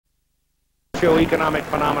socio-economic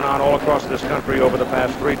phenomenon all across this country over the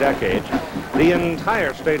past 3 decades. The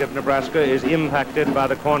entire state of Nebraska is impacted by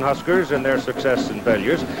the Cornhuskers and their success and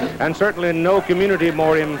failures, and certainly no community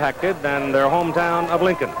more impacted than their hometown of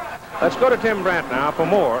Lincoln. Let's go to Tim Brandt now for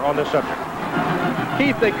more on this subject.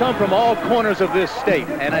 Keith, they come from all corners of this state,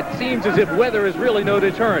 and it seems as if weather is really no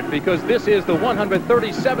deterrent, because this is the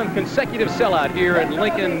 137th consecutive sellout here in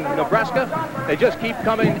Lincoln, Nebraska. They just keep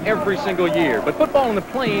coming every single year. But football in the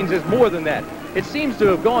Plains is more than that. It seems to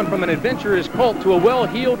have gone from an adventurous cult to a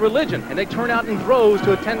well-heeled religion, and they turn out in droves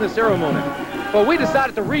to attend the ceremony. Well, we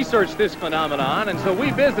decided to research this phenomenon, and so we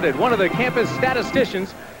visited one of the campus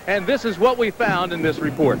statisticians, and this is what we found in this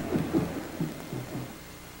report.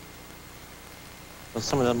 Well,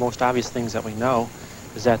 some of the most obvious things that we know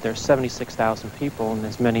is that there's 76,000 people, and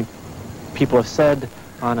as many people have said,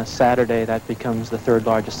 on a Saturday that becomes the 3rd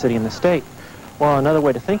largest city in the state. Well, another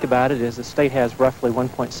way to think about it is the state has roughly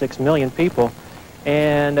 1.6 million people,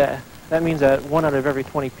 and that means that 1 out of every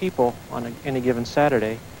 20 people on any given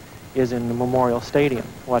Saturday is in the Memorial Stadium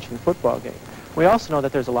watching the football game. We also know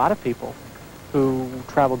that there's a lot of people who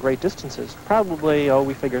travel great distances. Probably,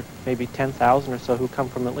 we figure maybe 10,000 or so who come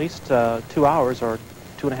from at least 2 hours or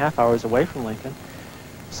 2.5 hours away from Lincoln.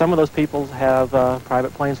 Some of those people have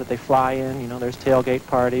private planes that they fly in. You know, there's tailgate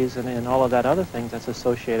parties and all of that other things that's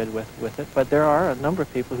associated with it. But there are a number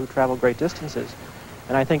of people who travel great distances.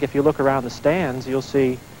 And I think if you look around the stands, you'll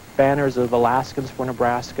see banners of Alaskans for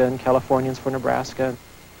Nebraska and Californians for Nebraska.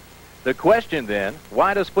 The question then,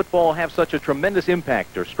 why does football have such a tremendous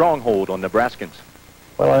impact or stronghold on Nebraskans?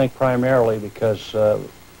 Well, I think primarily because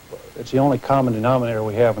it's the only common denominator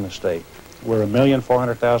we have in the state. We're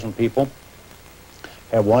 1,400,000 people,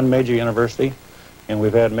 have 1 major university, and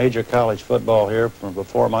we've had major college football here from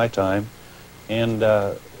before my time. And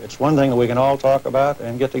it's one thing that we can all talk about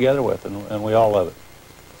and get together with, and we all love it.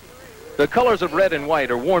 The colors of red and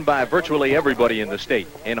white are worn by virtually everybody in the state.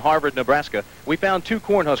 In Harvard, Nebraska, we found 2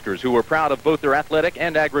 Cornhuskers who were proud of both their athletic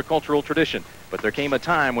and agricultural tradition. But there came a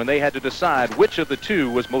time when they had to decide which of the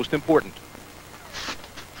 2 was most important.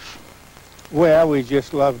 Well, we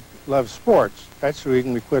just loved sports. That's the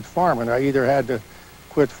reason we quit farming. I either had to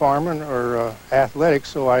quit farming or athletics,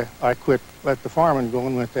 so I let the farming go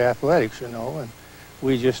and went to athletics, you know. And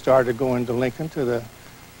we just started going to Lincoln to the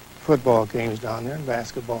football games down there and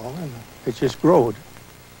basketball, and it just growed.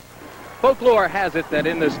 Folklore has it that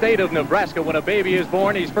in the state of Nebraska, when a baby is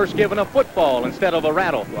born, he's first given a football instead of a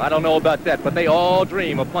rattle. Well, I don't know about that, but they all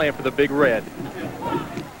dream of playing for the Big Red.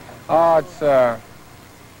 Oh, it's ever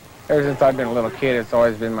since I've been a little kid, it's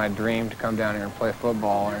always been my dream to come down here and play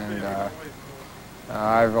football, and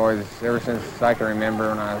I've always, ever since I can remember,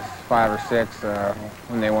 when I was 5 or 6,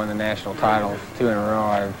 when they won the national titles 2 in a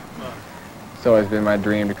row, it's always been my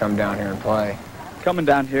dream to come down here and play. Coming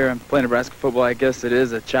down here and play Nebraska football, I guess it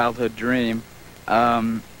is a childhood dream.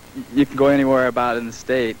 You can go anywhere about in the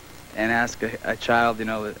state and ask a child,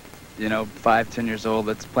 5, 10 years old,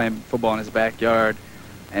 that's playing football in his backyard,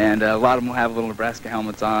 and a lot of them will have little Nebraska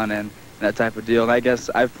helmets on and that type of deal. And I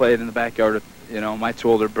guess I've played in the backyard with, my 2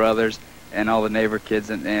 older brothers and all the neighbor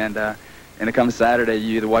kids, and it comes Saturday,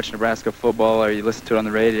 you either watch Nebraska football or you listen to it on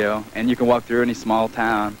the radio, and you can walk through any small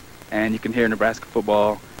town and you can hear Nebraska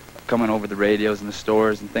football coming over the radios in the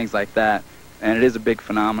stores and things like that. And it is a big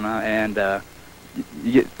phenomena, and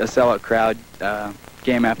you get a sellout crowd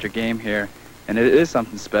game after game here, and it is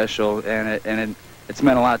something special, and it's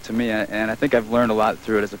meant a lot to me, and I think I've learned a lot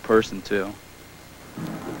through it as a person too.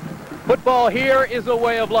 Football here is a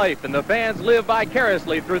way of life, and the fans live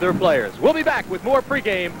vicariously through their players. We'll be back with more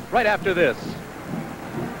pregame right after this.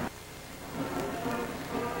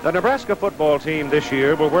 The Nebraska football team this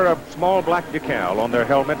year will wear a small black decal on their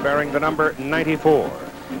helmet bearing the number 94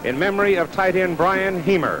 in memory of tight end Brian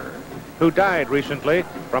Heemer, who died recently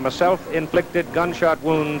from a self-inflicted gunshot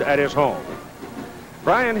wound at his home.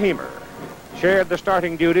 Brian Heemer shared the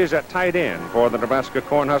starting duties at tight end for the Nebraska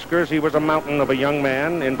Cornhuskers. He was a mountain of a young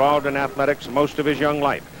man involved in athletics most of his young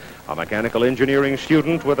life. A mechanical engineering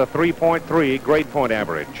student with a 3.3 grade point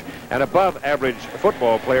average. An above average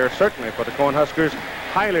football player, certainly for the Cornhuskers,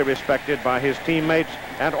 highly respected by his teammates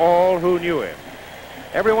and all who knew him.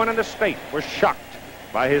 Everyone in the state was shocked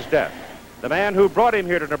by his death. The man who brought him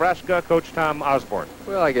here to Nebraska, Coach Tom Osborne.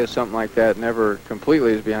 Well, I guess something like that never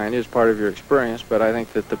completely is behind you. It's part of your experience, but I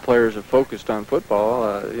think that the players have focused on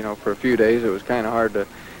football. For a few days it was kind of hard to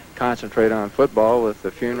concentrate on football with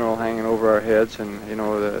the funeral hanging over our heads and,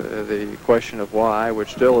 the question of why,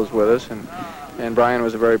 which still is with us. And Brian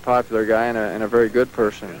was a very popular guy and a very good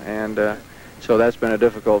person. And so that's been a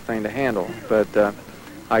difficult thing to handle. But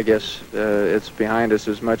I guess it's behind us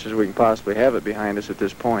as much as we can possibly have it behind us at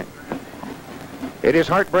this point. It is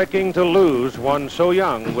heartbreaking to lose one so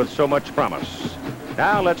young with so much promise.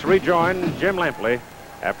 Now let's rejoin Jim Lampley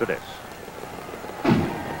after this.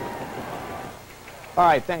 All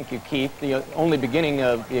right, thank you, Keith. The only beginning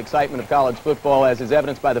of the excitement of college football, as is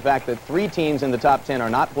evidenced by the fact that 3 teams in the top 10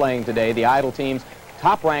 are not playing today. The idle teams,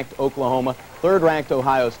 top-ranked Oklahoma, 3rd-ranked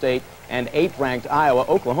Ohio State, and 8th-ranked Iowa.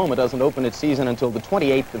 Oklahoma doesn't open its season until the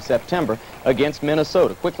 28th of September against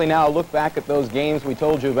Minnesota. Quickly now, a look back at those games we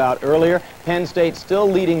told you about earlier. Penn State still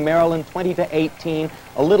leading Maryland 20-18.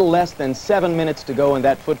 A little less than 7 minutes to go in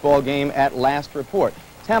that football game at last report.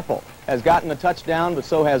 Temple has gotten a touchdown, but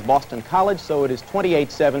so has Boston College, so it is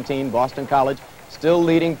 28-17. Boston College still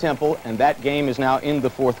leading Temple, and that game is now in the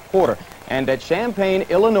 4th quarter. And at Champaign,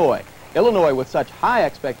 Illinois, with such high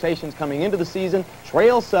expectations coming into the season,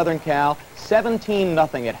 trails Southern Cal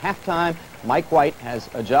 17-0 at halftime. Mike White has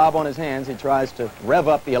a job on his hands. He tries to rev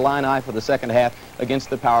up the Illini for the second half against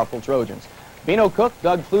the powerful Trojans. Bino Cook,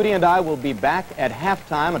 Doug Flutie, and I will be back at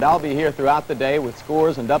halftime, and I'll be here throughout the day with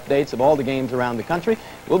scores and updates of all the games around the country.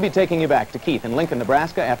 We'll be taking you back to Keith in Lincoln,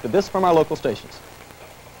 Nebraska after this from our local stations.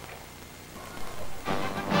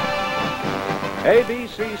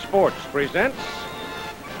 ABC Sports presents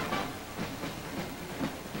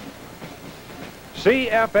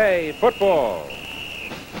CFA Football.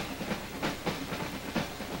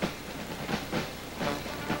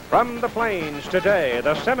 From the Plains today,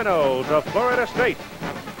 the Seminoles of Florida State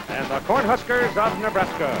and the Cornhuskers of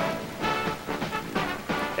Nebraska.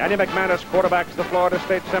 Danny McManus quarterbacks the Florida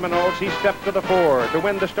State Seminoles. He stepped to the fore to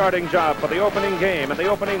win the starting job for the opening game and the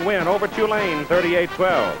opening win over Tulane,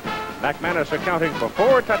 38-12. McManus accounting for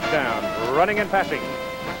 4 touchdowns, running and passing.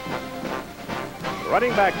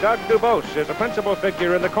 Running back Doug Dubose is a principal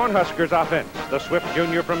figure in the Cornhuskers offense. The Swift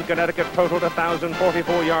Jr. from Connecticut totaled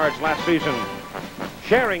 1,044 yards last season.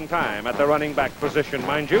 Sharing time at the running back position,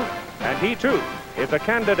 mind you, and he too is a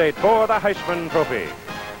candidate for the Heisman Trophy.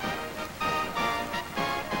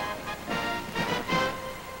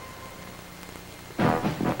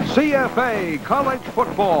 CFA College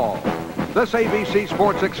Football. This ABC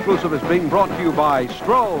Sports exclusive is being brought to you by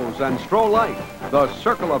Stroh's and Stroh Light, the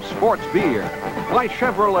circle of sports beer. By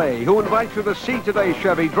Chevrolet, who invites you to see today's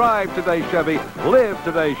Chevy, drive today's Chevy, live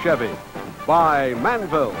today's Chevy. By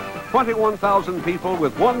Manville, 21,000 people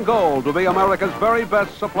with one goal to be America's very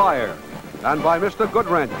best supplier. And by Mr.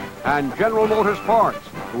 Goodwrench and General Motors Parts,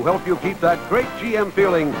 who help you keep that great GM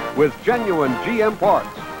feeling with genuine GM parts.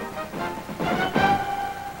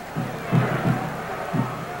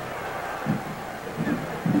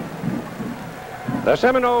 The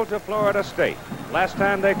Seminoles of Florida State. Last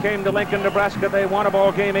time they came to Lincoln, Nebraska, they won a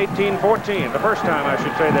ball game 18-14. The first time, I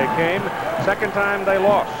should say, they came. Second time, they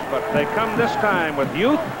lost. But they come this time with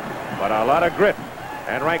youth, but a lot of grit.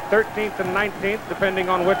 And ranked 13th and 19th, depending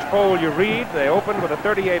on which poll you read. They opened with a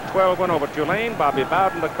 38-12 win over Tulane. Bobby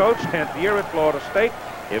Bowden, the coach, 10th year at Florida State.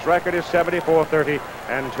 His record is 74-30-2.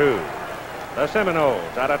 The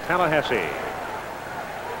Seminoles out of Tallahassee.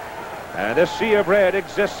 And this sea of red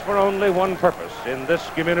exists for only one purpose in this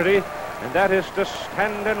community, and that is to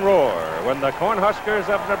stand and roar when the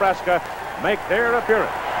Cornhuskers of Nebraska make their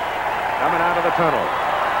appearance coming out of the tunnel.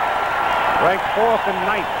 Ranked 4th and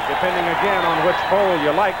 9th, depending again on which poll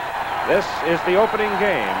you like. This is the opening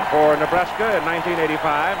game for Nebraska in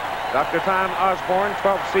 1985. Dr. Tom Osborne,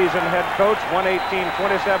 12th season head coach,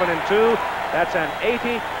 118-27-2. That's an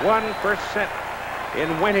 81%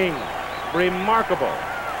 in winning. Remarkable.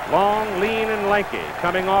 Long, lean, and lanky,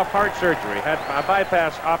 coming off heart surgery. Had a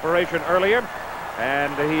bypass operation earlier,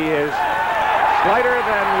 and he is slighter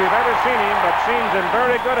than we've ever seen him, but seems in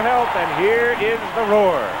very good health, and here is the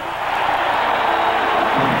roar.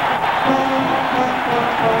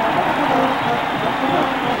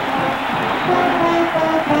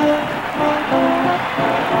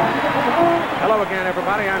 Hello again,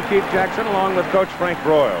 everybody. I'm Keith Jackson, along with Coach Frank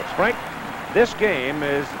Broyles. Frank, this game,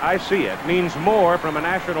 as I see it, means more from a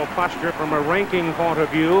national posture, from a ranking point of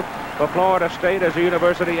view, for Florida State as a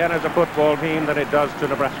university and as a football team than it does to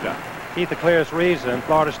Nebraska. Keith, the clearest reason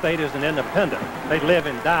Florida State is an independent. They live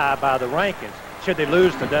and die by the rankings. Should they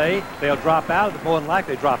lose today, they'll drop out, more than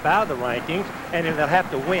likely drop out of the rankings, and then they'll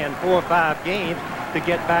have to win 4 or 5 games to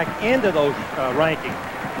get back into those rankings.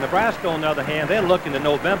 Nebraska, on the other hand, they're looking to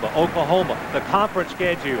November. Oklahoma, the conference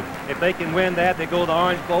schedule. If they can win that, they go to the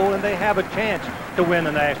Orange Bowl, and they have a chance to win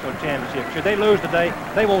the national championship. Should they lose today,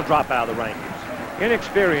 they won't drop out of the rankings.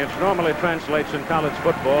 Inexperience normally translates in college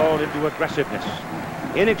football into aggressiveness.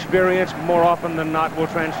 Inexperience, more often than not, will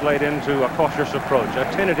translate into a cautious approach, a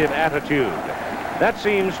tentative attitude. That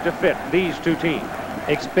seems to fit these two teams.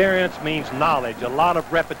 Experience means knowledge, a lot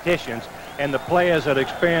of repetitions, and the players that are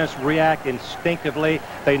experienced react instinctively.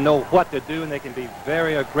 They know what to do, and they can be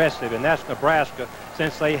very aggressive, and that's Nebraska.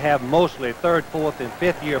 Since they have mostly third, fourth, and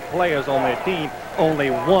fifth-year players on their team, only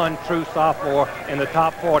one true sophomore in the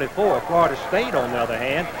top 44. Florida State, on the other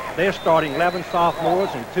hand, they're starting 11 sophomores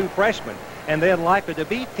and 2 freshmen, and they're likely to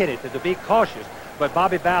be tentative, to be cautious. But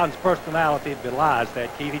Bobby Bowden's personality belies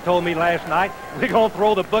that, Keith. He told me last night, we're going to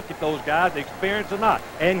throw the book at those guys, experienced or not,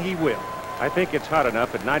 and he will. I think it's hot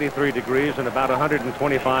enough at 93 degrees and about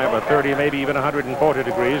 125 or 30, maybe even 140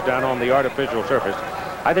 degrees down on the artificial surface.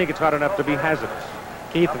 I think it's hot enough to be hazardous.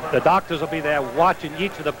 Keith, the doctors will be there watching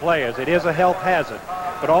each of the players. It is a health hazard.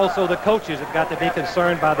 But also the coaches have got to be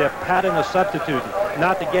concerned by their pattern of substituting,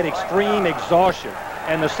 not to get extreme exhaustion.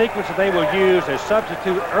 And the sequence that they will use is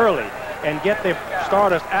substitute early and get their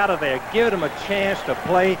starters out of there, give them a chance to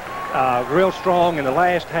play real strong in the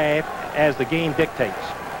last half as the game dictates.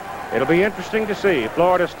 It'll be interesting to see.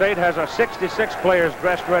 Florida State has 66 players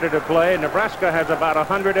dressed ready to play. Nebraska has about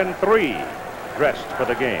 103 dressed for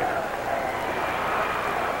the game.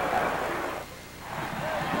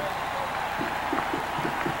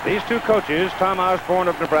 These two coaches, Tom Osborne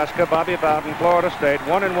of Nebraska, Bobby Bowden, Florida State,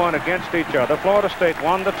 1-1 against each other. Florida State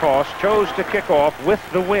won the toss, chose to kick off with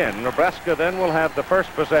the win. Nebraska then will have the first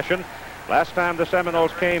possession. Last time the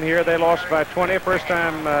Seminoles came here, they lost by 20. First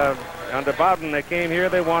time under Bowden they came here,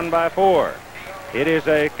 they won by 4. It is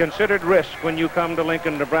a considered risk when you come to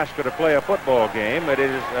Lincoln, Nebraska to play a football game. It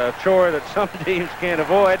is a chore that some teams can't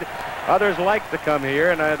avoid. Others like to come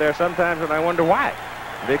here, and there are sometimes when I wonder why.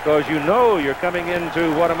 Because you know you're coming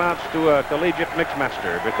into what amounts to a collegiate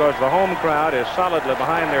mixmaster, because the home crowd is solidly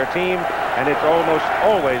behind their team, and it's almost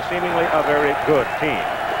always seemingly a very good team.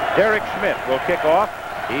 Derek Schmidt will kick off.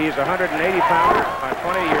 He's a 180-pounder,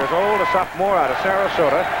 20 years old, a sophomore out of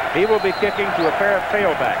Sarasota. He will be kicking to a pair of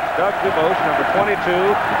tailbacks, Doug Dubose, number 22,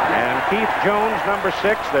 and Keith Jones, number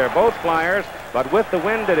 6. They're both flyers, but with the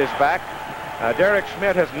wind at his back, Derek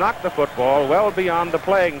Schmidt has knocked the football well beyond the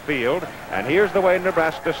playing field, and here's the way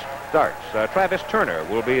Nebraska starts. Travis Turner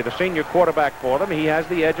will be the senior quarterback for them. He has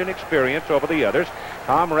the edge and experience over the others.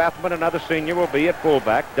 Tom Rathman, another senior, will be at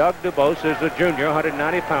fullback. Doug Dubose is the junior,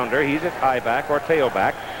 190-pounder. He's at highback or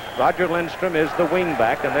tailback. Roger Lindstrom is the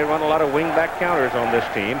wingback, and they run a lot of wingback counters on this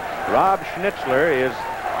team. Rob Schnitzler is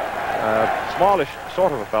a smallish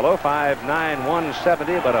sort of a fellow, 5'9",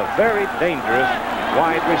 170, but a very dangerous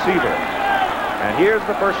wide receiver. And here's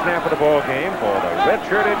the first snap of the ball game for the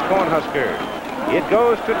red-shirted Cornhuskers. It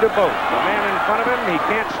goes to DuBose. The man in front of him, he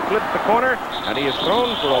can't split the corner, and he is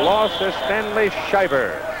thrown for a loss as Stanley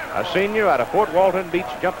Shiver. A senior out of Fort Walton Beach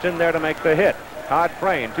jumps in there to make the hit. Todd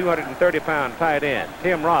Frayne, 230-pound tight end.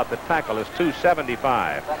 Tim Roth at tackle is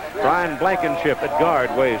 275. Brian Blankenship at guard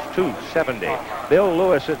weighs 270. Bill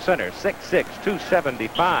Lewis at center, 6'6",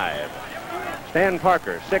 275. Stan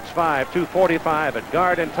Parker, 6'5", 245 at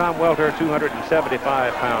guard, and Tom Welter,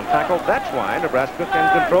 275-pound tackle. That's why Nebraska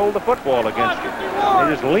can control the football against you.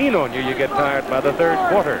 They just lean on you. You get tired by the third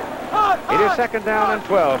quarter. It is 2nd down and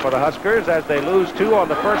 12 for the Huskers as they lose 2 on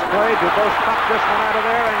the first play. DuBose pops this one out of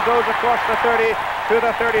there and goes across the 30 to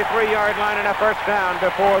the 33-yard line, and a first down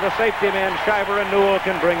before the safety men, Shiver and Newell,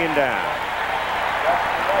 can bring him down.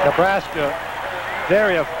 Nebraska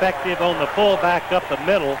very effective on the fullback up the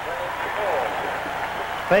middle.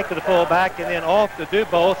 Fake to the fullback and then off to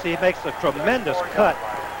DuBose. He makes a tremendous cut,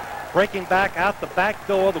 breaking back out the back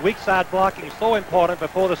door. The weak side blocking is so important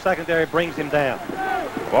before the secondary brings him down.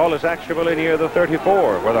 The ball is actually near the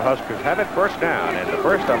 34, where the Huskers have it, first down in the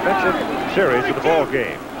first offensive series of the ball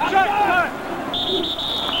game.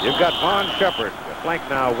 You've got Vaughn Shepard, the flank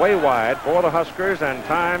now way wide for the Huskers, and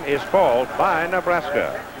time is called by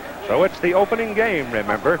Nebraska. So it's the opening game,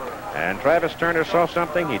 remember, and Travis Turner saw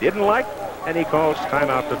something he didn't like, and he calls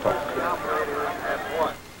timeout to talk.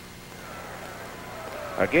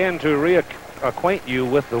 Again, to reacquaint you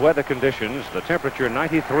with the weather conditions, the temperature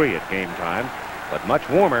 93 at game time, but much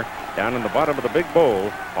warmer down in the bottom of the big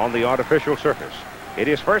bowl on the artificial surface. It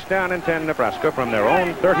is first down and 10 Nebraska from their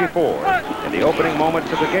own 34 in the opening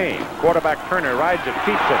moments of the game. Quarterback Turner rides it,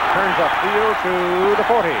 keeps it, turns upfield to the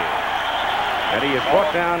 40. And he is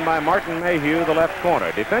brought down by Martin Mayhew, the left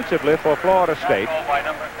corner. Defensively for Florida State,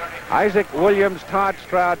 Isaac Williams, Todd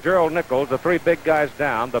Stroud, Gerald Nichols, the 3 big guys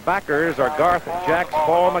down. The backers are Garth Jacks,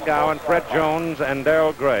 Paul McGowan, Fred Jones, and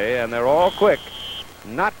Darrell Gray, and they're all quick.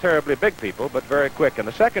 Not terribly big people, but very quick. And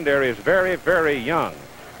the secondary is very, very young.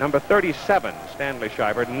 Number 37, Stanley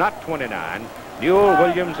Shiver, not 29. Newell,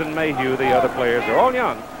 Williams, and Mayhew, the other players, are all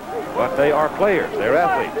young, but they are players. They're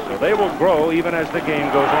athletes, so they will grow even as the game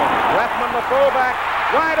goes on. Rathman, the fullback,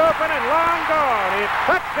 wide open and long gone. It's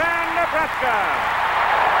touchdown, Nebraska.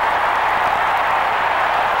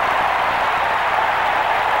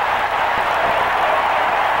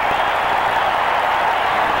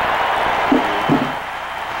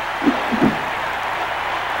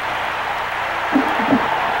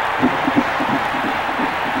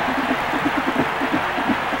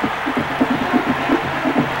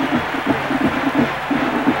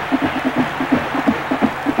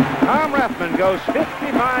 goes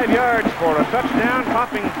 55 yards for a touchdown,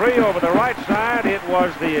 popping free over the right side. It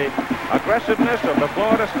was the aggressiveness of the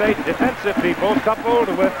Florida State defensive people coupled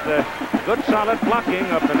with the good solid blocking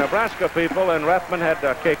of the Nebraska people, and Rathman had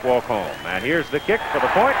a cakewalk home. And here's the kick for the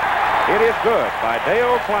point. It is good by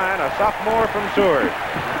Dale Klein, a sophomore from Seward.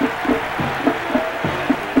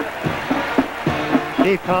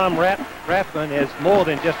 Keith, Tom Rathman is more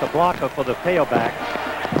than just a blocker for the tailback.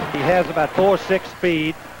 He has about 4.6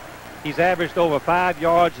 speed. He's averaged over 5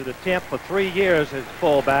 yards at attempt for 3 years as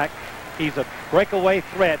fullback. He's a breakaway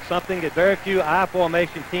threat, something that very few I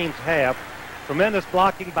formation teams have. Tremendous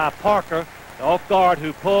blocking by Parker, the off guard,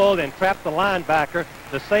 who pulled and trapped the linebacker.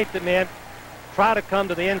 The safety men try to come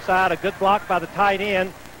to the inside. A good block by the tight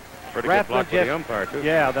end. Pretty good block by the umpire, too.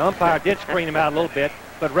 Yeah, the umpire did screen him out a little bit.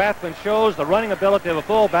 But Rathman shows the running ability of a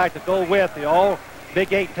fullback to go with the all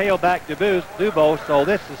Big 8 tailback Dubose, so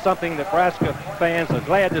this is something that Nebraska fans are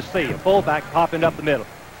glad to see, a fullback popping up the middle.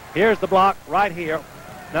 Here's the block right here,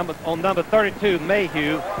 on number 32,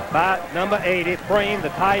 Mayhew, by number 80, Frame, the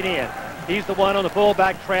tight end. He's the one on the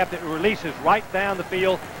fullback trap that releases right down the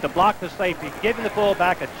field to block the safety, giving the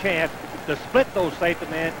fullback a chance to split those safety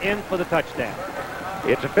men in for the touchdown.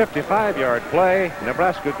 It's a 55-yard play.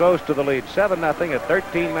 Nebraska goes to the lead 7-0 at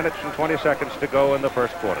 13 minutes and 20 seconds to go in the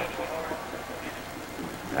first quarter.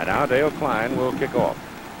 And now Dale Klein will kick off.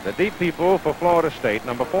 The deep people for Florida State,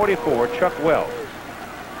 number 44, Chuck Wells.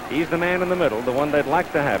 He's the man in the middle, the one they'd like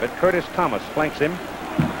to have it. Curtis Thomas flanks him.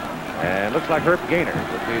 And looks like Herb Gaynor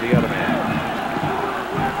would be the other man.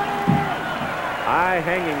 High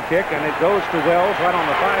hanging kick, and it goes to Wells right on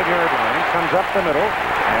the 5-yard line. Comes up the middle,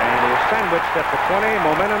 and is sandwiched at the 20,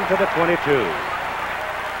 momentum to the 22.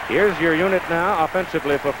 Here's your unit now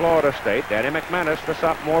offensively for Florida State. Danny McManus, the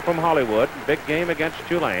sophomore from Hollywood. Big game against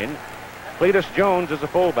Tulane. Cletus Jones is a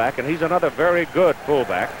fullback, and he's another very good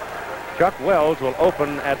fullback. Chuck Wells will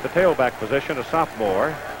open at the tailback position, a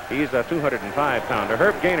sophomore. He's a 205-pounder.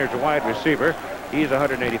 Herb Gaynor's a wide receiver. He's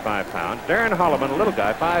 185 pounds. Darren Holloman, a little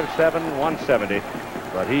guy, 5'7", 170,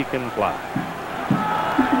 but he can fly.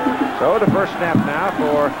 So the first snap now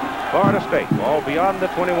for Florida State. Ball beyond the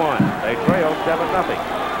 21. They trail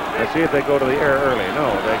 7-0. Let's see if they go to the air early.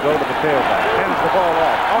 No, they go to the tailback. Hands the ball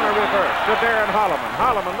off on a reverse to Darren Holloman.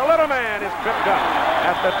 Holloman, the little man, is tripped up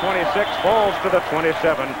at the 26, falls to the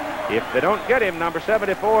 27. If they don't get him, number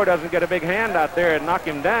 74 doesn't get a big hand out there and knock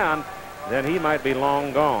him down, then he might be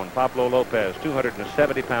long gone. Pablo Lopez,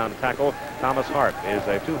 270-pound tackle. Thomas Hart is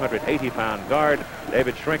a 280-pound guard.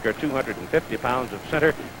 David Schrinker, 250 pounds of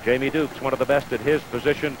center. Jamie Dukes, one of the best at his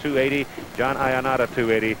position, 280. John Ionata,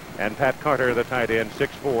 280. And Pat Carter, the tight end,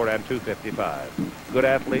 6'4" and 255. Good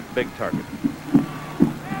athlete, big target.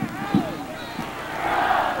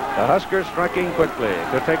 The Huskers striking quickly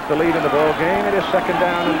to take the lead in the ball game. It is 2nd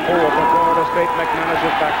down and 4 for Florida State. McManus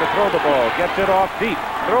is back to throw the ball. Gets it off deep.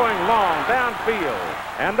 Throwing long downfield.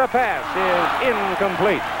 And the pass is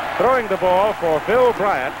incomplete. Throwing the ball for Phil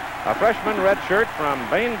Bryant, a freshman redshirt from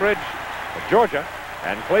Bainbridge, Georgia.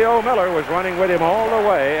 And Cleo Miller was running with him all the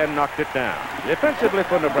way and knocked it down. Defensively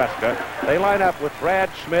for Nebraska, they line up with Brad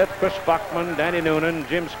Smith, Chris Bachman, Danny Noonan,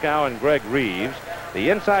 Jim Scow, and Greg Reeves. The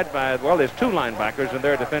inside, well, there's 2 linebackers in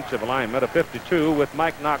their defensive alignment, a 52 with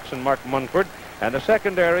Mike Knox and Mark Munford. And the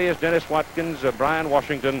secondary is Dennis Watkins, Brian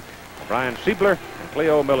Washington, Brian Siebler, and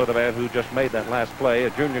Cleo Miller, the man who just made that last play, a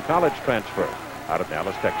junior college transfer out of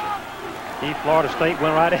Dallas, Texas. Florida State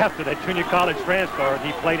went right after that junior college transfer, and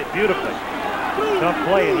he played it beautifully. Tough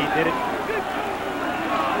play, and he did it.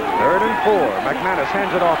 3rd and 4. McManus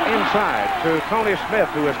hands it off inside to Tony Smith,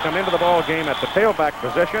 who has come into the ball game at the tailback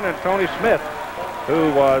position. And Tony Smith,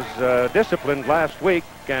 who was disciplined last week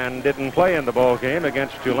and didn't play in the ball game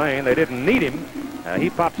against Tulane. They didn't need him. He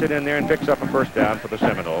pops it in there and picks up a first down for the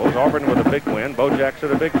Seminoles. Auburn with a big win. Bo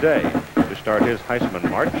Jackson a big day to start his Heisman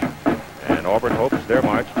march. And Auburn hopes their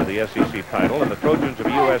march to the SEC title. And the Trojans of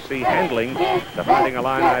USC handling the Fighting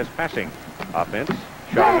Illini's passing offense,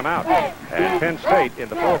 shutting them out. And Penn State in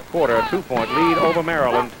the fourth quarter, a 2-point lead over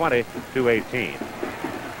Maryland, 20-18.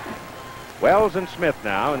 Wells and Smith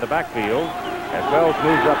now in the backfield as Wells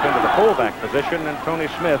moves up into the fullback position, and Tony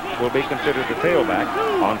Smith will be considered the tailback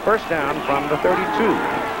on first down from the 32.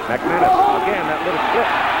 McManus, again, that little flip.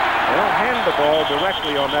 They don't hand the ball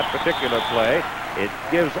directly on that particular play. It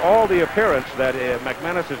gives all the appearance that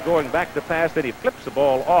McManus is going back to pass, then he flips the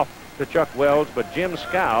ball off to Chuck Wells, but Jim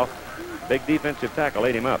Scow, big defensive tackle,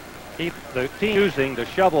 ate him up. The team using the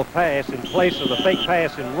shovel pass in place of the fake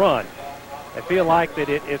pass and run. I feel like that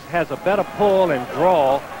it has a better pull and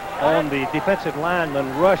draw on the defensive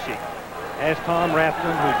lineman rushing. as Tom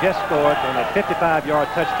Rathman, who just scored on a 55-yard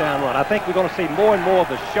touchdown run. I think we're going to see more and more of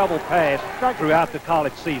the shovel pass throughout the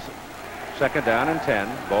college season. Second down and 10.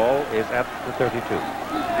 Ball is at the 32.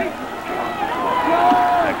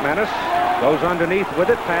 McManus goes underneath with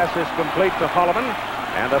it. Pass is complete to Holloman.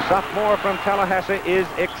 And the sophomore from Tallahassee is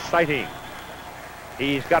exciting.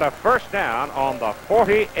 He's got a first down on the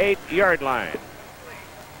 48-yard line.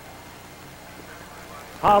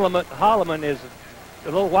 Holloman is a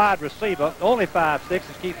little wide receiver, only 5'6",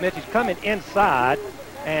 as Keith mentioned. He's coming inside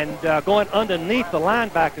and going underneath the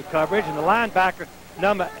linebacker coverage, and the linebacker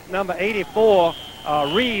number 84,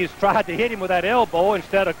 Reeves, tried to hit him with that elbow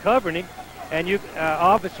instead of covering him, and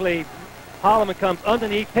obviously Holloman comes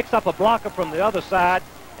underneath, picks up a blocker from the other side,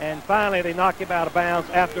 and finally they knock him out of bounds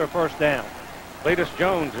after a first down. Cletus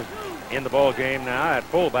Jones is in the ball game now at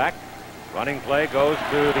fullback. Running play goes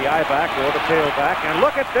to the I-back or the tailback, and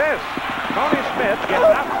look at this. Tony Smith gets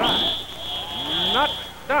outside. Not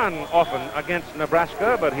done often against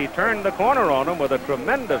Nebraska, but he turned the corner on him with a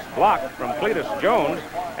tremendous block from Cletus Jones,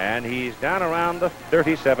 and he's down around the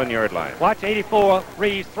 37-yard line. Watch 84,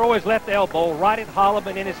 Reeves throw his left elbow right at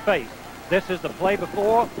Holloman in his face. This is the play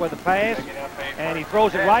before for the pass, and he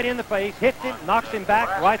throws it right in the face, hits him, knocks him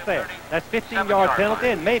back right there. That's 15-yard penalty,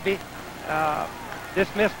 and maybe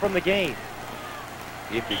dismissed from the game.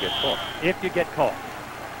 If you get caught. If you get caught.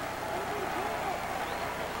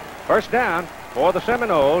 First down for the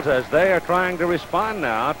Seminoles as they are trying to respond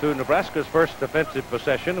now to Nebraska's first defensive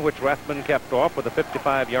possession, which Rathman kept off with a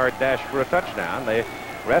 55-yard dash for a touchdown. They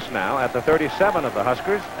rest now at the 37 of the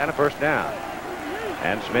Huskers and a first down.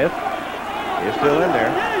 And Smith is still in there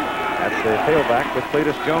at the tailback with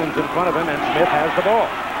Cletus Jones in front of him, and Smith has the ball.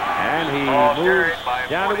 And he moves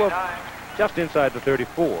down to just inside the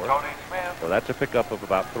 34. So that's a pickup of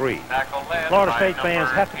about 3. Florida State fans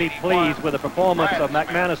have to be pleased with the performance of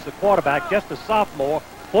McManus, the quarterback, just a sophomore,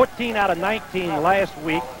 14 out of 19 last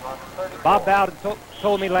week. Bob Bowden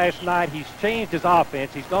told me last night he's changed his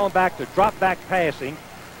offense. He's gone back to drop-back passing.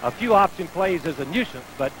 A few option plays is a nuisance,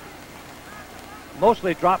 but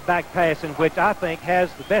mostly drop-back passing, which I think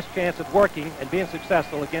has the best chance of working and being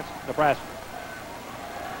successful against Nebraska.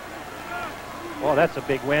 Well, that's a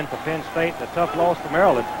big win for Penn State, a tough loss for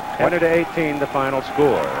Maryland. 20-18 the final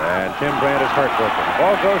score, and Tim Brandt is heartbroken. The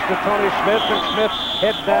ball goes to Tony Smith, and Smith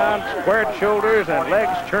head down, squared shoulders and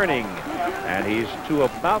legs turning. And he's to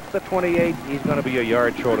about the 28. He's going to be a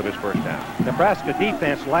yard short of his first down. Nebraska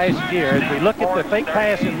defense last year, as we look at the fake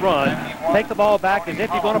pass and run, take the ball back as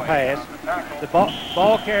if you're going to pass. The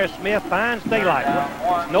ball carrier Smith finds daylight.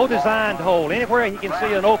 No designed hole. Anywhere he can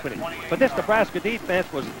see an opening. But this Nebraska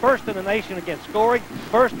defense was first in the nation against scoring,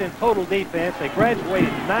 first in total defense. They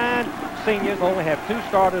graduated 9 seniors, only have 2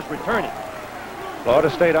 starters returning.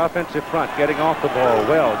 Florida State offensive front getting off the ball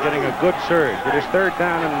well, getting a good surge. It is third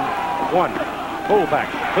down and 1. Fullback,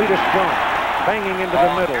 Cletus Jones, banging into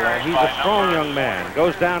the middle. He's a strong young man.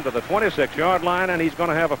 Goes down to the 26-yard line, and he's going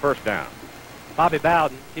to have a first down. Bobby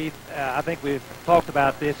Bowden, Keith, I think we've talked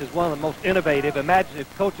about this, is one of the most innovative,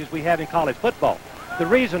 imaginative coaches we have in college football. The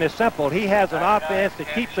reason is simple. He has an offense that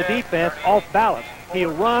keeps the defense off balance.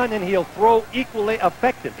 He'll run and he'll throw equally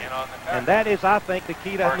effectively. And that is, I think, the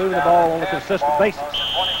key to moving the ball on a consistent basis.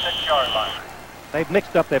 They've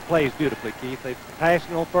mixed up their plays beautifully, Keith. They're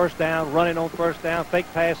passing on first down, running on first down, fake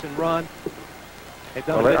pass and run. They've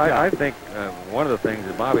done a good job. I think one of the things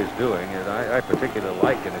that Bobby's doing is I particularly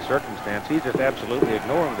like in his circumstance, he's just absolutely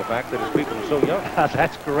ignoring the fact that his people are so young.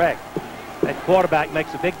 That's correct. That quarterback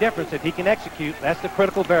makes a big difference. If he can execute, that's the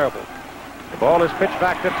critical variable. The ball is pitched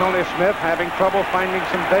back to Tony Smith, having trouble finding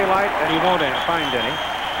some daylight, and he won't find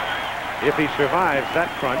any. If he survives that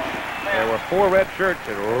crunch, there were 4 red shirts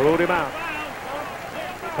that ruled him out.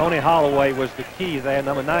 Tony Holloway was the key there,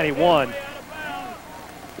 number 91.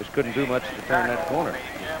 Just couldn't do much to turn that corner.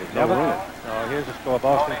 There's no room. Here's the score.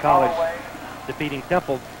 Boston College defeating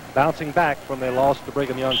Temple, bouncing back from their loss to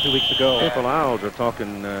Brigham Young 2 weeks ago. Temple Owls are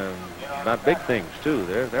talking about big things, too.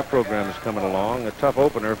 Their program is coming along. A tough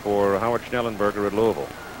opener for Howard Schnellenberger at Louisville.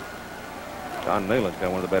 John Malin's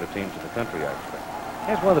got one of the better teams in the country, I expect.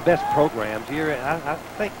 Has one of the best programs here. I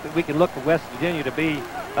think that we can look for West Virginia to be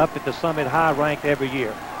up at the Summit high ranked every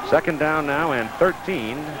year. Second down now and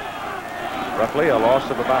 13. Roughly a loss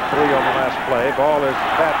of about 3 on the last play. Ball is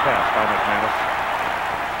bad pass by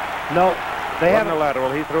McManus. No, they haven't. A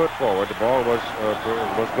lateral. He threw it forward. The ball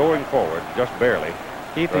was going forward, just barely.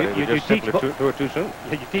 Keith, you threw it too soon.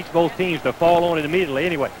 You teach both teams to fall on it immediately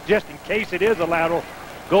anyway, just in case it is a lateral.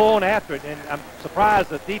 Go on after it, and I'm surprised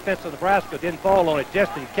the defense of Nebraska didn't fall on it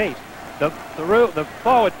just in case. The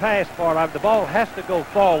forward pass part of it, the ball has to go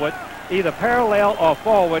forward. either parallel or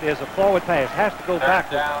forward is a forward pass. Has to go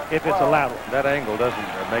backward if it's a lateral. That angle doesn't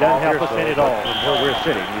make Doesn't it help clear, us so any at all. From where we're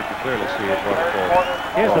sitting, you can clearly see it was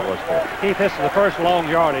Here's was for. Keith, this is the first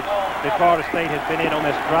long yardage that Florida State has been in on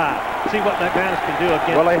this drive. See what McManus can do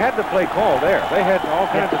against. Well, they had the play call there. They had all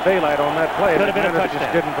kinds of daylight on that play. Could have been a McManus touchdown.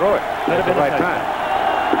 just didn't throw it at the right time.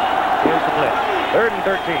 Here's the blitz. 3rd and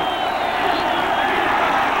 13.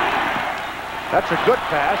 That's a good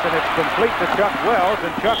pass, and it's complete to Chuck Wells,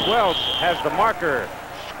 and Chuck Wells has the marker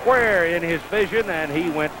square in his vision, and he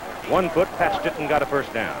went 1 foot past it and got a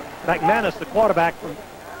first down. McManus, the quarterback from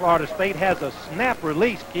Florida State, has a snap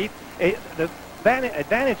release, Keith. The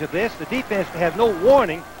advantage of this, the defense has no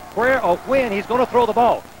warning where or when he's going to throw the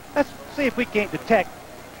ball. Let's see if we can't detect.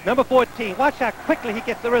 Number 14, watch how quickly he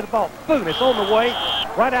gets rid of the ball. Boom, it's on the way,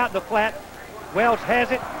 right out in the flat. Wells has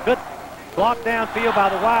it. Good block downfield by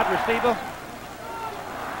the wide receiver.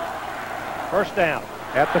 First down.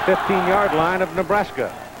 At the 15-yard line of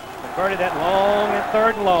Nebraska. Converted that long and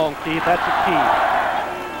 3rd and long, Keith. That's a key.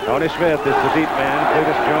 Tony Smith is the deep man.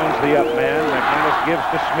 Cletus Jones the up man. McManus gives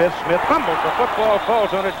to Smith. Smith fumbles. The football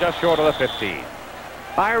falls on it just short of the 15.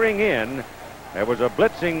 Firing in, there was a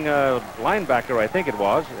blitzing linebacker, I think it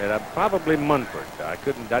was, probably Munford. I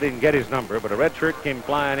didn't get his number, but a red shirt came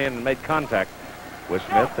flying in and made contact with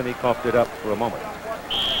Smith, and he coughed it up for a moment.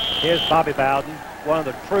 Here's Bobby Bowden, one of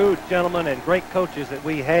the true gentlemen and great coaches that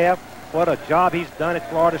we have. What a job he's done at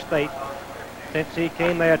Florida State since he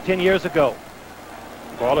came there 10 years ago.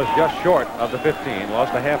 Ball is just short of the 15,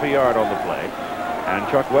 lost a half a yard on the play, and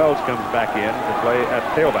Chuck Wells comes back in to play at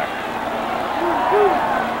tailback.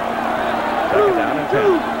 2nd down and 10.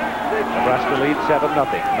 Nebraska leads 7-0.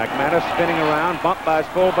 McManus spinning around, bumped by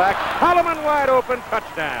his fullback. Holloman wide open,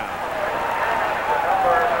 touchdown.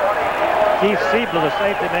 Keith Siebler, the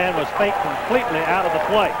safety man, was faked completely out of the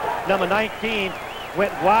play. Number 19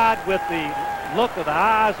 went wide with the look of the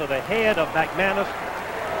eyes or the head of McManus.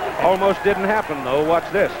 Almost didn't happen, though.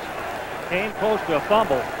 Watch this. Came close to a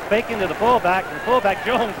fumble, faking to the fullback, and fullback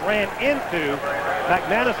Jones ran into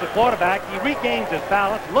McManus, the quarterback. He regains his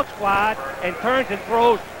balance, looks wide, and turns and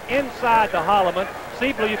throws inside to Holloman.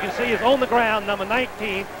 Siebler, you can see, is on the ground, number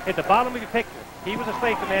 19, at the bottom of your picture. He was a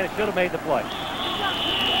safety man and should have made the play.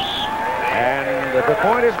 And the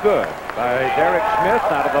point is good by Derek Smith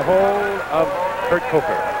out of the hole of Kurt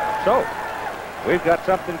Coker. So, we've got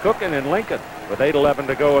something cooking in Lincoln. With 8:11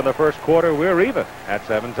 to go in the first quarter, we're even at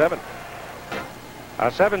 7-7. A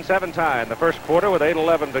 7-7 tie in the first quarter with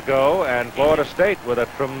 8:11 to go, and Florida State with a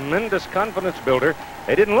tremendous confidence builder.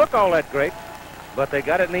 They didn't look all that great, but they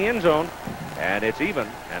got it in the end zone, and it's even,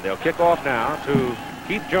 and they'll kick off now to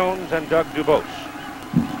Keith Jones and Doug Dubose.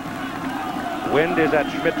 Wind is at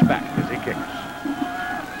Schmidt's back as he kicks.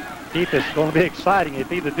 Keith, it's going to be exciting if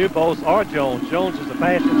either Dubose or Jones. Jones is the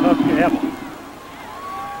fastest Husky ever.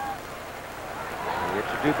 It's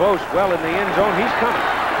Dubose well in the end zone. He's coming.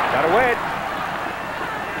 Got a wedge.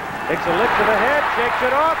 Takes a lick to the head, shakes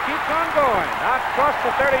it off, keeps on going. Out across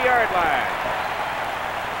the 30-yard line.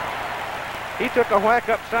 He took a whack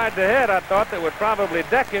upside the head, I thought, that would probably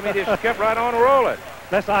deck him. He just kept right on rolling.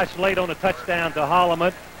 Let's isolate on the touchdown to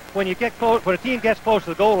Holloman. When you get close, when a team gets close to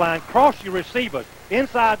the goal line, cross your receivers.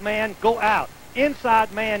 Inside man, go out.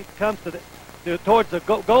 Inside man comes towards the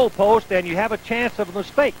goal post, and you have a chance of a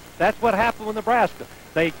mistake. That's what happened with Nebraska.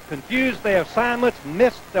 They confused their assignments,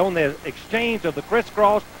 missed on their exchange of the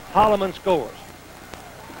crisscross. Holloman scores.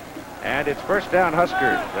 And it's first down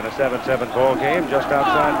Huskers in a 7-7 ball game just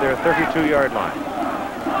outside their 32-yard line.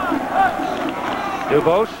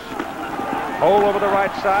 Dubose, hole over the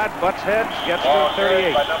right side, butts head, gets to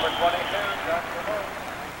 38.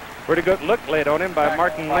 Pretty good look laid on him by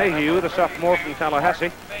Martin Mayhew, the sophomore from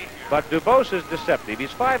Tallahassee. But Dubose is deceptive.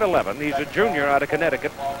 He's 5'11". He's a junior out of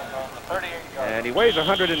Connecticut. And he weighs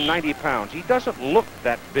 190 pounds. He doesn't look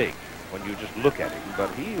that big when you just look at him, but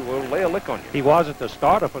he will lay a lick on you. He wasn't the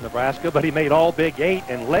starter for Nebraska, but he made all Big 8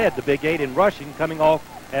 and led the Big 8 in rushing, coming off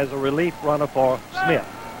as a relief runner for Smith.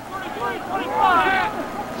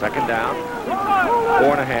 Second down,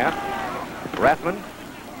 4.5. Rathman.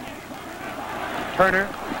 Turner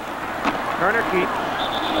keeps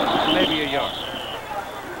maybe a yard.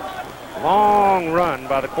 Long run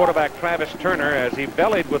by the quarterback Travis Turner as he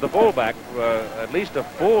bellied with the fullback, at least a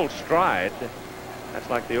full stride. That's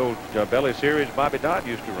like the old belly series Bobby Dodd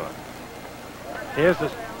used to run. Here's the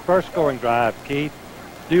first scoring drive, Keith.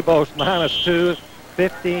 Dubose -2,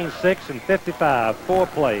 15, 6, and 55. 4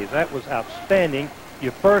 plays. That was outstanding.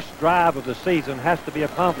 Your first drive of the season has to be a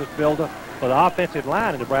confidence builder for the offensive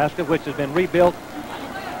line in Nebraska, which has been rebuilt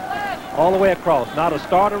all the way across. Not a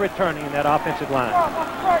starter returning in that offensive line.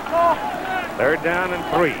 Third down and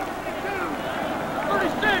 3.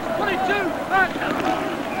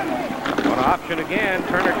 On option again,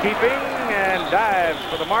 Turner keeping and dives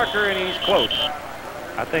for the marker, and he's close.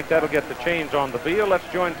 I think that'll get the chains on the field. Let's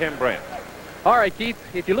join Tim Brent. All right, Keith,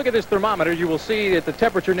 if you look at this thermometer, you will see that the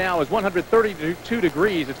temperature now is 132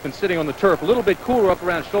 degrees. It's been sitting on the turf, a little bit cooler up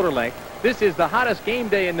around shoulder length. This is the hottest game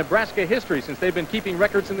day in Nebraska history since they've been keeping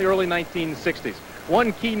records in the early 1960s.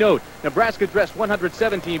 One key note, Nebraska dressed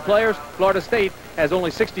 117 players. Florida State has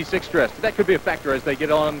only 66 dressed. That could be a factor as they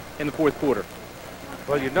get on in the fourth quarter.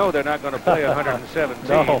 Well, you know they're not going to play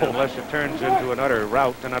 117 unless it turns into an utter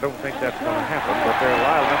rout, and I don't think that's going to happen, but they're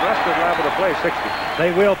liable. Nebraska's liable to play 60.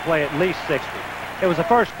 They will play at least 60. It was a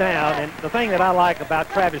first down, and the thing that I like about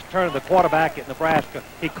Travis Turner, the quarterback at Nebraska,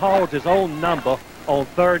 he calls his own number on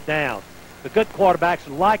third down. The good quarterbacks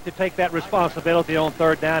like to take that responsibility on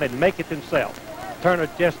third down and make it themselves. Turner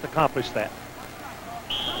just accomplished that.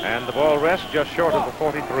 And the ball rests just short of the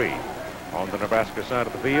 43 on the Nebraska side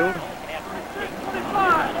of the field.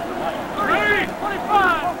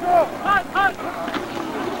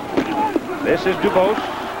 This is Dubose.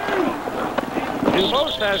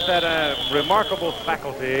 Dubose has that remarkable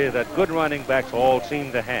faculty that good running backs all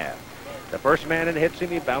seem to have. The first man that hits him,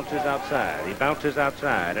 he bounces outside. He bounces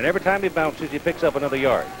outside. And every time he bounces, he picks up another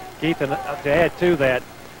yard. Keith, and to add to that,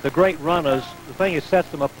 the great runners, the thing that sets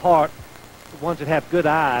them apart, the ones that have good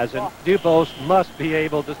eyes, and Dubose must be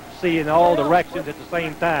able to see in all directions at the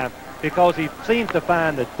same time because he seems to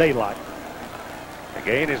find the daylight. The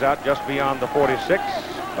gain is out just beyond the 46.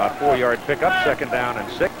 About 4-yard pickup, second down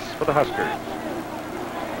and 6 for the Huskers.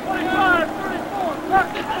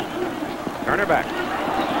 Turner back.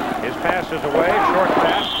 His pass is away. Short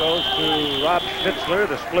pass goes to Rob Schnitzler,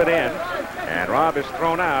 the split end. And Rob is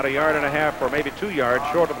thrown out 1.5 yards or maybe 2 yards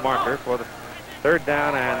short of the marker for the third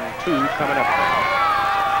down and 2 coming up now.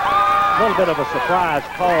 A little bit of a surprise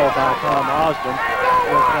call by Tom Osborne.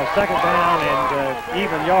 With second down and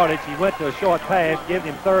even yardage, he went to a short pass,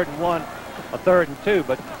 giving him 3rd and 1, a 3rd and 2.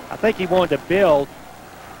 But I think he wanted to build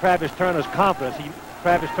Travis Turner's confidence.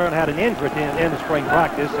 Travis Turner had an injury in the spring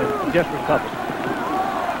practice and he just recovered.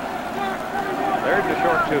 3rd to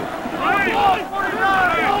short 2.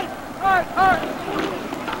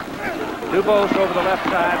 Dubose over the left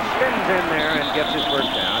side, spins in there and gets his first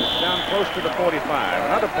down. It's down close to the 45.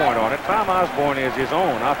 Another point on it, Tom Osborne is his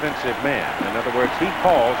own offensive man. In other words, he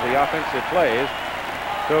calls the offensive plays,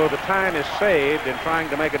 so the time is saved in trying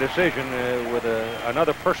to make a decision with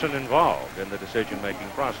another person involved in the decision-making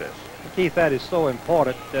process. Keith, that is so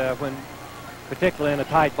important when, particularly in a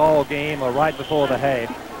tight ball game or right before the half.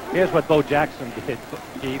 Here's what Bo Jackson did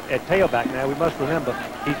at tailback. Now, we must remember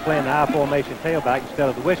he's playing the I-formation tailback instead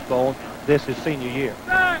of the wishbone. This is senior year.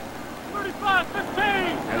 And with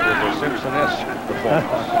the Simpson-esque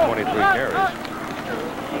performance, 23 carries.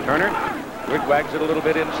 Turner wigwags it a little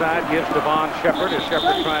bit inside, gives to Vaughn Shepard as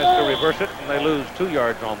Shepard tries to reverse it, and they lose 2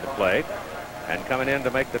 yards on the play. And coming in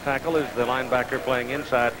to make the tackle is the linebacker playing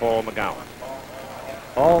inside, Paul McGowan.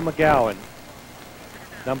 Paul McGowan,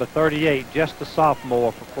 number 38, just a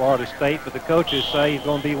sophomore for Florida State, but the coaches say he's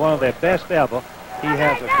going to be one of their best ever. He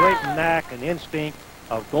has a great knack and instinct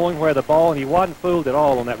of going where the ball, and he wasn't fooled at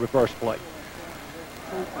all on that reverse play.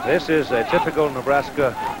 This is a typical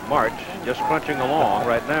Nebraska march, just crunching along.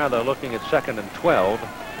 Right now they're looking at 2nd and 12.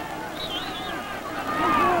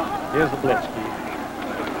 Here's the blitz, Keith.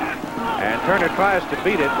 And Turner tries to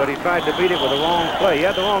beat it, but he tried to beat it with the wrong play. He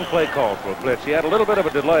had the wrong play call for a blitz. He had a little bit of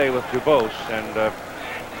a delay with Dubose, and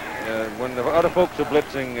when the other folks are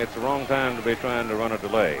blitzing, it's the wrong time to be trying to run a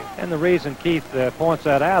delay. And the reason Keith points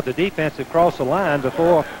that out, the defense had crossed the line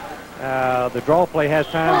before the draw play has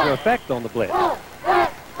time to affect on the blitz.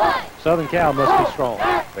 Southern Cal must be strong.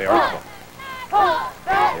 They are strong.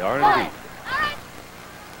 They are indeed.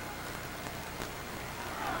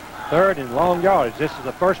 3rd and long yardage. This is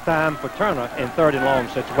the first time for Turner in 3rd and long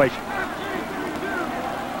situation.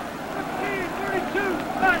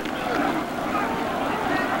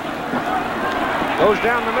 Goes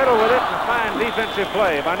down the middle with it, and fine defensive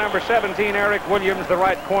play by number 17, Eric Williams, the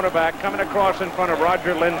right cornerback, coming across in front of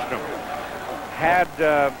Roger Lindstrom. Had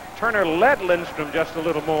Turner led Lindstrom just a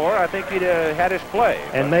little more, I think he'd had his play.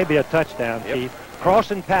 And maybe a touchdown, yep. Keith.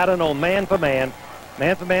 Crossing pattern on man-for-man.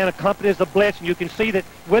 Man-for-man accompanies the blitz, and you can see that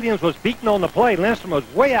Williams was beaten on the play. Lindstrom was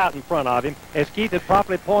way out in front of him. As Keith had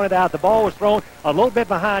properly pointed out, the ball was thrown a little bit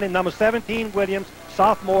behind him. Number 17, Williams,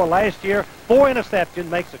 sophomore last year, 4 interceptions,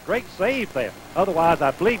 makes a great save there. Otherwise,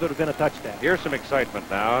 I believe it would have been a touchdown. Here's some excitement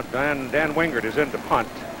now. Dan Wingert is in to punt.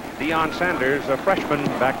 Deion Sanders, a freshman,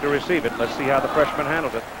 back to receive it. Let's see how the freshman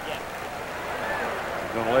handles it.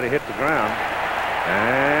 He's going to let it hit the ground.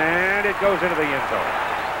 And it goes into the end zone.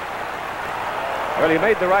 Well, he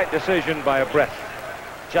made the right decision by a breath,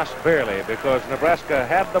 just barely, because Nebraska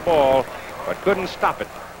had the ball but couldn't stop it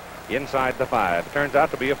inside the 5. It turns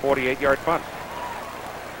out to be a 48-yard punt.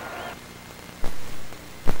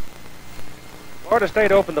 Florida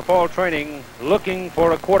State opened the fall training looking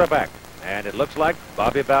for a quarterback, and it looks like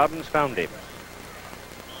Bobby Bowden's found him.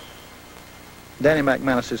 Danny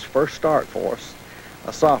McManus's first start for us,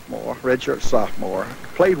 a sophomore, redshirt sophomore,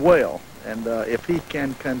 played well, and if he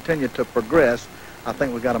can continue to progress, I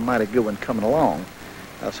think we've got a mighty good one coming along.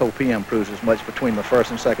 Let's hope he improves as much between the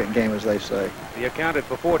first and second game, as they say. He accounted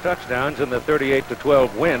for 4 touchdowns in the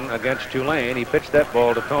 38-12 win against Tulane. He pitched that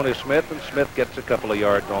ball to Tony Smith, and Smith gets a couple of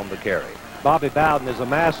yards on the carry. Bobby Bowden is a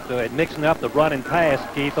master at mixing up the run and pass,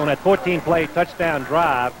 Keith. On that 14-play touchdown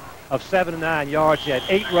drive of 79 yards, he had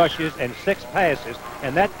 8 rushes and 6 passes,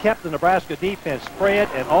 and that kept the Nebraska defense spread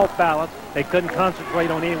and off balance. They couldn't concentrate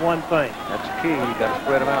on any one thing. That's key. You got to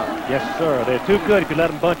spread them out. Yes, sir. They're too good if you let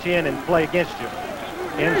them bunch in and play against you.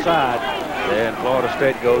 Inside. Then Florida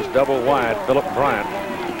State goes double wide. Philip Bryant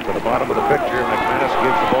to the bottom of the picture. McManus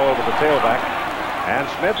gives the ball to the tailback. And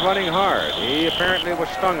Smith running hard. He apparently was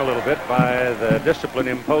stung a little bit by the discipline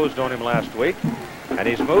imposed on him last week. And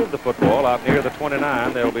he's moved the football out near the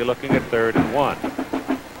 29. They'll be looking at 3rd and 1.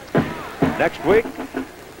 Next week,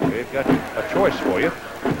 we've got a choice for you.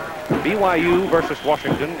 BYU versus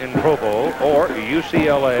Washington in Provo, or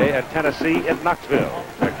UCLA and Tennessee at Knoxville.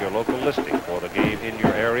 Check your local listing for the game in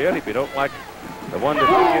your area. And if you don't like the one that's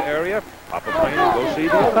in your area, pop a plane and go see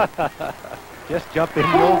the other. Just jump in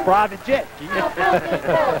your old private jet.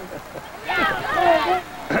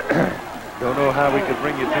 Don't know how we could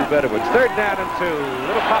bring you 2 better ones. 3rd down and 2.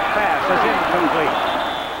 Little pop pass is incomplete.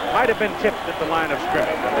 Might have been tipped at the line of scrimmage.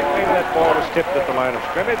 I think maybe that ball was tipped at the line of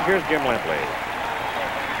scrimmage. Here's Jim Lempley.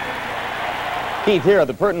 Keith, here are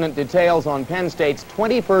the pertinent details on Penn State's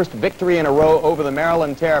 21st victory in a row over the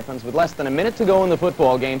Maryland Terrapins. With less than a minute to go in the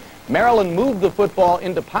football game, Maryland moved the football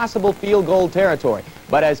into possible field goal territory.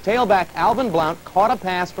 But as tailback Alvin Blount caught a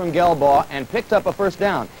pass from Gelbaugh and picked up a 1st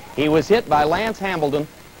down, he was hit by Lance Hambledon,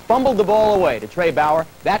 fumbled the ball away to Trey Bauer.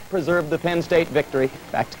 That preserved the Penn State victory.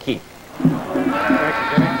 Back to Keith.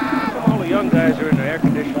 Thank you, Jimmy. All the young guys are in the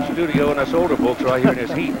air-conditioned studio, and us older folks are out here in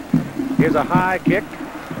this heat. Here's a high kick.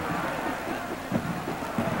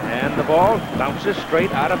 And the ball bounces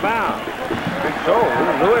straight out of bounds. And so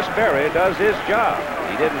Lewis Berry does his job.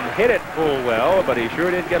 He didn't hit it full well, but he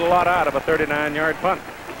sure did get a lot out of a 39-yard punt.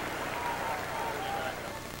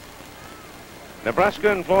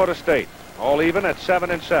 Nebraska and Florida State all even at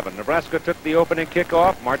 7-7. Nebraska took the opening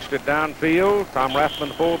kickoff, marched it downfield. Tom Rathman,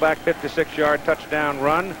 the fullback, 56-yard touchdown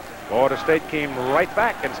run. Florida State came right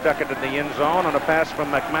back and stuck it in the end zone on a pass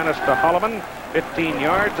from McManus to Holloman, 15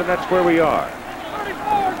 yards, and that's where we are.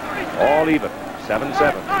 All even,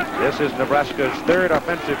 7-7. This is Nebraska's 3rd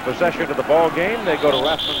offensive possession of the ball game. They go to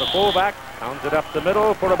Rathman, the fullback, pounds it up the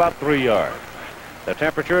middle for about 3 yards. The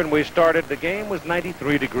temperature when we started the game was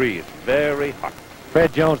 93 degrees. Very hot.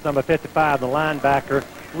 Fred Jones, number 55, the linebacker,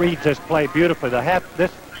 reads this play beautifully.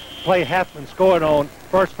 This play Haffman scored on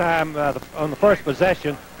first time on the first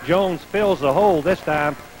possession. Jones fills the hole this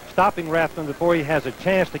time, stopping Rathman before he has a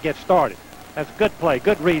chance to get started. That's a good play,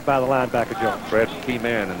 good read by the linebacker, Jones. Fred's key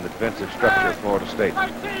man in the defensive structure of Florida State.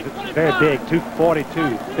 Very big,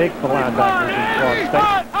 242, big for linebackers in Florida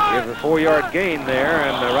State. Gives a 4-yard gain there,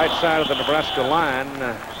 and the right side of the Nebraska line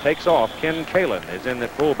takes off. Ken Kalin is in the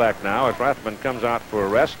fullback now as Rathman comes out for a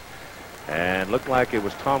rest. And looked like it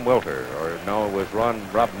was Tom Welter, or no, it was Rob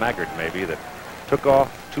Maggart maybe, that took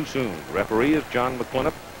off too soon. The referee is John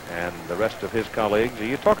McClintock and the rest of his colleagues.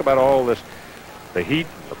 You talk about all this, the heat,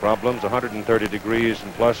 the problems, 130 degrees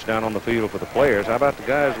and plus down on the field for the players. How about the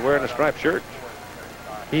guys wearing a striped shirt?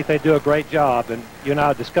 Keith, they do a great job, and you're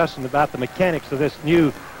now discussing about the mechanics of this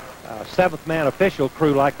new 7th-man official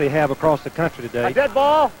crew like they have across the country today. A dead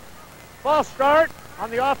ball. False start on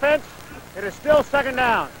the offense. It is still 2nd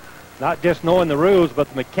down. Not just knowing the rules, but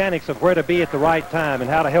the mechanics of where to be at the right time and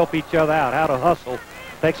how to help each other out, how to hustle.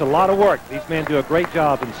 Takes a lot of work. These men do a great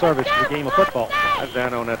job in service to the game of football. I was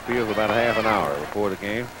down on that field about a half an hour before the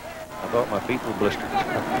game. I thought my feet were blistered.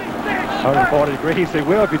 140 degrees, they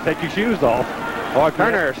will if you take your shoes off.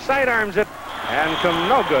 Turner sidearms it and come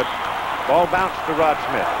no good. Ball bounced to Rod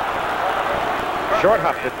Smith. Short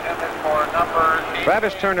hopped it.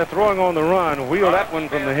 Travis Turner throwing on the run, wheeled that one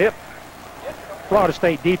from the hip. Florida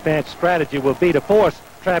State defense strategy will be to force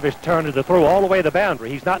Travis Turner to throw all the way to the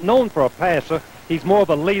boundary. He's not known for a passer. He's more of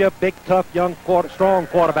a leader, big, tough, young, strong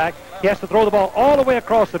quarterback. He has to throw the ball all the way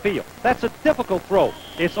across the field. That's a difficult throw.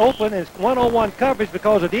 It's open, it's one-on-one coverage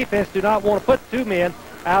because the defense do not want to put 2 men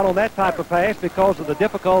out on that type of pass because of the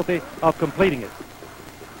difficulty of completing it.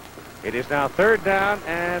 It is now 3rd down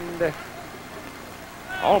and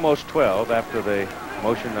almost 12 after the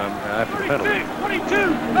motion after the penalty. 22.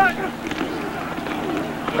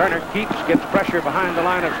 Turner gets pressure behind the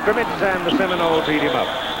line of scrimmage, and the Seminoles eat him up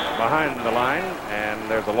behind the line, and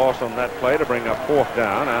there's a loss on that play to bring up 4th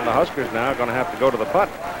down, and the Huskers now are going to have to go to the punt.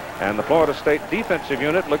 And the Florida State defensive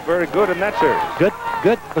unit looked very good in that series.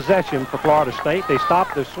 Good possession for Florida State. They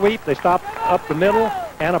stopped the sweep, they stopped up the middle,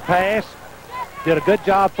 and a pass. Did a good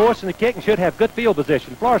job forcing the kick and should have good field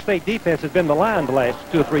position. Florida State defense has been maligned the last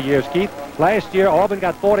 2 or 3 years, Keith. Last year, Auburn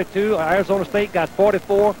got 42, Arizona State got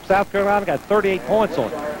 44, South Carolina got 38 points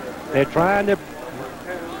on it. They're trying to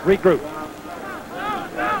regroup.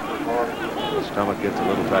 The stomach gets a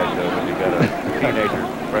little tight, though, when you got a teenager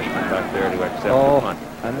freshman back there to accept the punt.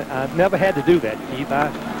 I've never had to do that, Keith.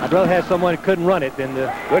 I'd rather have someone who couldn't run it than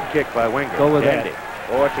the... Good kick by Winger. Go with that.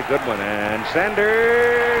 Oh, it's a good one. And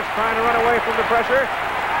Sanders trying to run away from the pressure.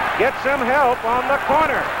 Get some help on the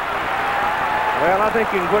corner. Well, I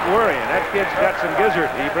think you can quit worrying. That kid's got some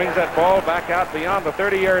gizzard. He brings that ball back out beyond the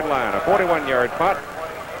 30-yard line, a 41-yard punt.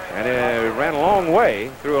 And it ran a long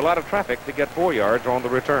way through a lot of traffic to get 4 yards on the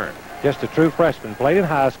return. Just a true freshman. Played in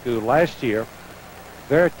high school last year.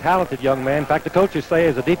 Very talented young man. In fact, the coaches say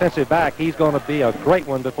as a defensive back, he's going to be a great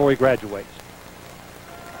one before he graduates.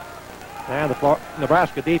 Now the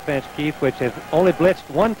Nebraska defense, Keith, which has only blitzed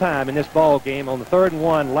 1 time in this ball game on the 3rd and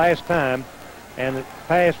 1 last time, and the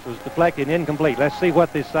pass was deflected and incomplete. Let's see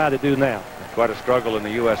what they decide to do now. Quite a struggle in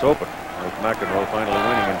the U.S. Open, with McEnroe finally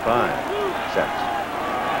winning in 5 sets.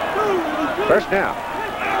 1st down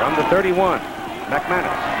from the 31.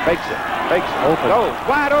 McManus fakes it, open. Goes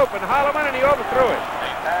wide open, Holloman, and he overthrew it.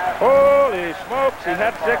 Holy smokes, he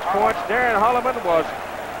had 6 points. Darren Holloman was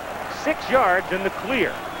 6 yards in the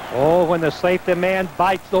clear. Oh, when the safety man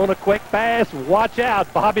bites on a quick pass, watch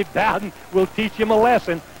out. Bobby Bowden will teach him a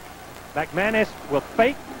lesson. McManus will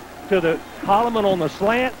fake to the Holloman on the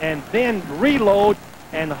slant and then reload,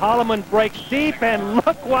 and Holloman breaks deep, and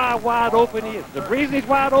look why wide open he is. The reason he's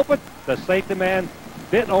wide open, the safety man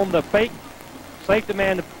bit on the fake. Safety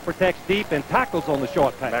man protects deep and tackles on the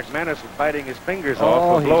short pass. McManus is biting his fingers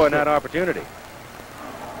off for blowing that opportunity.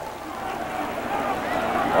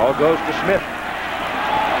 Ball goes to Smith.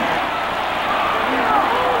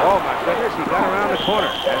 Oh, my goodness, he got around the corner,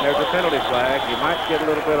 and there's a penalty flag. You might get a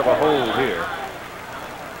little bit of a hold here.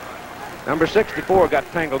 Number 64 got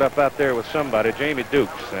tangled up out there with somebody, Jamie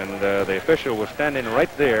Dukes, and the official was standing right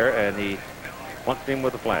there, and he plunked him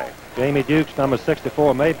with a flag. Jamie Dukes, number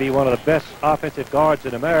 64, may be one of the best offensive guards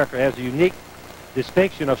in America. Has a unique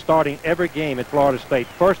distinction of starting every game at Florida State.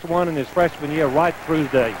 First one in his freshman year right through the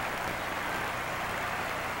day.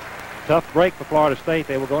 Tough break for Florida State.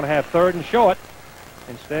 They were going to have 3rd and short.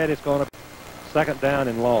 Instead, it's going to be 2nd down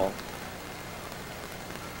and long.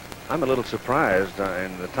 I'm a little surprised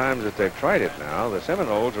in the times that they've tried it now. The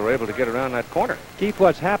Seminoles are able to get around that corner. Keith,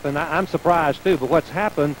 what's happened, I'm surprised too, but what's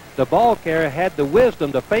happened, the ball carrier had the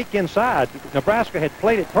wisdom to fake inside. Nebraska had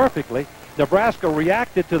played it perfectly. Nebraska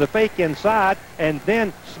reacted to the fake inside, and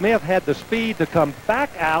then Smith had the speed to come back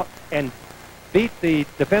out and beat the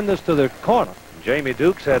defenders to the corner. Jamie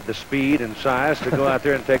Dukes had the speed and size to go out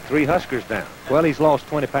there and take 3 Huskers down. Well, he's lost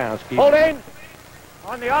 20 pounds, Keith. Holding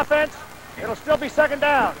on the offense. It'll still be 2nd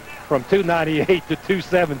down. From 298 to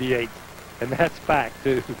 278, and that's back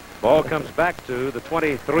too. Ball comes back to the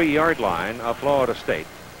 23-yard line of Florida State.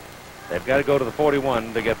 They've got to go to the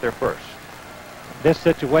 41 to get their first. This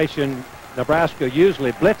situation, Nebraska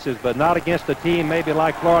usually blitzes, but not against a team maybe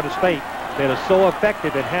like Florida State that is so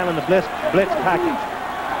effective in handling the blitz package.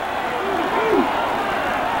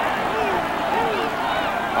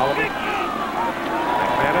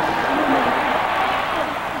 McManus.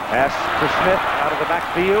 Pass to Smith out of the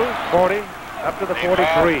backfield. 40 up to the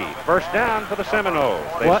 43. First down for the Seminoles.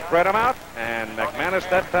 They spread them out, and McManus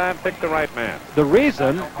that time picked the right man. The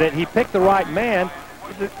reason that he picked the right man,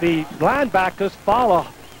 the linebackers follow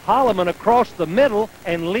Holloman across the middle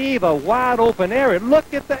and leave a wide open area.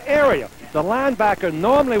 Look at the area. The linebacker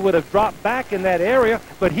normally would have dropped back in that area,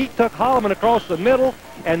 but he took Holloman across the middle,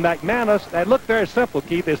 and McManus, that looked very simple,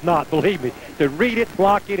 Keith, is not, believe me, to read it,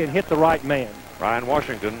 block it, and hit the right man. Ryan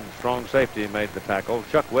Washington, strong safety, made the tackle.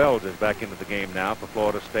 Chuck Wells is back into the game now for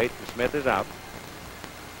Florida State, and Smith is out.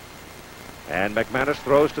 And McManus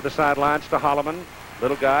throws to the sidelines to Holloman.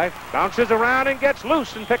 Little guy bounces around and gets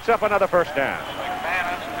loose and picks up another first down.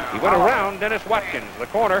 He went around Dennis Watkins, the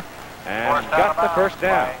corner, and got the first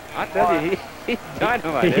down. I tell you, he's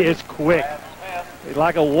dynamite. He is quick. He's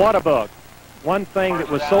like a water bug. One thing that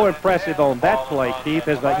was so impressive on that play, Keith,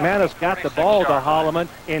 is McManus got the ball to Holloman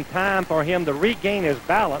in time for him to regain his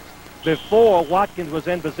balance before Watkins was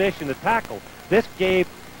in position to tackle. This gave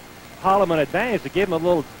Holloman advantage to give him a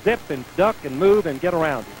little dip and duck and move and get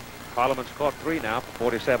around him. Holloman's caught 3 now for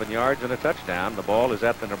 47 yards and a touchdown. The ball is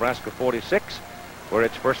at the Nebraska 46, where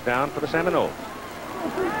it's first down for the Seminoles.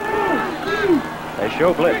 They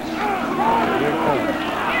show blitz. And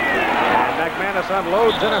McManus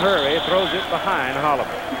unloads in a hurry, throws it behind Holloman.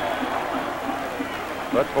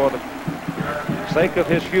 But for the sake of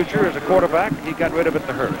his future as a quarterback, he got rid of it in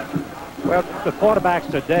a hurry. Well, the quarterbacks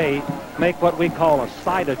today make what we call a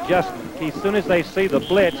sight adjustment. As soon as they see the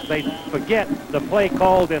blitz, they forget the play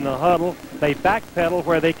called in the huddle. They backpedal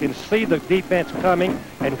where they can see the defense coming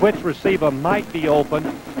and which receiver might be open.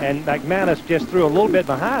 And McManus just threw a little bit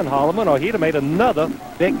behind Holloman, or he'd have made another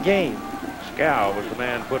big gain. Scow was the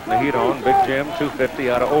man putting the heat on. Big Jim,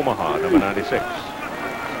 250 out of Omaha, number 96.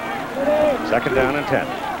 Second down and 10.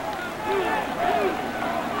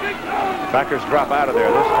 Packers drop out of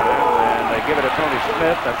there this time, and they give it to Tony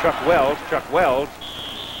Smith and Chuck Wells. Chuck Wells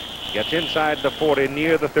gets inside the 40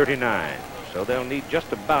 near the 39. So they'll need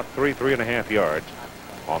just about 3.5 yards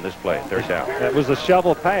on this play. Third down. That was a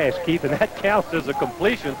shovel pass, Keith, and that counts as a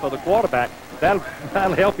completion for the quarterback. That'll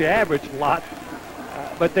help you average a lot.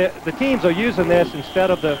 But the teams are using this instead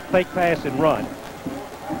of the fake pass and run.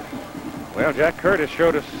 Well, Jack Curtis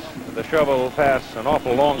showed us the shovel pass an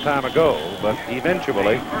awful long time ago, but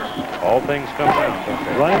eventually all things come down, don't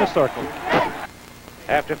they? Run in a circle.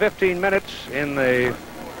 After 15 minutes in the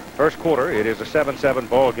first quarter, it is a 7-7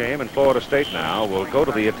 ball game, and Florida State now will go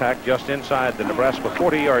to the attack just inside the Nebraska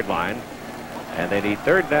 40-yard line, and they need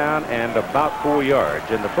third down and about 4 yards.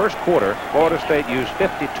 In the first quarter, Florida State used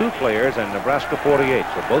 52 players and Nebraska 48,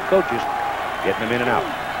 so both coaches getting them in and out.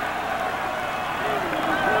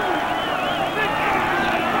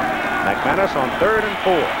 McManus on 3rd and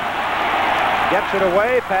 4. Gets it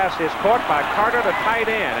away. Pass is caught by Carter to tight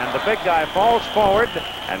end, and the big guy falls forward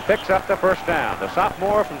and picks up the first down. The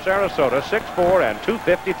sophomore from Sarasota, 6'4" and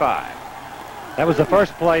 255. That was the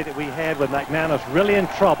first play that we had with McManus really in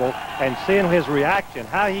trouble, and seeing his reaction,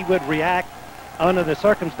 how he would react under the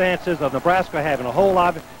circumstances of Nebraska having a whole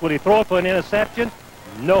lot. Would he throw it for an interception?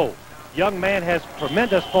 No. Young man has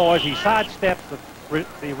tremendous poise. He sidesteps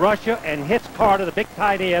the rusher and hits Carter, the big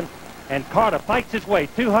tight end, and Carter fights his way,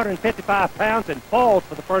 255 pounds, and falls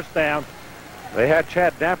for the first down. They had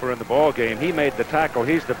Chad Dapper in the ball game. He made the tackle.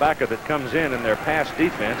 He's the backer that comes in their pass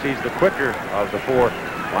defense. He's the quicker of the 4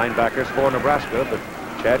 linebackers for Nebraska, but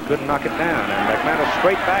Chad couldn't knock it down. And McManus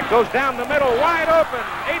straight back, goes down the middle, wide open.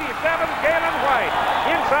 87, Galen White.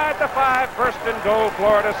 Inside the 5, first and goal,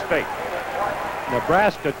 Florida State.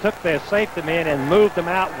 Nebraska took their safety men and moved them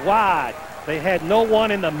out wide. They had no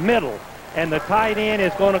one in the middle, and the tight end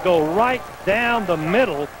is going to go right down the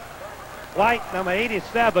middle. White, number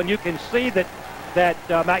 87, you can see that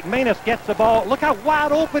McManus gets the ball. Look how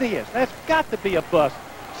wide open he is. That's got to be a bust.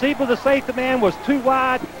 Siebel, the safety man, was too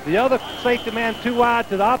wide. The other safety man too wide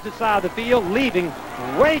to the opposite side of the field, leaving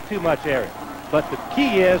way too much area. But the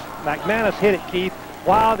key is McManus hit it, Keith,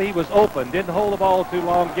 while he was open. Didn't hold the ball too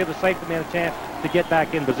long, give the safety man a chance to get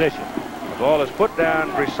back in position. The ball is put down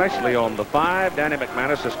precisely on the 5. Danny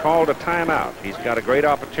McManus has called a timeout. He's got a great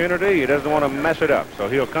opportunity. He doesn't want to mess it up, so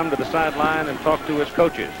he'll come to the sideline and talk to his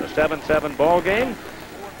coaches. A 7-7 ball game,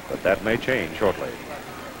 but that may change shortly.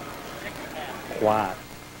 Quiet.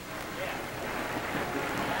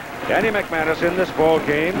 Danny McManus in this ball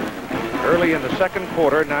game early in the second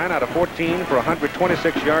quarter, 9 out of 14 for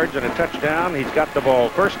 126 yards and a touchdown. He's got the ball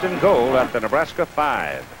first and goal at the Nebraska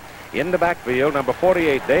 5. In the backfield, number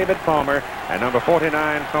 48, David Palmer, and number 49,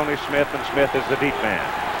 Tony Smith, and Smith is the deep man.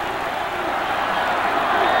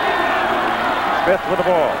 Smith with the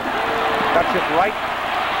ball. Cuts it right.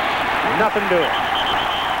 Nothing doing.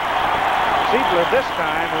 Siebler this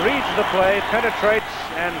time reads the play, penetrates,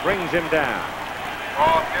 and brings him down.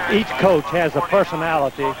 Each coach has a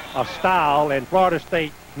personality, a style, and Florida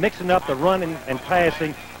State mixing up the running and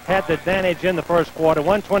passing had the advantage in the first quarter,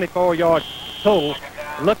 124 yards total.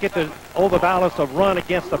 Look at the overbalance of run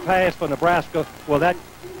against the pass for Nebraska. Will that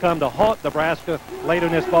come to haunt Nebraska later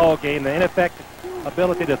in this ball game? The ineffective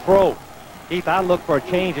ability to throw. Keith, I look for a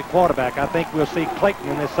change at quarterback. I think we'll see Clayton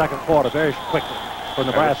in this second quarter very quickly for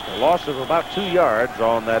Nebraska. A loss of about 2 yards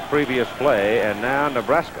on that previous play, and now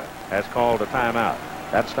Nebraska has called a timeout.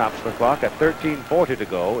 That stops the clock at 13:40 to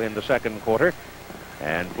go in the second quarter,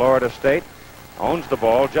 and Florida State owns the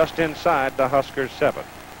ball just inside the Huskers 7.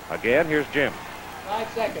 Again, here's Jim.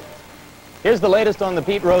 5 seconds. Here's the latest on the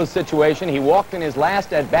Pete Rose situation. He walked in his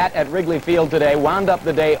last at-bat at Wrigley Field today, wound up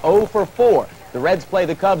the day 0 for 4. The Reds play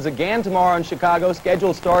the Cubs again tomorrow in Chicago.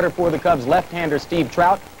 Scheduled starter for the Cubs left-hander Steve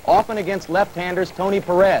Trout, often against left-handers Tony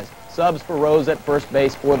Perez. subs for Rose at first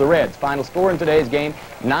base for the Reds. Final score in today's game,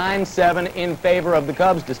 9-7 in favor of the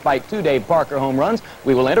Cubs, despite 2 Dave Parker home runs.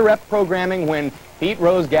 We will interrupt programming when Pete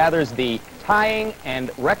Rose gathers the tying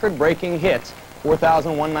and record-breaking hits,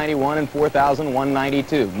 4,191 and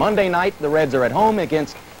 4,192. Monday night, the Reds are at home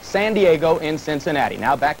against San Diego in Cincinnati.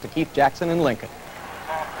 Now back to Keith Jackson in Lincoln.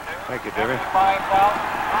 Thank you, Jimmy. I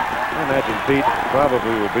imagine Pete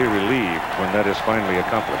probably will be relieved when that is finally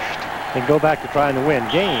accomplished. And go back to trying to win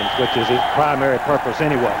games, which is his primary purpose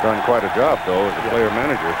anyway. Done quite a job, though, as a player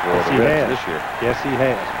manager for the Reds this year. Yes, he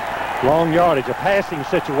has. Long yardage, a passing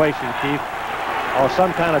situation, Keith, or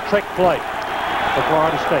some kind of trick play for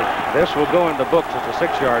Florida State. This will go in the books as a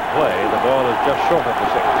 6-yard play. The ball is just short of the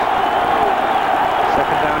 6.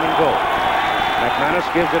 Second down and goal. McManus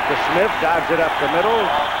gives it to Smith, dives it up the middle,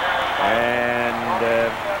 and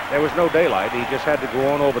there was no daylight. He just had to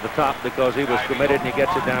go on over the top because he was committed, and he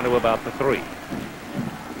gets it down to about the 3.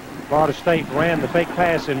 Florida State ran the fake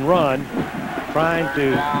pass and run, trying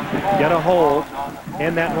to get a hold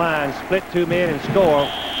in that line, split 2 men and score.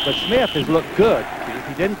 But Smith has looked good.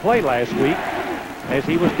 He didn't play last week as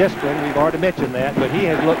he was disciplined. We've already mentioned that, but he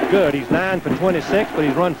has looked good. He's 9 for 26, but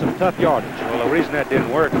he's run some tough yardage. Well, the reason that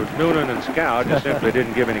didn't work was Noonan and Scow just simply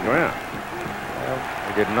didn't give any ground.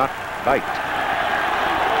 They did not bite.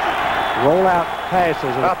 Rollout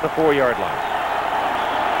passes about the 4-yard line.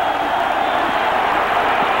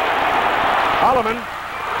 Holloman,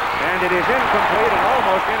 and it is incomplete and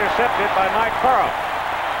almost intercepted by Mike Carl.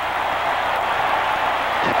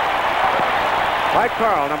 Mike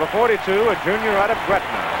Carl, number 42, a junior out of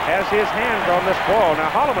Gretna, has his hands on this ball.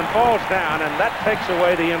 Now Holloman falls down, and that takes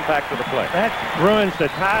away the impact of the play. That ruins the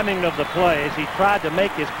timing of the play as he tried to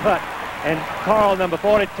make his cut. And Carl, number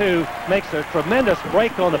 42, makes a tremendous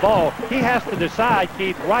break on the ball. He has to decide,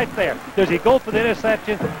 Keith, right there. Does he go for the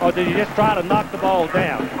interception, or did he just try to knock the ball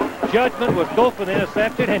down? Judgment was go for the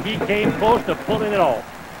interception, and he came close to pulling it off.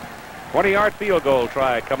 20-yard field goal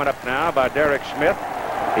try coming up now by Derek Smith.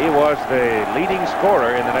 He was the leading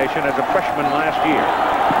scorer in the nation as a freshman last year.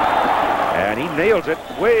 And he nails it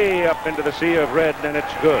way up into the sea of red, and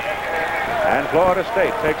it's good. And Florida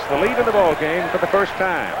State takes the lead in the ball game for the first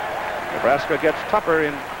time. Nebraska gets tougher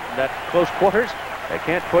in that close quarters. They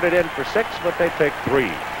can't put it in for 6, but they take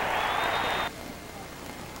 3.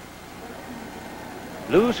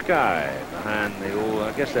 Blue sky behind the old,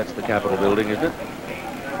 I guess that's the Capitol building, isn't it?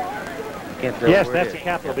 Yes, that's the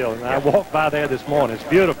Capitol building. I walked by there this morning. It's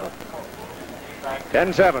beautiful.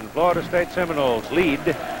 10-7, Florida State Seminoles lead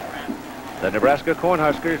the Nebraska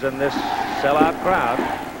Cornhuskers, and this sellout crowd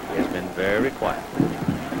has been very quiet.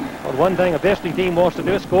 Well, one thing a visiting team wants to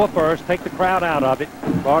do is score first, take the crowd out of it.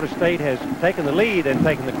 Florida State has taken the lead and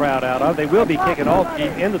taken the crowd out of it. They will be kicking off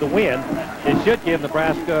into the wind. It should give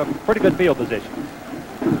Nebraska pretty good field position.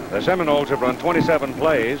 The Seminoles have run 27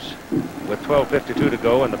 plays with 12:52 to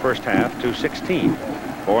go in the first half to 16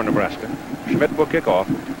 for Nebraska. Schmidt will kick off,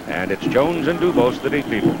 and it's Jones and Dubose that eat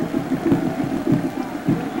people.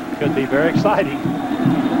 Could be very exciting.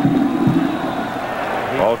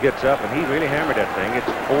 Ball gets up, and he really hammered that thing. It's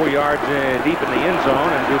 4 yards deep in the end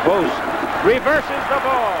zone, and Dubose reverses the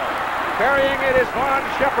ball. Carrying it is Vaughn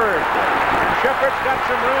Shepard. And Shepard's got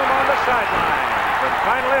some room on the sideline. But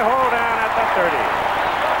finally hold down at the 30.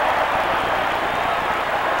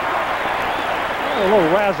 A little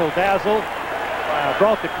razzle-dazzle.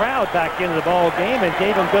 Brought the crowd back into the ball game and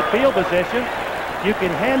gave them good field position. You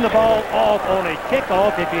can hand the ball off on a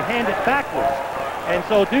kickoff if you hand it backwards. And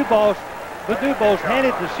so Dubose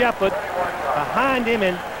handed to Shepard behind him,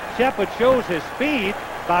 and Shepard shows his speed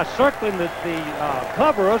by circling the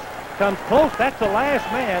coverers, comes close. That's the last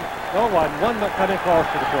man. No one coming close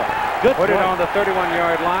to the play. Good Put play. it on the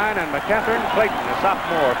 31-yard line, and McCatherine Clayton, a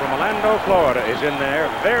sophomore from Orlando, Florida, is in there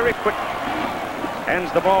very quick.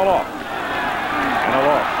 Hands the ball off. And a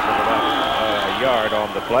loss of about a yard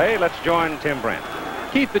on the play. Let's join Tim Brandt.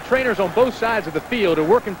 Keith, the trainers on both sides of the field are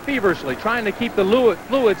working feverishly, trying to keep the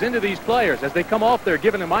fluids into these players. As they come off, they're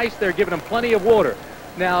giving them ice, they're giving them plenty of water.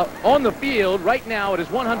 Now, on the field, right now, it is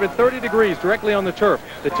 130 degrees directly on the turf.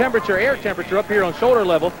 The temperature, air temperature up here on shoulder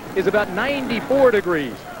level is about 94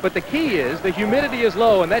 degrees. But the key is the humidity is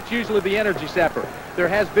low, and that's usually the energy sapper. There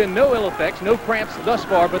has been no ill effects, no cramps thus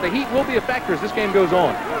far, but the heat will be a factor as this game goes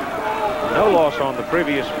on. No loss on the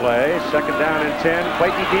previous play. Second down and 10.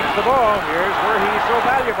 Clayton keeps the ball. Here's where he's so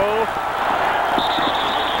valuable.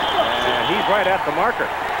 And he's right at the marker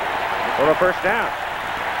for a first down.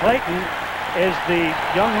 Clayton is the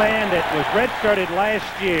young man that was redshirted last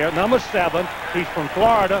year, number 7. He's from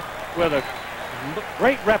Florida with a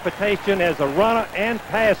great reputation as a runner and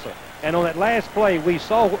passer. And on that last play, we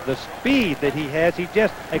saw the speed that he has. He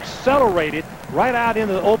just accelerated right out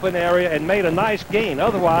into the open area and made a nice gain.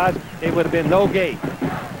 Otherwise, it would have been no gain.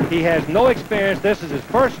 He has no experience. This is his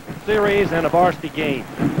first series and a varsity game.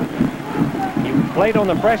 He played on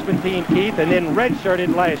the freshman team, Keith, and then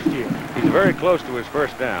redshirted last year. He's very close to his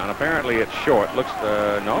first down. Apparently it's short. Looks,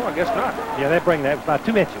 no, I guess not. Yeah, they bring that about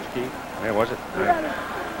 2 inches, Keith. Yeah, was it?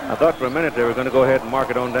 I thought for a minute they were going to go ahead and mark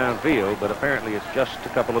it on downfield, but apparently it's just a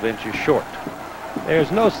couple of inches short.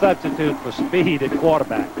 There's no substitute for speed at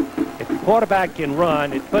quarterback. If the quarterback can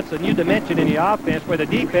run, it puts a new dimension in the offense where the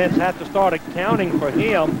defense has to start accounting for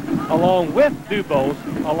him along with Dubose,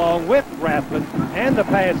 along with Rathman, and the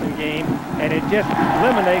passing game, and it just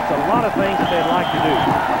eliminates a lot of things that they'd like to do.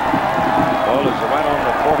 Ball is right on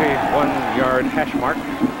the 41-yard hash mark.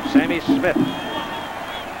 Sammy Smith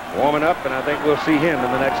warming up, and I think we'll see him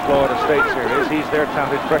in the next Florida State series. He's their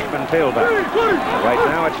touted freshman tailback. Right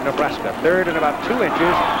now it's Nebraska, third and about 2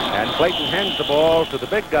 inches, and Clayton hands the ball to the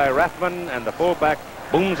big guy, Rathman, and the fullback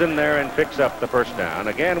booms in there and picks up the first down.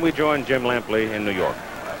 Again, we join Jim Lampley in New York.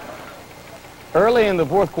 Early in the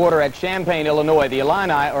fourth quarter at Champaign, Illinois, the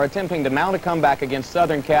Illini are attempting to mount a comeback against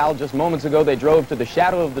Southern Cal. Just moments ago, they drove to the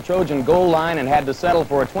shadow of the Trojan goal line and had to settle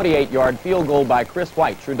for a 28-yard field goal by Chris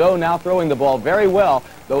White. Trudeau now throwing the ball very well,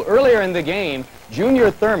 though earlier in the game, Junior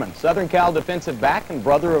Thurman, Southern Cal defensive back and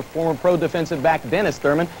brother of former pro defensive back Dennis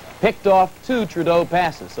Thurman, picked off 2 Trudeau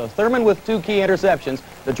passes. So Thurman with 2 key interceptions,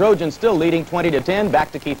 the Trojans still leading 20-10.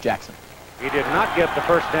 Back to Keith Jackson. He did not get the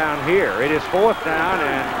first down here. It is 4th down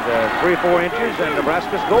and 3-4 inches, and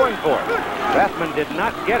Nebraska's going for it. Rathman did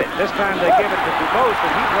not get it. This time they give it to Dubose,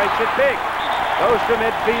 and he breaks it big. Goes to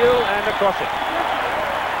midfield and across it.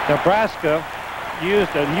 Nebraska used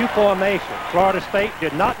a new formation. Florida State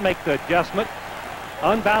did not make the adjustment.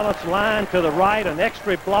 Unbalanced line to the right, an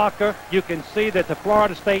extra blocker. You can see that the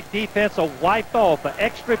Florida State defense will wipe off an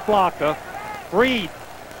extra blocker, freed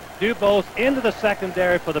Dubose into the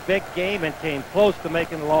secondary for the big game and came close to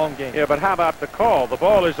making the long game. Yeah, but how about the call? The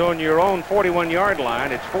ball is on your own 41-yard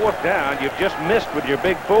line. It's 4th down. You've just missed with your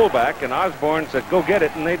big fullback, and Osborne said, go get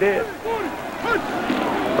it, and they did.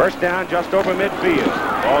 First down just over midfield.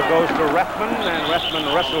 Ball goes to Rathman, and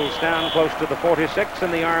Rathman wrestles down close to the 46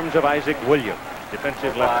 in the arms of Isaac Williams,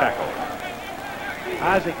 defensive left tackle.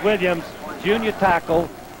 Isaac Williams, junior tackle,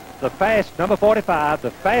 the fast, number 45,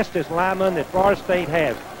 the fastest lineman that Florida State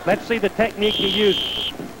has. Let's see the technique he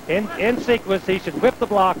uses. In sequence, he should whip the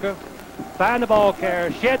blocker, find the ball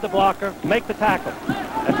carrier, shed the blocker, make the tackle.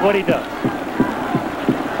 That's what he does.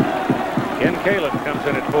 Ken Kalin comes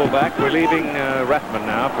in at fullback, relieving Rathman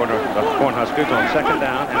now for the Cornhuskers on 2nd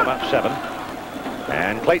down and about 7.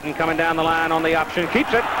 And Clayton coming down the line on the option, keeps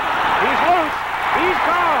it. He's loose. He's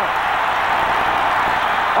gone.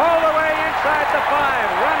 All the way inside the 5,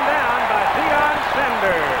 run down by Deion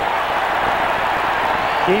Sanders.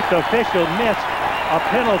 Chief official missed a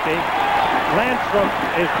penalty. Landstrom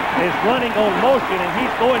is running on motion, and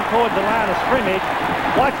he's going towards the line of scrimmage.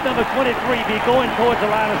 Watch number 23 be going towards the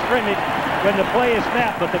line of scrimmage when the play is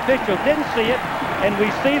snapped, but the official didn't see it, and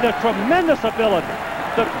we see the tremendous ability,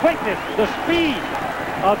 the quickness, the speed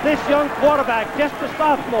of this young quarterback, just a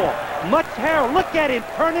sophomore. Much hair. Look at him.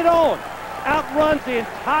 Turn it on. Outruns the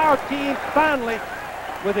entire team finally,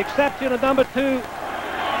 with the exception of number 2.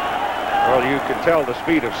 Well, you can tell the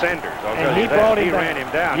speed of Sanders. And he brought him He down. ran him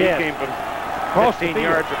down. Yes. He came from Across 15 the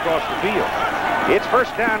yards across the field. It's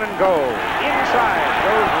first down and goal. Inside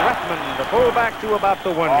goes Rathman, the fullback, to about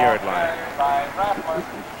the 1-yard line.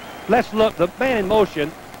 Let's look. The man in motion,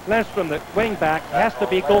 Landstrom, the wingback, has to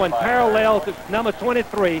be going parallel to number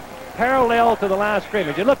 23, parallel to the line of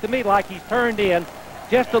scrimmage. It looked to me like he's turned in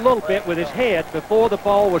just a little bit with his head before the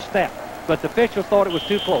ball was snapped. But the officials thought it was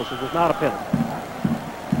too close. It was not a penalty.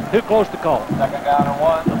 Too close to call. 2nd down and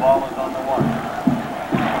 1. The ball is on the 1.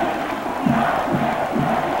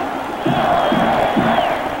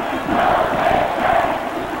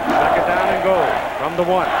 Second down and goal from the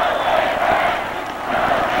 1.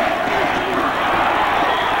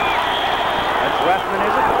 That's Rathman,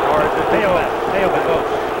 is it? Or is it Tailback.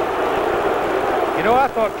 You know, I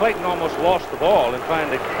thought Clayton almost lost the ball in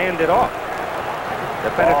trying to hand it off.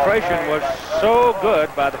 The penetration was so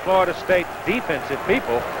good by the Florida State defensive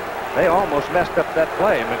people, they almost messed up that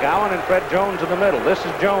play. McGowan and Fred Jones in the middle. This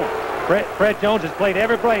is Jones. Fred Jones has played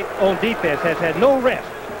every play on defense, has had no rest,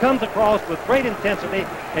 comes across with great intensity,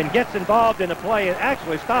 and gets involved in the play and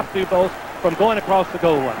actually stops Dubose from going across the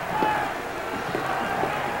goal line.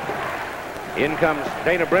 In comes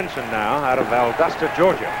Dana Brinson now out of Valdosta,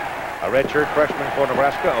 Georgia. A redshirt freshman for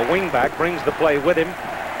Nebraska. A wingback brings the play with him.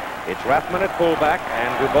 It's Rathman at fullback and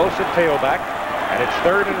Dubose at tailback. And it's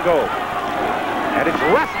 3rd and goal. And it's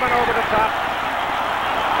Rathman over the top.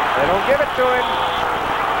 They don't give it to him.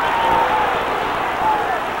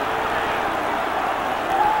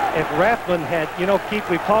 If Rathman had, Keith,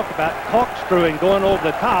 we've talked about corkscrewing, going over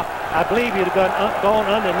the top, I believe he'd have gone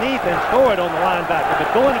underneath and scored on the linebacker.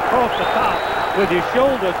 But going across the top with your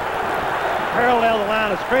shoulders parallel the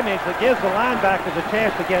line of scrimmage, that gives the linebackers a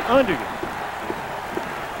chance to get under you.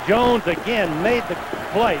 Jones again made the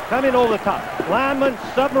play, coming over the top. Lineman,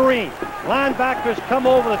 submarine. Linebackers come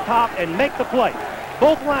over the top and make the play.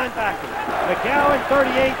 Both linebackers, McGowan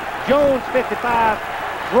 38, Jones 55,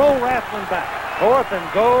 throw Rathman back. 4th and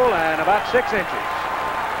goal and about 6 inches.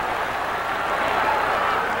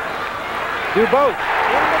 DuBose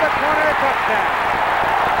into the corner, touchdown.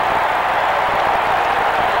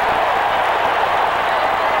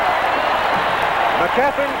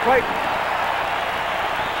 McCaffrey Clayton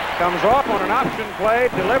comes off on an option play,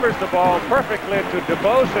 delivers the ball perfectly to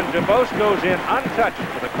DuBose, and DuBose goes in untouched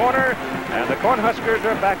for the corner, and the Cornhuskers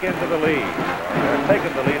are back into the lead. They're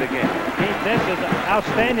taking the lead again. This is an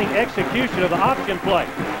outstanding execution of the option play.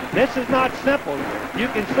 This is not simple. You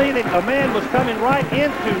can see that a man was coming right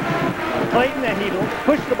into Clayton, and he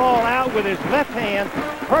pushed the ball out with his left hand.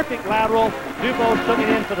 Perfect lateral. DuBose took it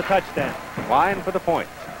in for the touchdown. Line for the point.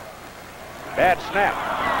 Bad snap.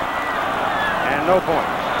 And no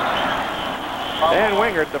points. Dan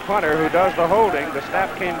Wingard, the punter, who does the holding, the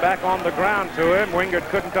snap came back on the ground to him. Wingard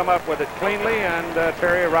couldn't come up with it cleanly, and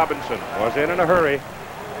Terry Robinson was in a hurry.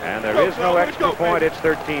 And there is no extra point. It's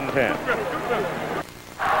 13-10.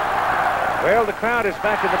 Well, the crowd is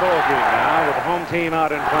back in the ballgame now with the home team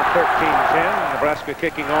out in front 13-10. Nebraska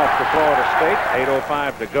kicking off to Florida State.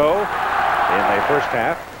 8:05 to go in the first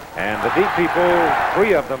half. And the deep people,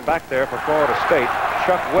 3 of them back there for Florida State.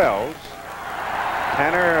 Chuck Wells,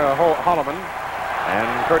 Tanner Holloman,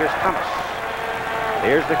 and Curtis Thomas.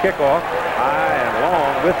 Here's the kickoff. High and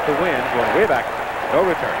long with the wind going way back. No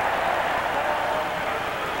return.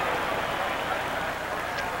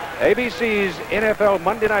 ABC's NFL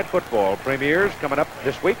Monday Night Football premieres coming up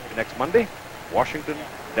this week, next Monday. Washington,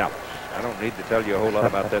 Dallas. I don't need to tell you a whole lot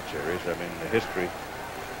about that series. I mean, the history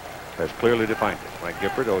has clearly defined it. Frank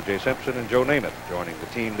Gifford, O.J. Simpson, and Joe Namath joining the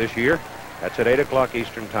team this year. That's at 8 o'clock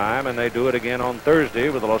Eastern Time, and they do it again on Thursday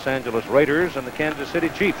with the Los Angeles Raiders and the Kansas City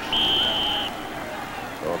Chiefs.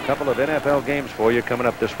 So a couple of NFL games for you coming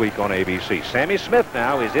up this week on ABC. Sammy Smith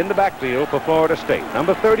now is in the backfield for Florida State.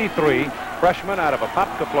 Number 33, freshman out of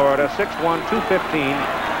Apopka, Florida, 6'1", 215.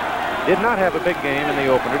 Did not have a big game in the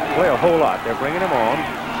opener. Didn't play a whole lot. They're bringing him on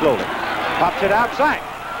slowly. Pops it outside.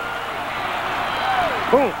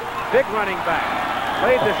 Boom. Big running back.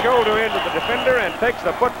 Laid the shoulder into the defender and takes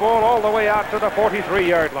the football all the way out to the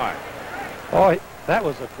 43-yard line. Boy, that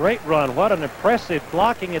was a great run. What an impressive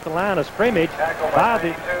blocking at the line of scrimmage by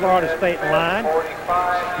the Florida State line.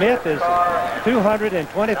 Smith is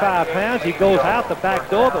 225 pounds. He goes out the back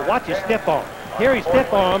door, but watch his stiff arm. Here he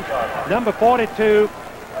stiff arms number 42,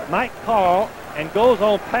 Mike Carl, and goes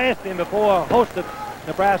on past him before a host of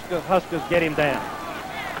Nebraska Huskers get him down.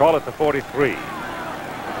 Call it the 43.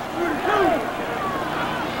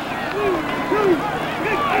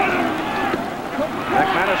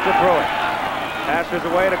 McManus to throw it. Passes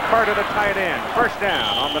away to Carter, the tight end. First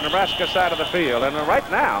down on the Nebraska side of the field. And right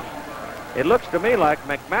now, it looks to me like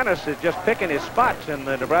McManus is just picking his spots in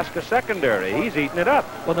the Nebraska secondary. He's eating it up.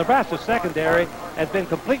 Well, Nebraska secondary has been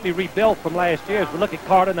completely rebuilt from last year. As we look at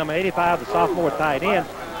Carter, number 85, the sophomore tight end,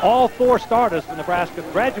 all 4 starters for Nebraska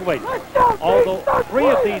graduated. Although 3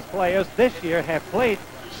 of these players this year have played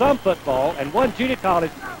some football, and 1 junior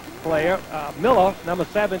college player, Miller, number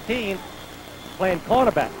 17, playing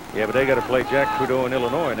cornerback. Yeah, but they got to play Jack Trudeau in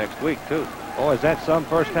Illinois next week, too. Oh, is that some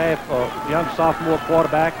first half young sophomore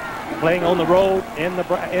quarterback playing on the road in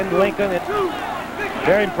Lincoln? It's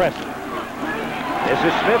very impressive. This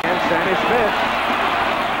is Smith and Sammy Smith.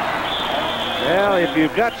 Well, if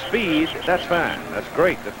you've got speed, that's fine. That's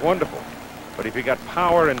great. That's wonderful. But if you got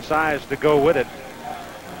power and size to go with it,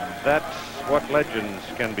 that's what legends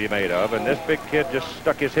can be made of. And this big kid just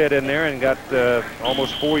stuck his head in there and got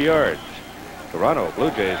almost 4 yards. Toronto Blue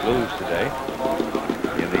Jays lose today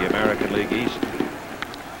in the American League East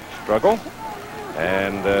struggle.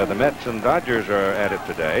 And the Mets and Dodgers are at it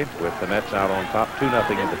today with the Mets out on top 2-0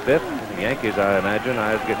 in the 5th. The Yankees, I imagine,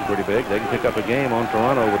 eyes getting pretty big. They can pick up a game on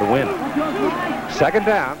Toronto with a win. Second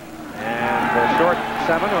down and a short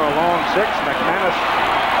 7 or a long 6. McManus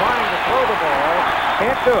trying to throw the ball.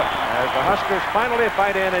 Can't do it as the Huskers finally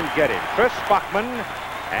fight in and get him. Chris Bachman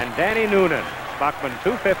and Danny Noonan. Bachman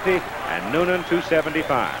 250 and Noonan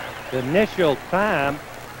 275. The initial time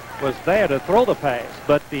was there to throw the pass,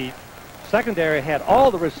 but the secondary had all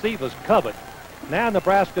the receivers covered. Now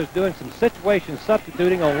Nebraska's doing some situation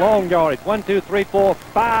substituting on long yardage. 1, 2, 3, 4,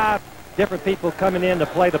 5 different people coming in to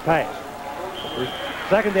play the pass.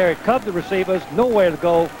 Secondary covered the receivers, nowhere to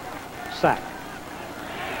go, sack.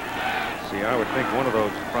 See, I would think one of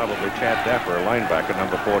those is probably Chad Dapper, a linebacker,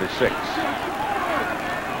 number 46.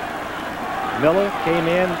 Miller came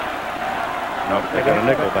in. No, they got a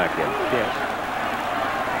nickel back in. Yes.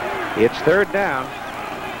 It's third down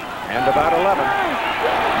and about 11.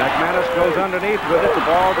 McManus goes underneath with it, the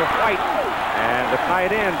ball to White, and the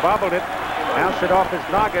tight end bobbled it, bounced it off his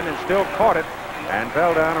noggin and still caught it and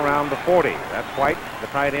fell down around the 40. That's White, the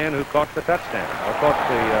tight end, who caught the touchdown, or caught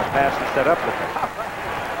the pass and set up the touchdown.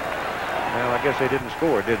 Well, I guess they didn't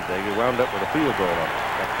score, did they? You wound up with a field goal on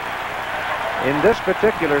it. In this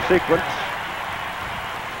particular sequence,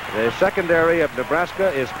 the secondary of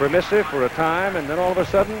Nebraska is permissive for a time, and then all of a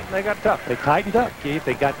sudden they got tough. They tightened up, Keith.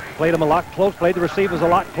 They played them a lot close, played the receivers a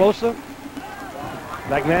lot closer.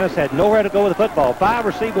 McManus had nowhere to go with the football. 5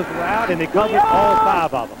 receivers were out, and they covered all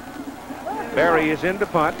 5 of them. Barry is in to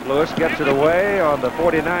punt. Lewis gets it away on the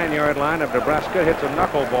 49-yard line of Nebraska, hits a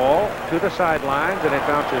knuckleball to the sidelines, and it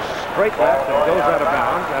bounces straight left and goes out of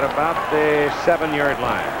bounds at about the 7-yard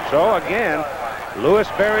line. So again, Lewis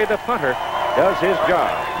Barry, the punter, does his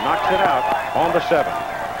job, knocks it out on the 7.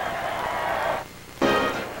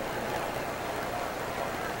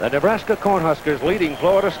 The Nebraska Cornhuskers leading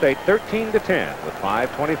Florida State 13-10 with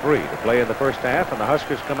 5:23 to play in the first half, and the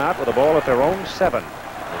Huskers come out with a ball at their own 7.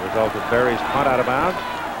 The result of Barry's punt out of bounds.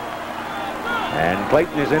 And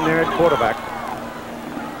Clayton is in there at quarterback.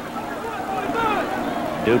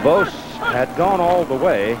 Dubose had gone all the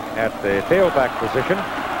way at the tailback position,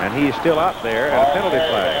 and he's still out there at a penalty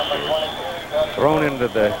flag. Thrown into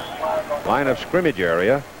the line of scrimmage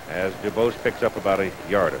area as Dubose picks up about a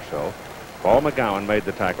yard or so. Paul McGowan made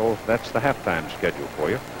the tackle. That's the halftime schedule for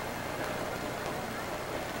you.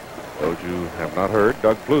 Those you have not heard,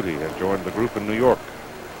 Doug Flutie has joined the group in New York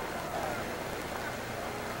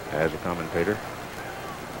as a commentator.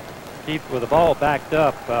 Keith, with the ball backed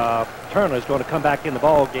up, Turner is going to come back in the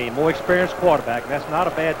ball game. More experienced quarterback, and that's not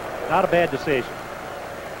a bad decision.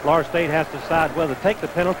 Florida State has to decide whether to take the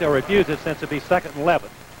penalty or refuse it, since it'll be 2nd and 11.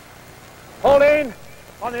 Holding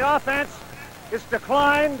on the offense. It's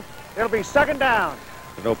declined. It'll be 2nd down.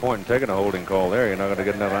 There's no point in taking a holding call there. You're not going to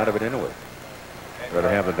get enough out of it anyway. Better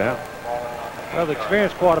have it down. Well, the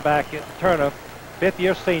experienced quarterback, Turner,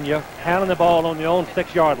 5th-year senior, handling the ball on the own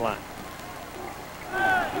 6-yard line.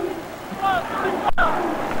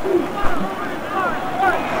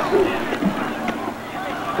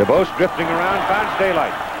 DeBose drifting around, finds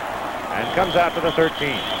daylight, and comes out to the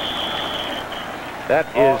 13. That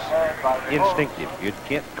is instinctive. You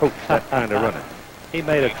can't coach that kind of running. He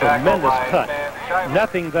made a tremendous cut.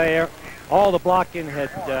 Nothing there. All the blocking had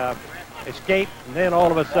escaped, and then all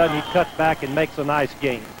of a sudden he cuts back and makes a nice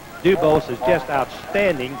gain. Dubose is just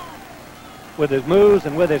outstanding with his moves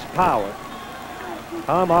and with his power.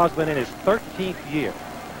 Tom Osborne in his 13th year,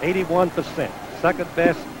 81%, second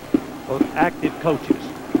best of active coaches.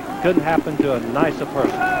 Couldn't happen to a nicer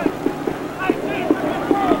person.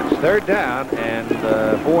 It's 3rd down and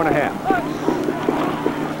 4.5.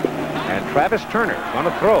 And Travis Turner going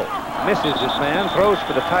to throw. Misses his man, throws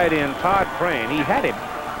to the tight end, Todd Crane. He had him,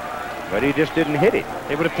 but he just didn't hit it.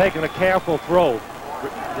 It would have taken a careful throw.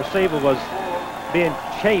 Receiver was being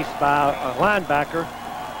chased by a linebacker.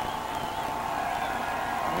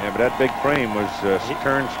 Yeah, but that big frame was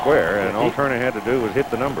turned square, and all Turner had to do was hit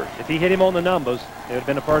the numbers. If he hit him on the numbers, it would have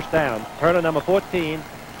been a 1st down. Turner, number 14,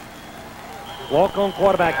 walk-on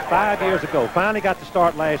quarterback 5 years ago. Finally got to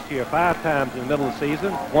start last year 5 times in the middle of the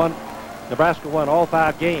season. Nebraska won all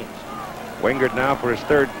 5 games. Wingard now for his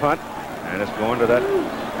 3rd punt, and it's going to that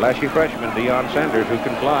flashy freshman, Deion Sanders, who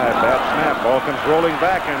can fly. Bad snap. Ball comes rolling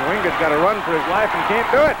back, and Wingard's got to run for his life and can't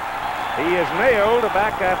do it. He is nailed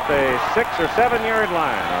back at the 6 or 7-yard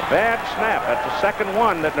line. A bad snap. That's the 2nd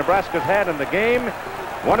one that Nebraska's had in the game.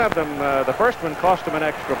 One of them, the first one, cost him an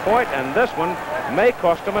extra point, and this one may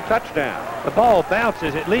cost him a touchdown. The ball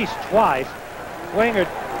bounces at least twice. Wingard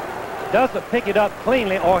doesn't pick it up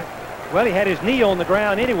cleanly, or, well, he had his knee on the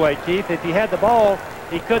ground anyway, Keith. If he had the ball,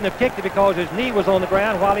 he couldn't have kicked it because his knee was on the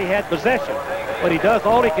ground while he had possession. What he does,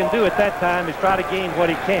 all he can do at that time is try to gain what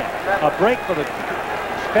he can. A break for the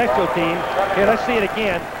special team. Here, let's see it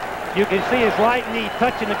again. You can see his right knee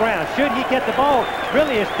touching the ground. Should he get the ball,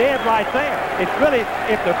 really it's dead right there. It's really,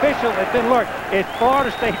 if the official had been alert, it's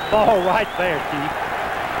Florida State ball right there, Keith.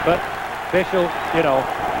 But official, you know,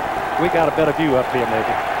 we got a better view up here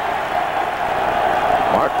maybe.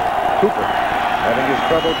 Mark Cooper having his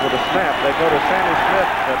troubles with a snap. They go to Sammy Smith,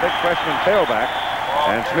 the big freshman tailback,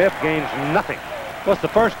 and Smith gains nothing. Of course, the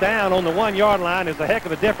first down on the 1-yard line is a heck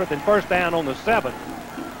of a difference than first down on the 7.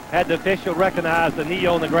 Had the official recognized the knee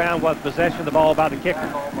on the ground was possession of the ball by the kicker.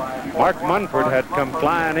 Mark Munford had come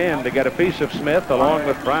flying in to get a piece of Smith along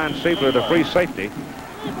with Brian Siebler, the free safety.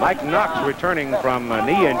 Mike Knox, returning from a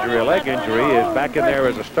knee injury, a leg injury, is back in there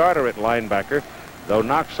as a starter at linebacker, though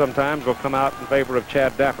Knox sometimes will come out in favor of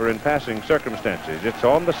Chad Dapper in passing circumstances. It's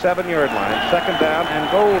on the 7-yard line, second down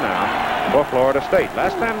and goal now for Florida State.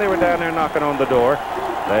 Last time they were down there knocking on the door,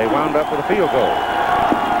 they wound up with a field goal.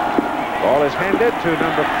 Ball is handed to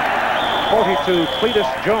number 42,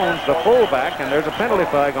 Cletus Jones, the fullback, and there's a penalty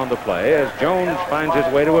flag on the play as Jones finds his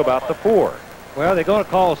way to about the 4. Well, they're going to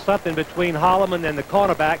call something between Holloman and the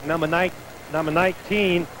cornerback, number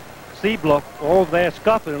 19, Siebler, over there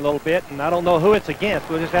scuffling a little bit, and I don't know who it's against.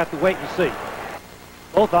 We'll just have to wait and see.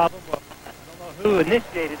 Both of them, I don't know who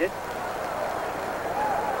initiated it.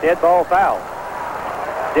 Dead ball foul.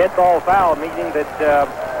 Dead ball foul, meaning that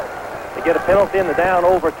they get a penalty in the down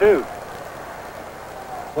over 2.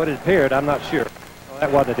 What it appeared, I'm not sure. Well, that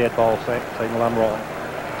wasn't a dead ball signal. I'm wrong.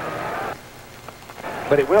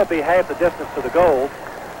 But it will be half the distance to the goal.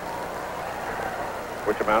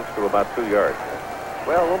 Which amounts to about 2 yards.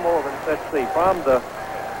 Well, a little more than, let's see, from the,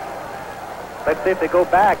 let's see if they go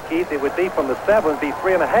back, Keith, it would be from the 7, it'd be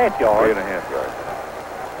 3.5 yards. 3.5 yards.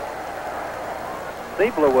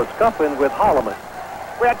 Siebler was scuffling with Holloman.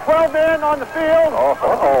 We had 12 men on the field.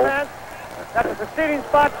 Uh-oh. That's a succeeding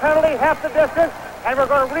spot penalty, half the distance, and we're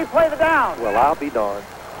going to replay the down. Well, I'll be darned.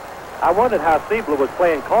 I wondered how Siebler was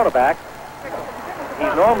playing cornerback.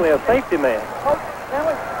 He's normally a safety man.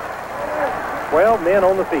 12 men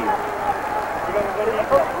on the field.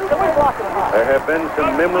 There have been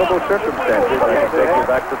some memorable circumstances. I can take you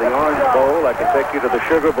back to the Orange Bowl. I can take you to the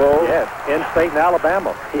Sugar Bowl. Yes, Penn State and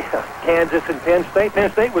Alabama. Yeah. Kansas and Penn State.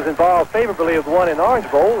 Penn State was involved favorably with one in Orange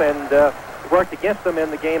Bowl and worked against them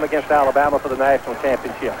in the game against Alabama for the national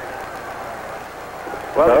championship.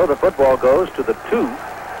 Well, so the football goes to the 2.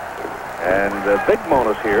 And the big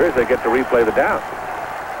bonus here is they get to replay the down.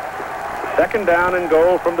 Second down and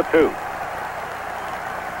goal from the 2.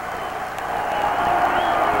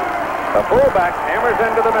 The fullback hammers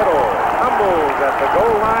into the middle, tumbles at the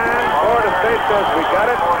goal line. Florida State says we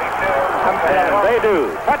got it, and they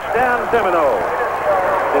do. Touchdown Seminoles.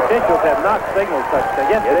 The officials have not signaled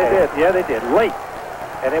touchdown. Yes, they did. Yeah, they did. Late.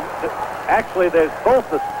 And actually, there's both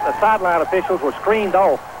the sideline officials were screened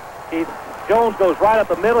off. Jones goes right up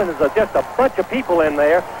the middle, and there's just a bunch of people in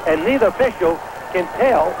there, and neither official can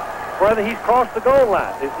tell whether he's crossed the goal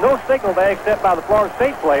line. There's no signal there except by the Florida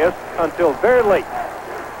State players until very late.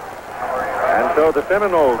 And so the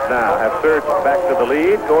Seminoles now have surged back to the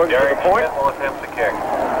lead, going to the point.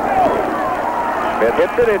 It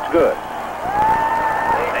hits it, it's good.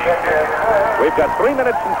 We've got 3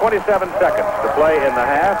 minutes and 27 seconds to play in the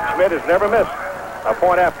half. Schmidt has never missed a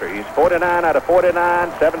point after. He's 49 out of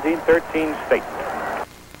 49, 17-13 State.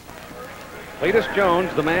 Cletus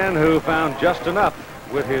Jones, the man who found just enough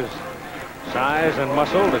with his size and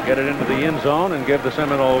muscle to get it into the end zone and give the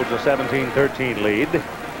Seminoles a 17-13 lead.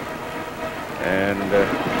 And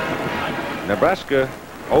Nebraska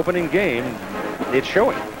opening game, it's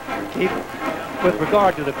showing. Keith, with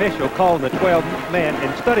regard to the official calling the 12 men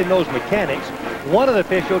and studying those mechanics, one of the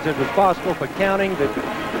officials is responsible for counting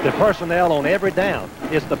the personnel on every down.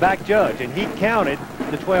 It's the back judge, and he counted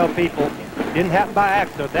the 12 people. Didn't happen by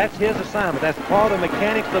accident. That's his assignment. That's part of the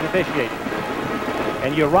mechanics of officiating.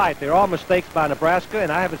 And you're right, there are mistakes by Nebraska,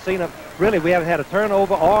 and I haven't seen we haven't had a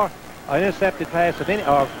turnover or an intercepted pass of any,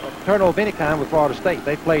 or turnover of any kind with Florida State.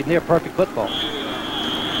 They played near perfect football.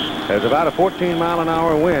 There's about a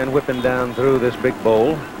 14-mile-an-hour wind whipping down through this big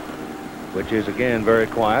bowl, which is again very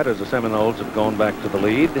quiet as the Seminoles have gone back to the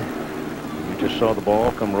lead. You just saw the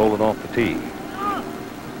ball come rolling off the tee.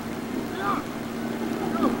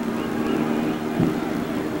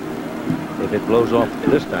 If it blows off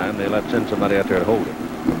this time, they'll have to send somebody out there to hold it.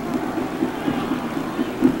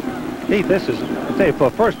 Keith, this is, I'll tell you, for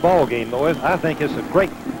a first ball game, boys, I think it's a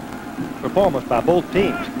great performance by both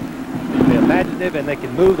teams. They're imaginative and they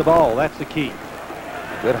can move the ball. That's the key.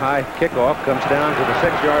 Good high kickoff comes down to the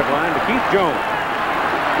 6-yard line to Keith Jones.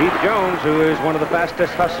 Keith Jones, who is one of the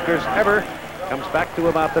fastest Huskers ever, comes back to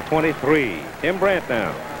about the 23. Tim Brandt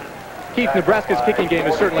now. Keith, Nebraska's kicking game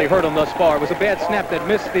has certainly hurt them thus far. It was a bad snap that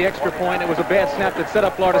missed the extra point. It was a bad snap that set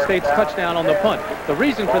up Florida State's touchdown on the punt. The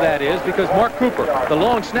reason for that is because Mark Cooper, the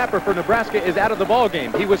long snapper for Nebraska, is out of the ball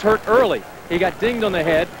game. He was hurt early. He got dinged on the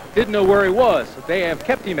head, didn't know where he was. They have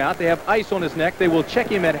kept him out. They have ice on his neck. They will check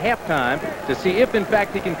him at halftime to see if, in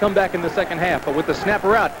fact, he can come back in the second half. But with the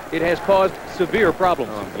snapper out, it has caused severe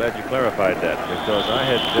problems. Oh, I'm glad you clarified that, because I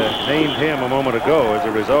had named him a moment ago as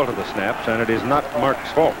a result of the snaps, and it is not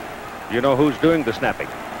Mark's fault. You know who's doing the snapping.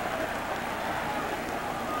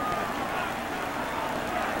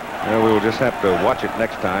 Well, we will just have to watch it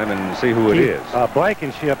next time and see who it is.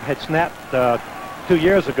 Blankenship had snapped 2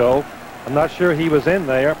 years ago. I'm not sure he was in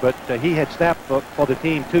there, but he had snapped for the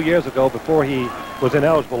team 2 years ago before he was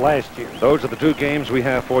ineligible last year. Those are the two games we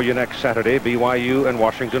have for you next Saturday, BYU and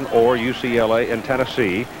Washington or UCLA and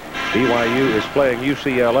Tennessee. BYU is playing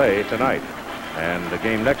UCLA tonight, and the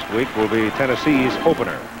game next week will be Tennessee's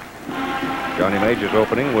opener. Johnny Major's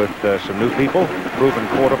opening with some new people, proven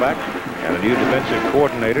quarterback, and a new defensive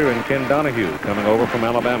coordinator in Ken Donahue coming over from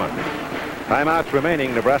Alabama. Timeouts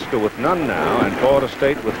remaining, Nebraska with none now, and Florida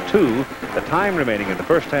State with 2. The time remaining in the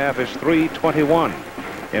first half is 3:21.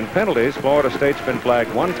 In penalties, Florida State's been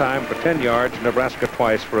flagged one time for 10 yards, Nebraska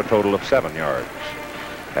twice for a total of 7 yards.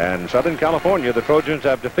 And Southern California, the Trojans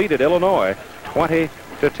have defeated Illinois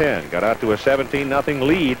 20-10. Got out to a 17-0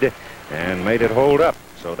 lead and made it hold up.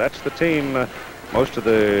 So that's the team most of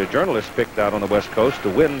the journalists picked out on the West Coast to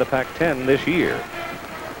win the Pac-10 this year.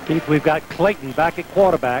 Keith, we've got Clayton back at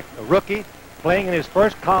quarterback, a rookie, playing in his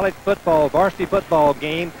first college football, varsity football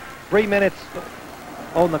game. 3 minutes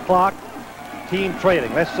on the clock, team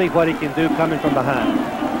trailing. Let's see what he can do coming from behind.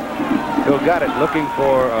 Still got it, looking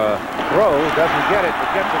for a throw, doesn't get it,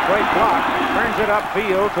 but gets a great block, turns it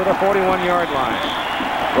upfield to the 41-yard line.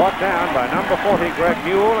 Brought down by number 40, Greg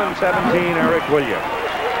Mule, and 17, Eric Williams.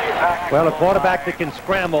 Well, a quarterback that can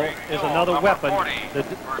scramble is another weapon. The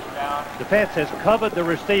defense has covered the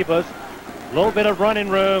receivers. A little bit of running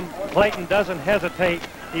room. Clayton doesn't hesitate.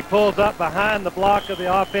 He pulls up behind the block of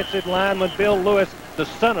the offensive lineman, Bill Lewis, the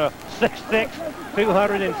center, 6'6",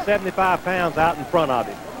 275 pounds out in front of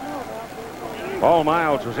him. Paul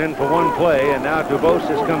Miles was in for one play, and now DuBose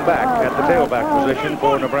has come back at the tailback position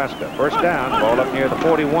for Nebraska. First down, ball up near the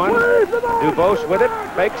 41. DuBose with it,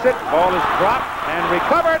 fakes it, ball is dropped and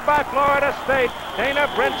recovered by Florida State. Dana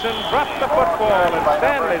Brinson dropped the football, and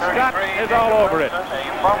Stanley Scott is all over it.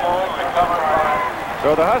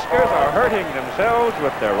 So the Huskers are hurting themselves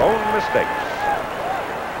with their own mistakes.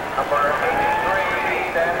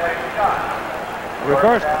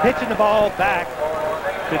 Reverse pitching the ball back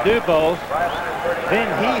to DuBose. Then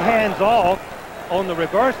he hands off on the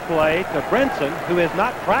reverse play to Brinson, who has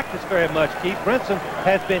not practiced very much. Keith Brinson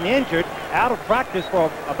has been injured, out of practice for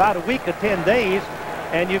about a week or 10 days.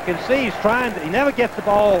 And you can see he's trying to, he never gets the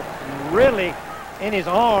ball really in his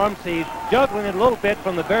arms. He's juggling it a little bit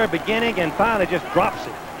from the very beginning and finally just drops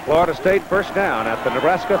it. Florida State first down at the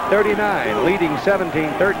Nebraska 39, leading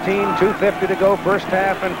 17-13, 2:50 to go first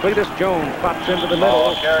half, and Cletus Jones pops into the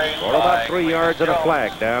middle for about 3 yards and a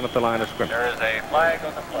flag down at the line of scrimmage. There is a flag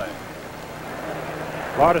on the play.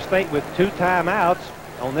 Florida State with 2 timeouts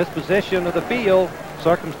on this position of the field.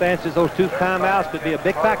 Circumstances, those 2 timeouts could be a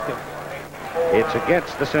big factor. It's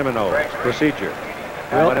against the Seminoles procedure.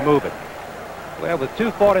 Well, Let him move it. Well, with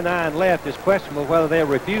 2:49 left, it's questionable whether they'll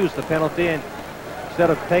refuse the penalty and instead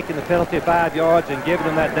of taking the penalty of 5 yards and giving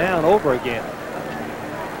them that down over again.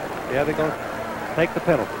 Yeah, they're going to take the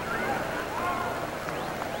penalty.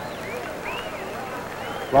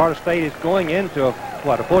 Florida State is going into a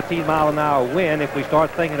 14-mile-an-hour wind if we start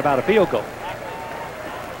thinking about a field goal.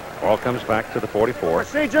 Ball comes back to the 44.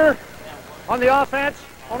 Procedure on the offense,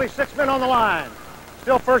 only 6 men on the line.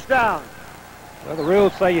 Still first down. Well, the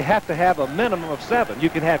rules say you have to have a minimum of 7. You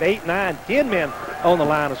can have 8, 9, 10 men on the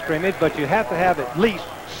line of scrimmage, but you have to have at least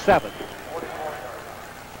 7.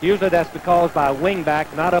 Usually that's because by a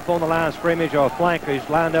wingback not up on the line of scrimmage or a flanker is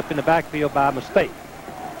lined up in the backfield by mistake.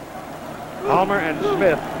 Palmer and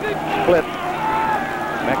Smith split.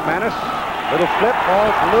 McManus, little flip,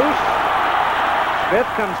 ball's loose. Smith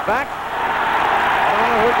comes back. I don't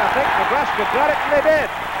know who, I think Nebraska got it, and they did.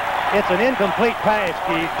 It's an incomplete pass,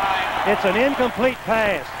 Keith. It's an incomplete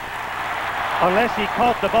pass unless he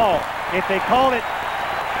caught the ball. If they call it,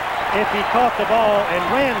 if he caught the ball and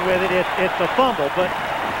ran with it, it's a fumble. But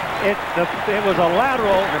it was a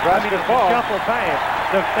lateral, shuffle pass.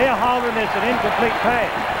 They're hollering it's an incomplete pass.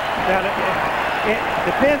 Now, it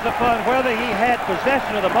depends upon whether he had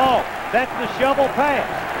possession of the ball. That's the shovel pass.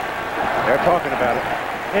 They're talking about it.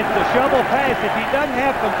 It's the shovel pass. If he doesn't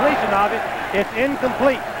have completion of it, it's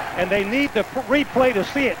incomplete. and they need to replay to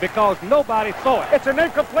see it because nobody saw it. It's an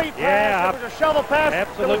incomplete pass. Yeah, It was a shovel pass.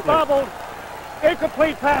 absolutely. It was bobbled.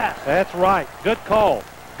 Incomplete pass. That's right. Good call.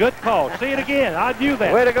 Good call. See it again. I knew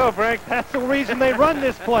that. Way to go, Frank. That's the reason they run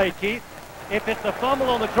this play, Keith. If it's a fumble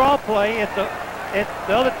on the draw play, it's the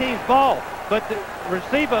other team's ball. But the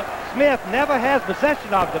receiver, Smith, never has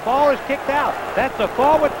possession of it. The ball is kicked out. That's a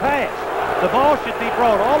forward pass. The ball should be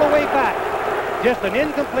brought all the way back. Just an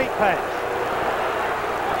incomplete pass.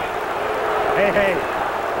 Hey.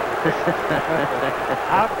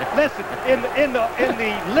 Listen, in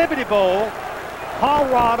the Liberty Bowl,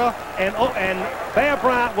 Colorado and Bear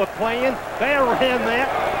Bryant were playing. Bear ran that,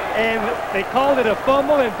 and they called it a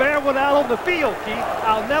fumble, and Bear went out on the field, Keith.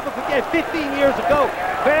 I'll never forget, 15 years ago,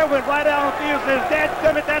 Bear went right out on the field and says,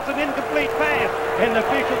 "Dadgummit, that's an incomplete pass." And the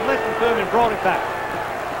officials listened to him and brought it back.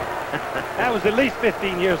 That was at least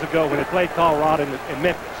 15 years ago when they played Colorado in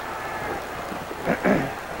Memphis.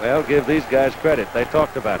 Well, give these guys credit. They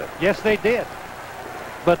talked about it. Yes, they did.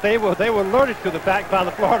 But they were alerted to the fact by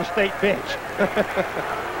the Florida State bench. The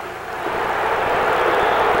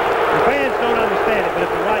fans don't understand it, but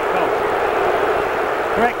it's the right call.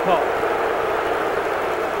 Correct call.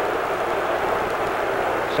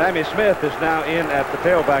 Sammy Smith is now in at the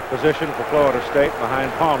tailback position for Florida State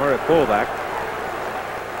behind Palmer at fullback.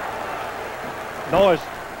 Noah's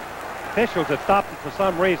officials have stopped it for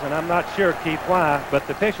some reason. I'm not sure, Keith, why, but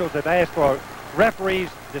the officials have asked for a referee's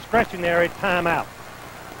discretionary timeout.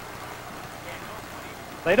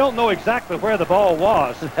 They don't know exactly where the ball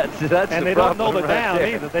was, and they don't know the down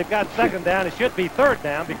either. They've got second down. It should be third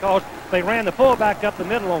down because they ran the fullback up the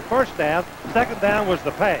middle on first down. Second down was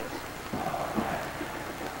the pass.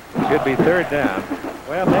 Should be third down.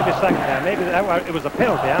 Well, maybe second down. Maybe it was a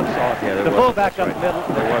penalty. I'm sorry. Yeah, the fullback up the middle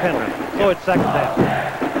was a penalty. So it's second down.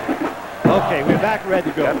 Okay, we're back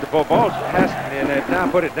ready to go. The ball has, and they've now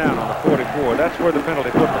put it down on the 44. That's where the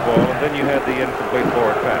penalty put the ball, and then you had the incomplete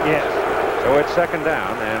forward pass. Yes. So it's second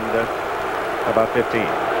down and about 15.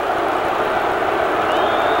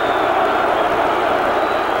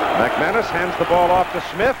 McManus hands the ball off to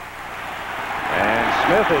Smith, and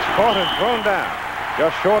Smith is caught and thrown down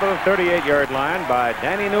just short of the 38-yard line by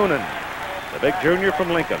Danny Noonan, the big junior from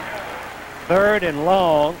Lincoln. Third and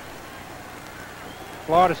long.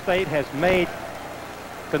 Florida State has made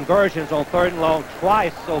conversions on third and long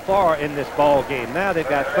twice so far in this ball game. Now they've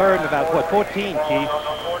got third and about, 14, Keith.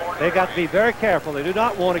 They've got to be very careful. They do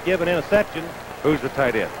not want to give an interception. Who's the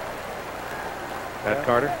tight end? Pat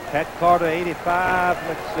Carter? Pat Carter, 85.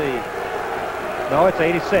 Let's see. No, it's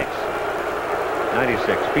 86.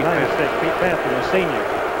 96. Pete 96. Panther. Pete Panther, the senior.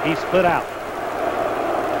 He split out.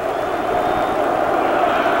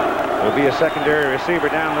 Will be a secondary receiver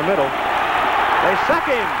down the middle. They sack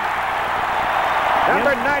him.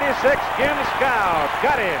 Number 96, Jim Scout,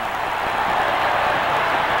 got him.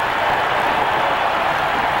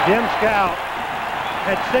 Jim Scout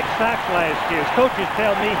had 6 sacks last year. His coaches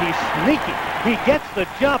tell me he's sneaky. He gets the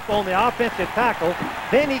jump on the offensive tackle,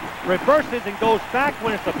 then he reverses and goes back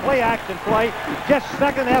when it's a play-action play. Just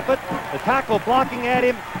second effort, the tackle blocking at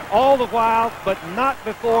him all the while, but not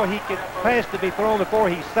before he could pass to be thrown before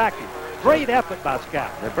he sacked him. Great effort by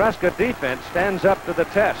Scout. Nebraska defense stands up to the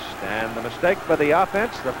test, and the mistake by the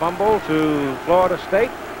offense, the fumble to Florida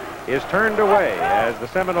State, is turned away as the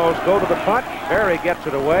Seminoles go to the punt. Berry gets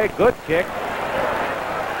it away. Good kick.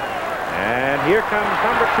 And here comes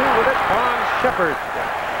number 2 with it, Vaughn Shepard.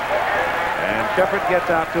 And Shepard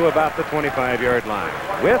gets out to about the 25-yard line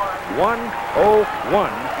with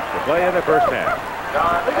 1:01 to play in the first half.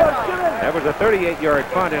 That was a 38-yard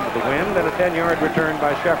punt into the wind and a 10-yard return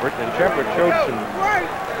by Shepard. And Shepard showed some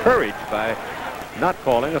courage by not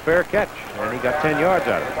calling a fair catch, and he got 10 yards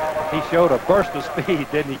out of it. He showed a burst of speed,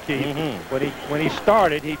 didn't he, Keith? When he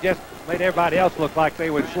started, he just made everybody else look like they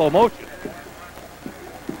were in slow motion.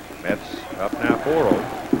 Mets up now 4-0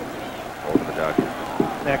 over the Dodgers.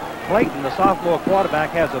 Now, Clayton, the sophomore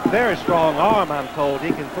quarterback, has a very strong arm, I'm told.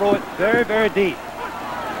 He can throw it very, very deep.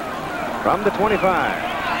 From the 25.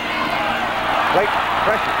 Clayton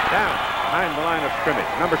pressure down behind the line of scrimmage.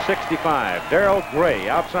 Number 65, Darrell Gray,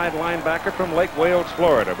 outside linebacker from Lake Wales,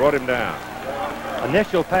 Florida, brought him down.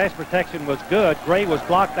 Initial pass protection was good. Gray was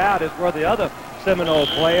blocked out, as were the other Seminole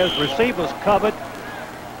players. Receivers covered.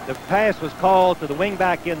 The pass was called to the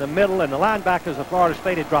wingback in the middle, and the linebackers of Florida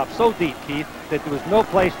State had dropped so deep, Keith, that there was no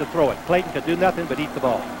place to throw it. Clayton could do nothing but eat the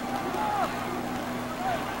ball.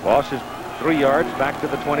 Loss is 3 yards back to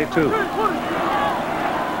the 22.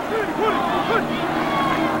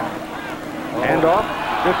 Hand off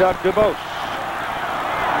to Doug Dubose.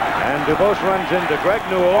 And Dubose runs into Greg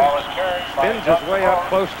Newell. spins his way up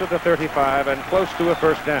close to the 35 and close to a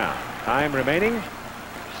first down. Time remaining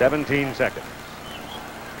 17 seconds.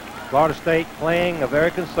 Florida State playing a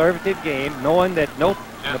very conservative game, knowing that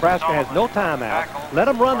Nebraska has no timeout. Let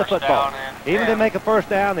them run the football. Even if they make a first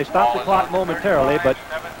down, they stop the clock momentarily, but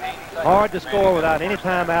hard to score without any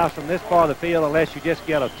timeouts from this part of the field unless you just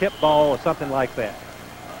get a tip ball or something like that.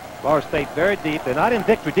 Florida State very deep. They're not in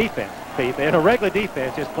victory defense, Pete. They're in a regular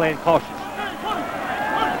defense, just playing cautious.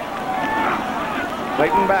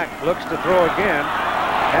 Clayton back, looks to throw again.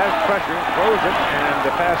 Has pressure, throws it, and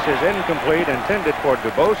the pass is incomplete, intended for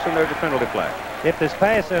DuBose, and there's a penalty flag. If there's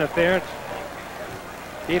pass interference,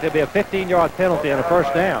 either be a 15-yard penalty and a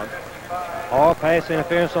first down, or pass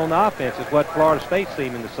interference on the offense is what Florida State's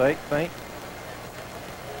seeming to think.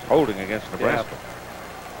 Holding against Nebraska.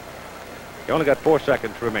 Yeah. You only got 4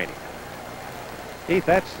 seconds remaining. Keith,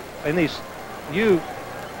 that's in these new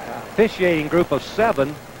officiating group of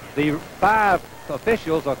 7, the 5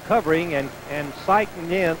 officials are covering and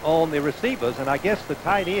sighting in on the receivers, and I guess the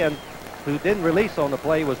tight end who didn't release on the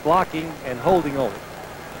play was blocking and holding on it.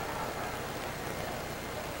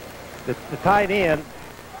 The tight end,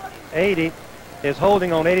 80, is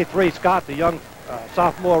holding on 83. Scott, the young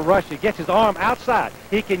sophomore rusher, gets his arm outside.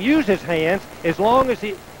 He can use his hands as long as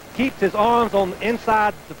he keeps his arms on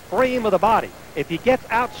inside the frame of the body. If he gets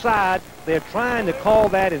outside, they're trying to call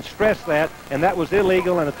that and stress that, and that was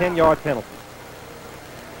illegal and a 10-yard penalty.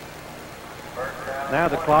 Now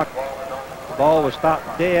the ball was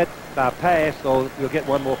stopped dead by pass, so you'll get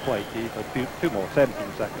one more play, Keith, or two more, 17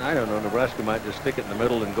 seconds. I don't know. Nebraska might just stick it in the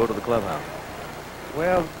middle and go to the clubhouse.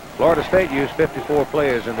 Well, Florida State used 54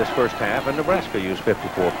 players in this first half, and Nebraska used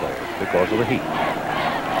 54 players because of the heat.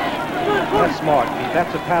 That's smart, Keith.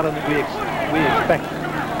 That's a pattern that we expected.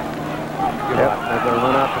 Yep, they're going to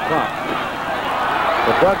run out the clock.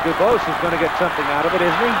 But Doug DuBose is going to get something out of it,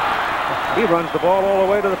 isn't he? He runs the ball all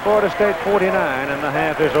the way to the Florida State 49, and the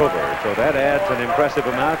half is over. So that adds an impressive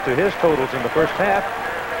amount to his totals in the first half.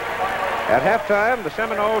 At halftime, the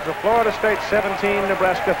Seminoles of Florida State 17,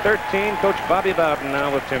 Nebraska 13. Coach Bobby Bowden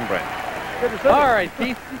now with Tim Brent. All right,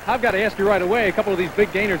 Keith, I've got to ask you right away, a couple of these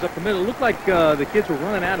big gainers up the middle. It looked like the kids were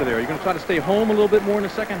running out of there. Are you going to try to stay home a little bit more in the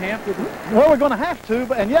second half? Well, we're going to have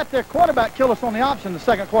to, and yet their quarterback killed us on the option in the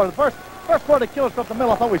second quarter. The first quarter they killed us up the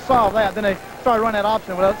middle. I thought we solved that. Then they started running that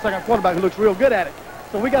option with that second quarterback who looks real good at it.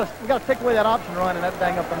 So we got to take away that option run and that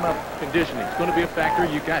dang up the middle. Conditioning. It's going to be a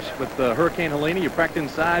factor. You guys, with Hurricane Helene, you practiced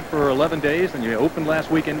inside for 11 days, and you opened last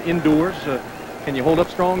weekend indoors. Can you hold up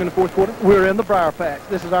strong in the fourth quarter? We're in the briar patch.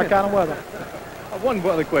 This is our kind of weather. One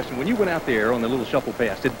other question. When you went out there on the little shuffle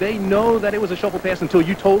pass, did they know that it was a shuffle pass until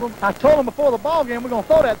you told them? I told them before the ball game we're going to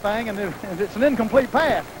throw that thing, and it's an incomplete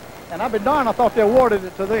pass. And I've been darned, I thought they awarded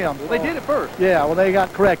it to them. Well, they did it first. Yeah, well, they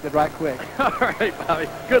got corrected right quick. All right, Bobby.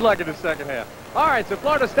 Good luck in the second half. All right, so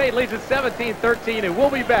Florida State leads at 17-13, and we'll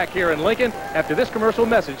be back here in Lincoln after this commercial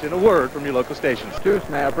message and a word from your local stations. Two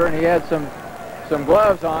snapper, and he had some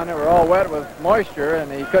gloves on that were all wet with moisture, and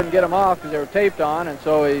he couldn't get them off because they were taped on, and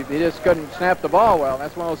so he just couldn't snap the ball well.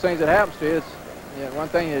 That's one of those things that happens to you. It's one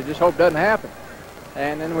thing you just hope doesn't happen.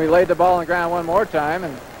 And then we laid the ball on the ground one more time,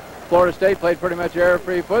 and Florida State played pretty much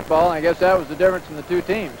error-free football, and I guess that was the difference in the two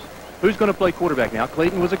teams. Who's going to play quarterback now?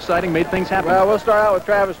 Clayton was exciting, made things happen. Well, we'll start out with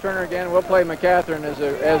Travis Turner again. We'll play McCatherine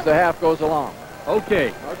as the half goes along.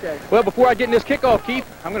 Okay. Well, before I get in this kickoff, Keith,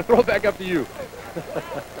 I'm going to throw it back up to you.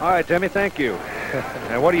 All right, Timmy, thank you.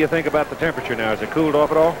 And what do you think about the temperature now? Has it cooled off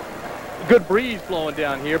at all? Good breeze blowing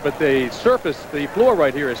down here, but the surface, the floor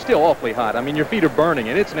right here is still awfully hot. I mean, your feet are burning,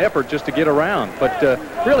 and it's an effort just to get around. But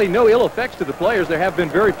really no ill effects to the players. There have been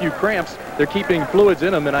very few cramps. They're keeping fluids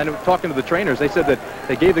in them, and I know, talking to the trainers, they said that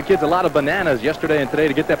they gave the kids a lot of bananas yesterday and today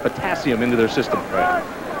to get that potassium into their system. Right.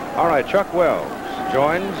 All right, Chuck Wells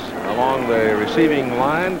joins along the receiving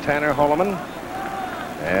line, Tanner Holloman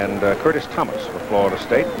and Curtis Thomas for Florida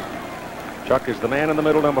State. Chuck is the man in the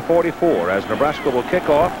middle, number 44. As Nebraska will kick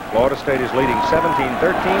off, Florida State is leading 17-13.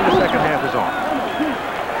 The second half is on.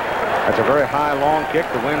 That's a very high, long kick.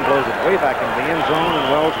 The wind blows it way back into the end zone, and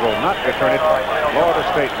Wells will not return it. Florida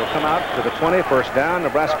State will come out to the 20, first down.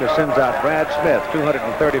 Nebraska sends out Brad Smith,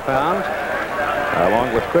 230 pounds,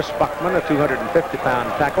 along with Chris Buckman, a 250-pound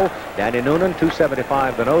tackle. Danny Noonan,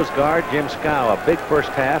 275, the nose guard. Jim Scow, a big first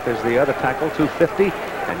half, is the other tackle, 250.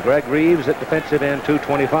 And Greg Reeves at defensive end,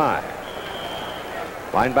 225.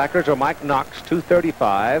 Linebackers are Mike Knox,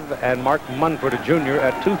 235, and Mark Munford, a junior,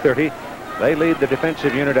 at 230. They lead the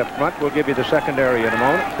defensive unit up front. We'll give you the secondary in a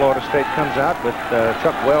moment. Florida State comes out with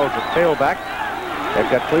Chuck Wells at tailback.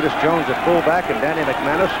 They've got Cletus Jones at fullback, and Danny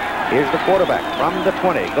McManus is the quarterback. From the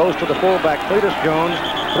 20, goes to the fullback, Cletus Jones,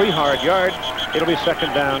 3 hard yards, It'll be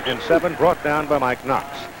 2nd down and 7, brought down by Mike Knox.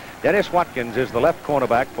 Dennis Watkins is the left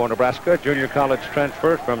cornerback for Nebraska, junior college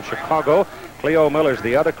transfer from Chicago. Cleo Miller's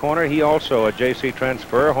the other corner. He also a JC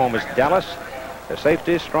transfer. Home is Dallas. The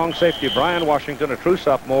safety, strong safety, Brian Washington, a true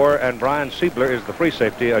sophomore, and Brian Siebler is the free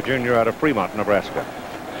safety, a junior out of Fremont, Nebraska.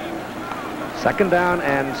 2nd down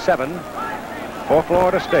and 7 for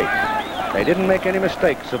Florida State. They didn't make any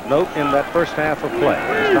mistakes of note in that first half of play.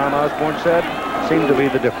 As Tom Osborne said, seemed to be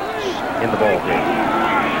the difference in the ball game.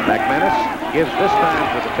 McManus gives this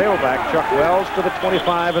time to the tailback, Chuck Wells, to the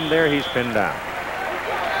 25, and there he's pinned down.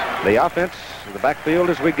 The offense, the backfield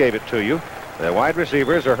as we gave it to you. The wide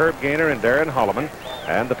receivers are Herb Gaynor and Darren Holloman,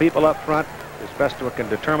 and the people up front, as best we can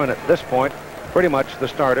determine at this point, pretty much the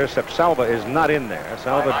starters, except Salva is not in there.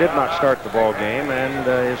 Salva did not start the ball game and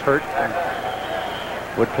is hurt and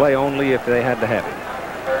would play only if they had to have him.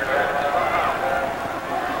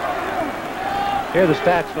 Here are the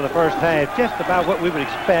stats for the first half, just about what we would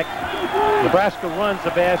expect. Nebraska runs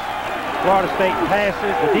the best. Florida State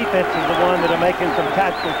passes. The defense is the one that are making some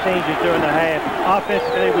tactical changes during the half.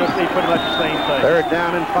 Offensively, we'll see pretty much the same thing. 3rd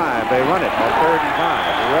down and 5. They run it on 3rd and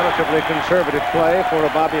 5. A relatively conservative play for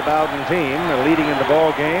a Bobby Bowden team. Leading in the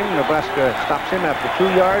ball game. Nebraska stops him after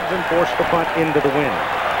 2 yards and forced the punt into the wind.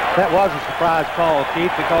 That was a surprise call,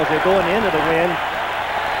 Keith, because they're going into the wind,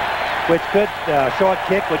 which could, short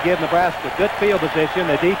kick would give Nebraska good field position.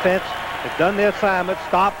 The defense has done their assignment,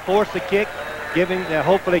 stop, force the kick,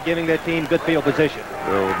 hopefully giving their team good field position.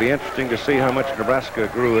 It will be interesting to see how much Nebraska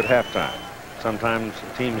grew at halftime. Sometimes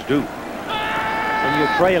teams do. When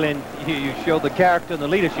you're trailing, you show the character and the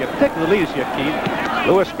leadership, particularly the leadership, Keith.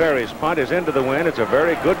 Lewis Berry's punt is into the wind. It's a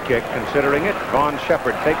very good kick considering it. Vaughn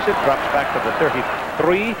Shepard takes it, drops back to the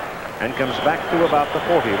 33, and comes back to about the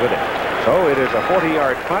 40 with it. So it is a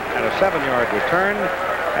 40-yard punt and a 7-yard return.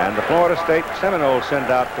 And the Florida State Seminoles send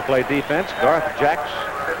out to play defense. Garth Jacks,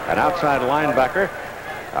 an outside linebacker.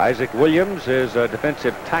 Isaac Williams is a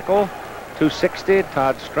defensive tackle, 260.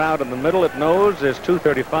 Todd Stroud in the middle at nose is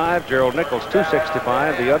 235. Gerald Nichols,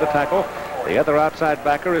 265. The other tackle, the other outside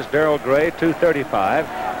backer is Darrell Gray, 235.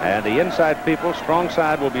 And the inside people, strong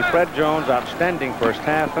side, will be Fred Jones, outstanding first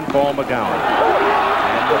half, and Paul McGowan.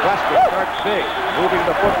 And Nebraska starts big, moving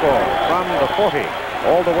the football from the 40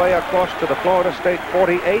 all the way across to the Florida State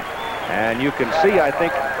 48. And you can see, I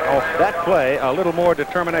think, off that play, a little more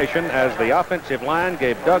determination as the offensive line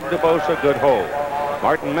gave Doug DeBose a good hold.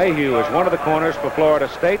 Martin Mayhew is one of the corners for Florida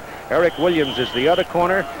State. Eric Williams is the other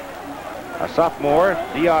corner, a sophomore.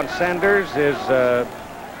 Deion Sanders is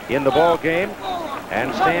in the ball game,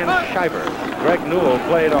 and Stan Shiver. Greg Newell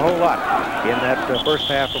played a whole lot in that first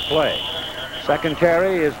half of play. Second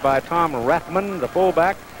carry is by Tom Rathman, the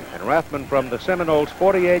fullback, and Rathman from the Seminoles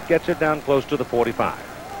 48 gets it down close to the 45.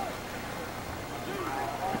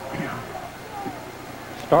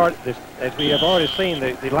 As we have already seen,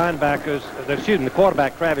 the linebackers, the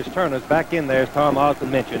quarterback Travis Turner is back in there, as Tom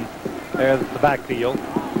Osborne mentioned. There's the backfield.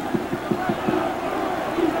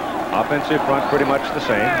 Offensive front pretty much the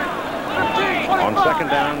same. On 2nd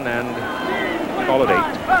down and call it 8.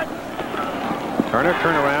 Turner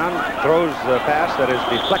turnaround, throws the pass that is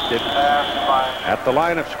deflected at the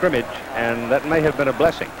line of scrimmage, and that may have been a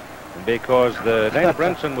blessing because Dana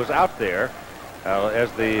Brinson was out there as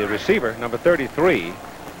the receiver, number 33.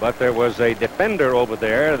 But there was a defender over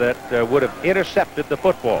there that would have intercepted the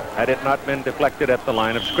football had it not been deflected at the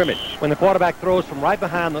line of scrimmage. When the quarterback throws from right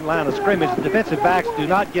behind the line of scrimmage, the defensive backs do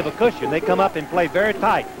not give a cushion. They come up and play very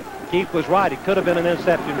tight. Keith was right. It could have been an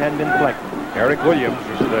interception hadn't been deflected. Eric Williams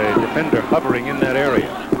is the defender hovering in that area.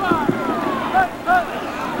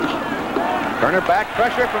 Turner back,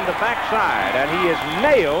 pressure from the backside, and he is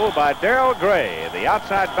nailed by Darrell Gray, the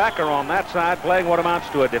outside backer on that side, playing what amounts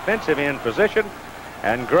to a defensive end position.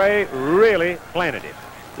 And Gray really planted him.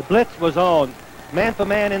 The blitz was on. Man for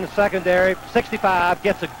man in the secondary. 65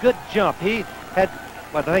 gets a good jump. He had,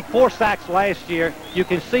 I think, 4 sacks last year. You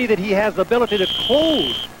can see that he has the ability to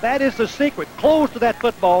close. That is the secret. Close to that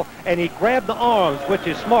football, and he grabbed the arms, which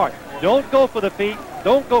is smart. Don't go for the feet.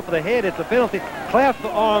 Don't go for the head. It's a penalty. Clasp the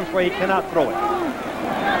arms where he cannot throw it.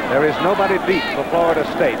 There is nobody beat for Florida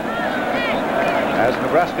State as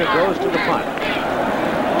Nebraska goes to the punt.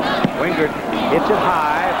 Wingard hits it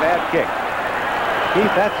high, bad kick.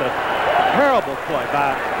 Keith, that's a terrible play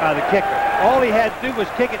by the kicker. All he had to do was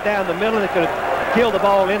kick it down the middle, and it could have killed the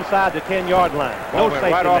ball inside the 10-yard line. No went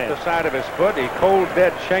safety right off man. the side of his foot. He cold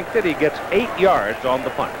dead shanked it. He gets 8 yards on the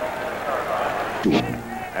punt.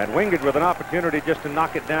 And Wingard with an opportunity just to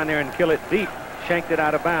knock it down there and kill it deep. shanked it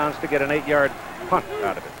out of bounds to get an 8-yard punt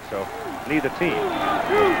out of it. So neither team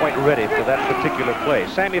was quite ready for that particular play.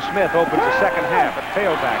 Sammy Smith opens the second half at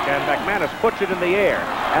tailback, and McManus puts it in the air,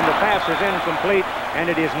 and the pass is incomplete, and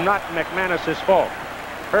it is not McManus's fault.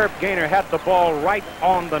 Herb Gaynor had the ball right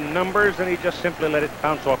on the numbers, and he just simply let it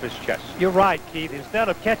bounce off his chest. You're right, Keith. Instead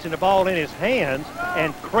of catching the ball in his hands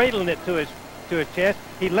and cradling it to his chest,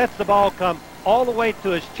 he lets the ball come all the way to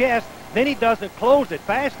his chest. Then he doesn't close it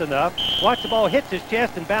fast enough. Watch the ball hits his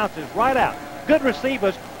chest and bounces right out. Good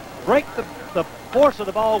receivers break the force of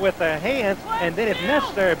the ball with their hands, and then, if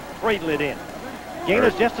necessary, cradle it in.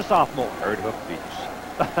 Gaynor's just a sophomore. Herd hoof beats.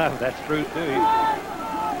 That's true, too.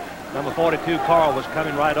 Number 42, Carl, was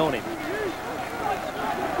coming right on him.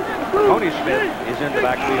 Tony Smith is in the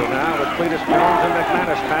backfield now with Cletus Jones and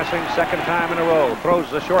McManus passing second time in a row. Throws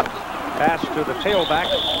the short pass to the tailback,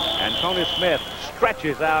 and Tony Smith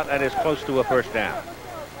stretches out and is close to a first down.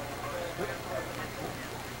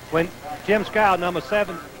 When Jim Scow, number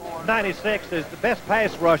 796, is the best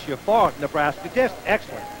pass rusher for Nebraska, just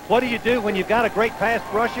excellent. What do you do when you've got a great pass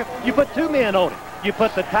rusher? You put 2 men on it. You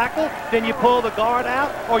put the tackle, then you pull the guard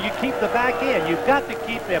out, or you keep the back end. You've got to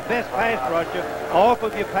keep their best pass rusher off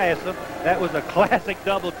of your passer. That was a classic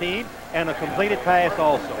double team and a completed pass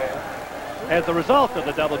also. As a result of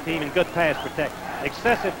the double team and good pass protection,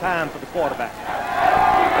 excessive time for the quarterback.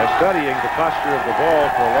 They're studying the posture of the ball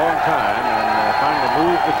for a long time and finally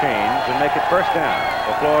move the chains and make it first down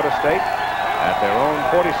for Florida State at their own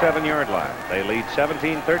 47-yard line. They lead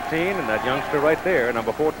 17-13, and that youngster right there,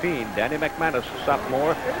 number 14, Danny McManus,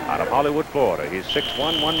 sophomore out of Hollywood, Florida. He's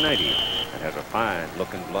 6'1", 190, and has a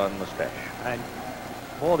fine-looking blonde mustache. And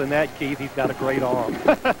more than that, Keith, he's got a great arm.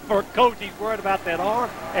 For a coach, he's worried about that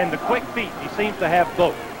arm and the quick feet. He seems to have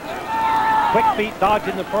both. Quick feet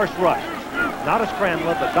dodging the first rush. Not a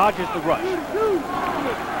scrambler, but dodges the rush.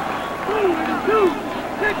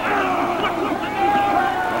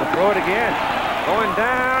 Throw it again. Going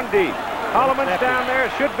down deep. Holloman's down there.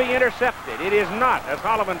 It should be intercepted. It is not, as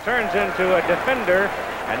Holloman turns into a defender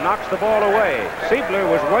and knocks the ball away. Siebler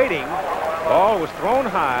was waiting. Ball was thrown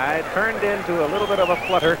high, turned into a little bit of a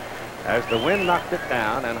flutter as the wind knocked it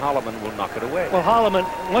down, and Holloman will knock it away. Well, Holloman,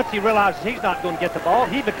 once he realizes he's not going to get the ball,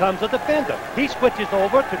 he becomes a defender. He switches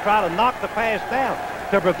over to try to knock the pass down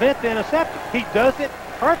to prevent the interception. He does it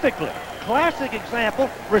perfectly. Classic example.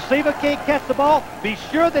 Receiver can't catch the ball. Be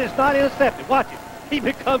sure that it's not intercepted. Watch it. He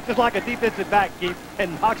becomes just like a defensive back, Keith,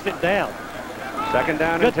 and knocks it down. Second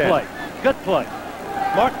down and 10. Good play. Good play.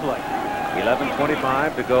 Smart play.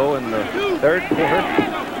 11:25 to go in the third quarter.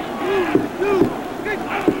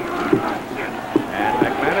 And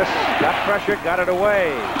McManus got pressure, got it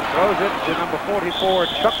away. Throws it to number 44,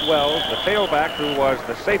 Chuck Wells, the tailback, who was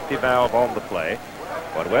the safety valve on the play.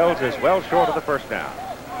 But Wells is well short of the first down.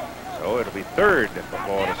 So it'll be third for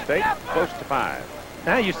Florida State, close to 5.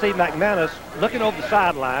 Now you see McManus looking over the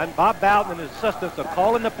sideline. Bob Bowden and his assistants are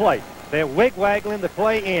calling the play. They're wig-waggling the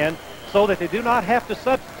play in so that they do not have to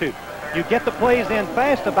substitute. You get the plays in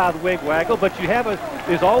faster by the wig-waggle, but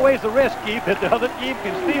there's always a risk, Keith, that the other team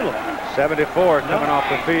can steal them. 74 coming off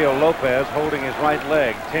the field. Lopez holding his right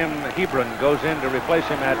leg. Tim Hebron goes in to replace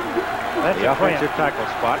him at the offensive tackle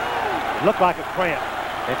spot. Looked like a cramp.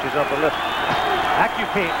 Inches up the lip.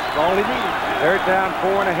 Acupinch, all he needed. Third down,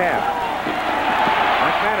 4.5.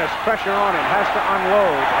 McManus, pressure on him, has to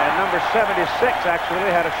unload, and number 76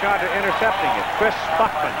 actually had a shot at intercepting it. Chris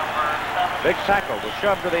Stockman, big tackle, was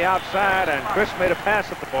shoved to the outside, and Chris made a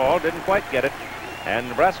pass at the ball, didn't quite get it. And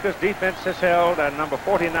Nebraska's defense has held, and number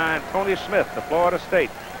 49, Tony Smith, the Florida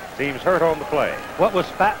State, seems hurt on the play. What was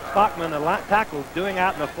Stockman, the tackle, doing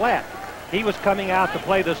out in the flat? He was coming out to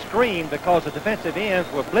play the screen because the defensive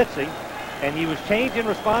ends were blitzing, and he was changing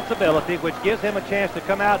responsibility, which gives him a chance to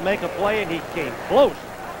come out and make a play, and he came close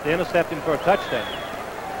to intercepting for a touchdown.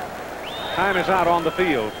 Time is out on the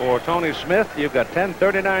field for Tony Smith. You've got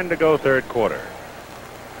 10:39 to go, third quarter.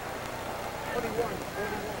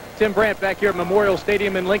 Tim Brandt back here at Memorial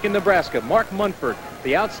Stadium in Lincoln, Nebraska. Mark Munford,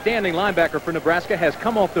 the outstanding linebacker for Nebraska, has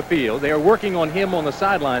come off the field. They are working on him on the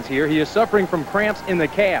sidelines here. He is suffering from cramps in the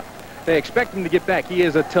calf. They expect him to get back. He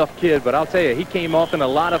is a tough kid, but I'll tell you, he came off in a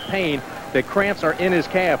lot of pain. The cramps are in his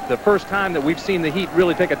calf. The first time that we've seen the heat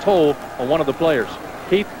really take a toll on one of the players.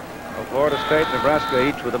 Keith? Well, Florida State, Nebraska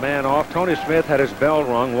each with a man off. Tony Smith had his bell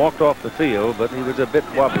rung, walked off the field, but he was a bit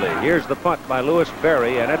wobbly. Here's the punt by Lewis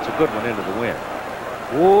Berry, and that's a good one into the wind.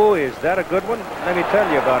 Whoa, is that a good one? Let me tell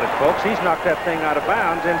you about it, folks. He's knocked that thing out of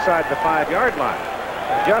bounds inside the 5-yard line.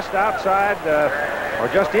 Just outside, or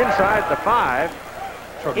just inside the 5.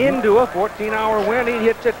 into a 14-hour win. He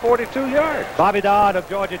hits it 42 yards. Bobby Dodd of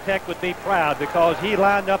Georgia Tech would be proud because he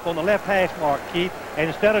lined up on the left hash mark, Keith, and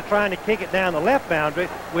instead of trying to kick it down the left boundary,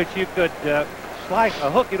 which you could slice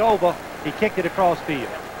or hook it over, he kicked it across field.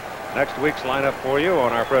 Next week's lineup for you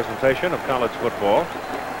on our presentation of college football.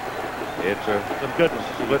 It's a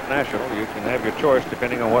split national. You can have your choice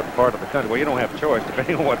depending on what part of the country. Well, you don't have a choice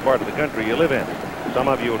depending on what part of the country you live in. Some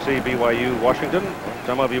of you will see BYU, Washington.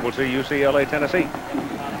 Some of you will see UCLA, Tennessee.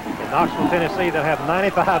 In Knoxville, Tennessee, they'll have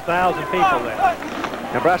 95,000 people there.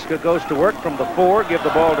 Nebraska goes to work from the 4, give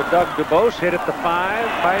the ball to Doug DuBose, hit at the 5,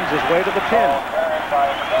 finds his way to the 10.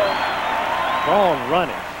 Strong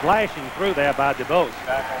running, flashing through there by DuBose.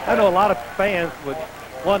 I know a lot of fans would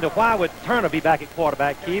wonder why would Turner be back at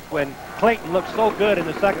quarterback, Keith, when Clayton looked so good in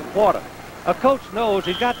the second quarter. A coach knows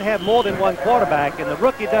he's got to have more than one quarterback, and the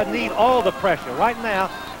rookie doesn't need all the pressure. Right now,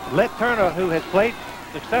 let Turner, who has played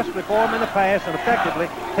successfully for him in the past and effectively,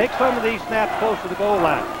 take some of these snaps close to the goal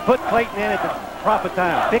line. Put Clayton in at the proper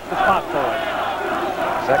time. Pick the spot for him.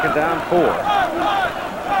 Second down, 4.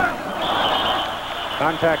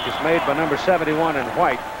 Contact is made by number 71 in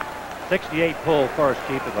white. 68 pull first,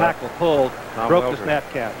 Chief. The tackle pulled, broke the snap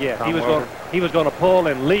count. Yeah, he was going to pull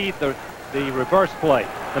and lead the reverse play,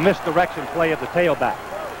 the misdirection play of the tailback.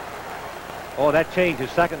 Oh, that changes.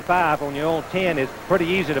 2nd and 5 on your own 10 is pretty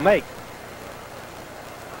easy to make.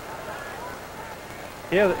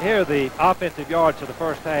 Here are the offensive yards of the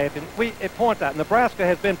first half, and it points out Nebraska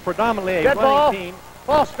has been predominantly a running team.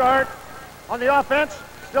 False start on the offense.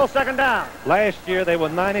 Still 2nd down. Last year, they were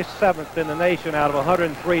 97th in the nation out of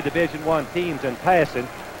 103 Division I teams in passing,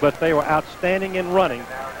 but they were outstanding in running.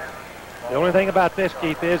 The only thing about this,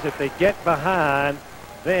 Keith, is if they get behind,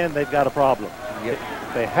 then they've got a problem. Yep.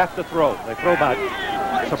 They have to throw. They throw by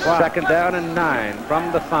surprise. 2nd down and 9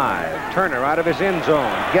 from the 5. Turner out of his end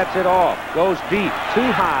zone, gets it off, goes deep, too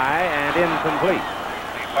high, and incomplete.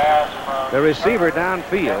 The receiver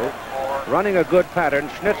downfield, running a good pattern,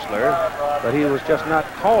 Schnitzler, but he was just not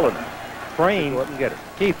tall enough. Frayne wouldn't get it.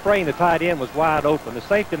 Keith Frayne, the tight end, was wide open. The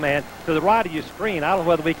safety man to the right of your screen, I don't know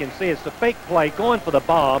whether we can see it. It's a fake play going for the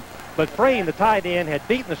bomb, but Frayne, the tight end, had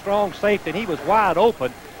beaten the strong safety, and he was wide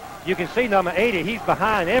open. You can see number 80, he's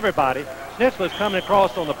behind everybody. Schnitzler's coming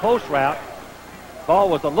across on the post route. Ball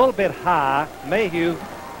was a little bit high. Mayhew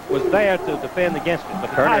was there to defend against it.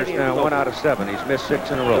 But Turner's now 1 out of 7. He's missed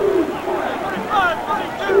 6 in a row.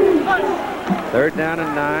 3rd down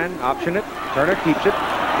and 9. Option it. Turner keeps it.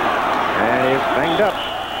 And is banged up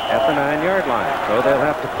at the 9-yard line. So they'll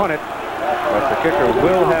have to punt it. But the kicker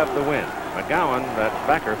will have the win. McGowan, that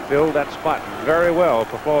backer, filled that spot very well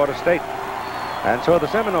for Florida State. And so the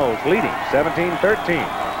Seminoles leading 17-13.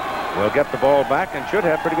 Will get the ball back and should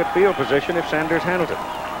have pretty good field position if Sanders handles it.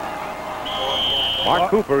 Mark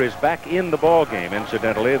Cooper is back in the ball game,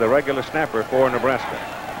 incidentally, the regular snapper for Nebraska.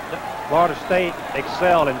 Florida State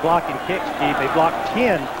excelled in blocking kicks, Keith. They blocked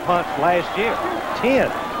 10 punts last year. 10.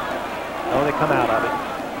 Oh, they come out of it.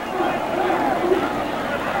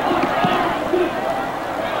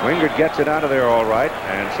 Wingard gets it out of there all right,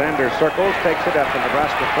 and Sanders circles, takes it at the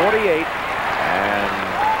Nebraska 48, and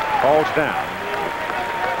falls down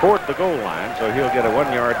toward the goal line, so he'll get a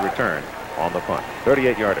 1-yard return on the punt.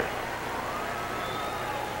 38-yarder.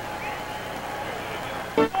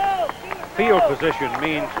 Field position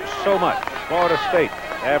means so much. Florida State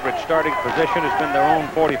average starting position has been their own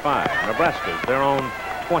 45. Nebraska's their own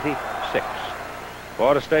 26.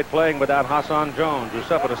 Florida State playing without Hassan Jones, who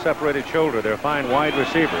suffered a separated shoulder, their fine wide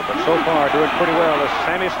receiver, but so far doing pretty well as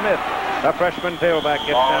Sammy Smith, the freshman tailback,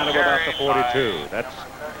 gets down to about the 42. That's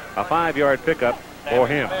a 5-yard pickup for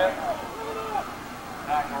him.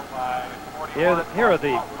 Here are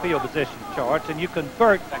the field position charts, and you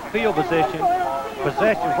convert field position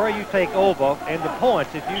possession where you take over into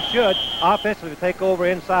points. If you should offensively take over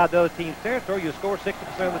inside the other team's territory, you score 60%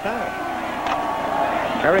 of the time.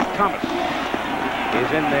 Eric Thomas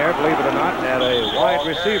is in there, believe it or not, at a wide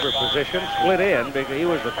receiver position, split in, because he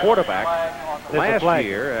was the quarterback last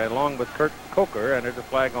year, along with Kurt Coker, and there's a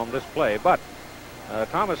flag on this play. But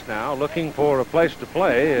Thomas now, looking for a place to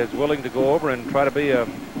play, is willing to go over and try to be a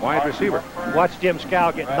wide receiver. Watch Jim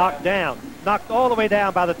Scow get knocked down. Knocked all the way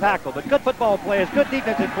down by the tackle. The good football players, good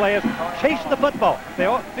defensive players, chase the football. They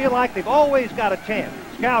feel like they've always got a chance.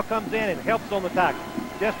 Scow comes in and helps on the tackle.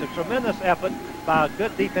 Just a tremendous effort by a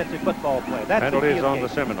good defensive football play. That's penalties on the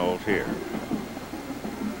Seminoles here.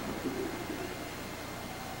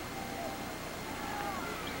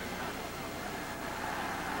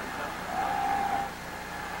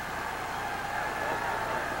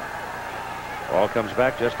 Ball comes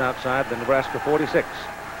back just outside the Nebraska 46.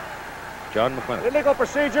 John McClellan. Illegal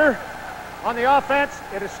procedure. On the offense,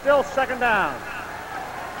 it is still second down.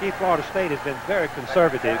 Keith, Florida State has been very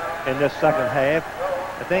conservative in this second half.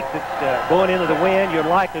 I think that going into the wind, you're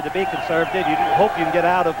likely to be conservative. You hope you can get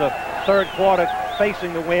out of the third quarter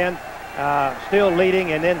facing the wind, still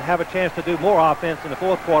leading, and then have a chance to do more offense in the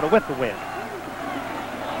fourth quarter with the wind.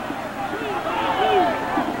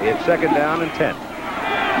 It's second down and 10.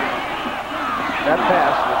 That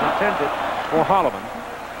pass was intended for Holloman,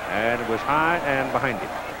 and it was high and behind him.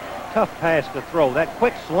 Tough pass to throw. That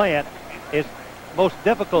quick slant is most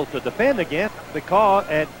difficult to defend against because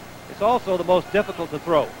it's also the most difficult to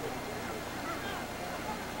throw.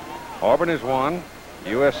 Auburn is 1.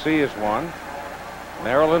 USC is 1.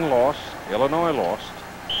 Maryland lost. Illinois lost.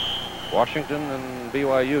 Washington and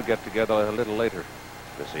BYU get together a little later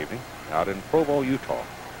this evening out in Provo, Utah.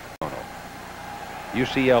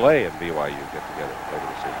 UCLA and BYU get together later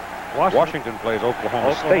this evening. Washington plays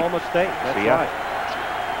Oklahoma State. Oklahoma State, that's right.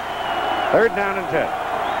 Third down and 10.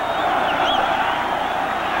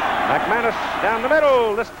 McManus down the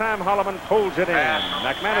middle. This time Holloman pulls it in.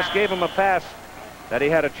 McManus gave him a pass that he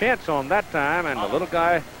had a chance on that time, and the little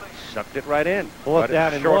guy sucked it right in. Fourth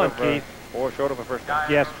down and 1, Keith. Or short of a first down.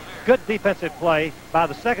 Yes. Good defensive play by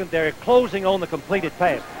the secondary, closing on the completed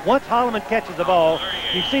pass. Once Holloman catches the ball,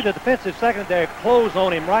 you see the defensive secondary close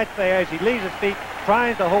on him right there as he leaves his feet,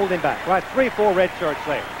 trying to hold him back. Right, 3-4 red shirts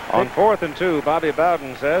there. On 4th and 2, Bobby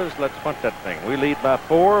Bowden says, let's punt that thing. We lead by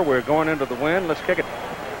 4. We're going into the wind. Let's kick it.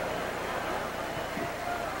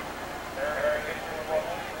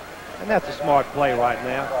 And that's a smart play right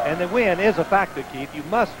now. And the wind is a factor, Keith. You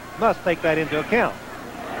must take that into account.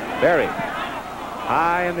 Berry,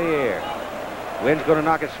 high in the air. Wind's going to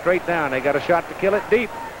knock it straight down. They got a shot to kill it deep.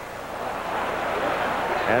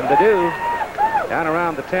 And they do. Down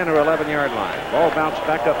around the 10 or 11-yard line. Ball bounced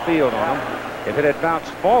back upfield on them. If it had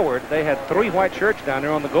bounced forward, they had 3 white shirts down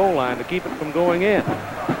there on the goal line to keep it from going in.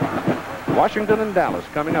 Washington and Dallas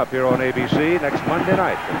coming up here on ABC next Monday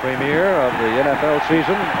night, the premiere of the NFL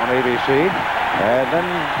season on ABC. And then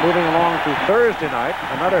moving along to Thursday night,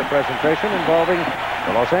 another presentation involving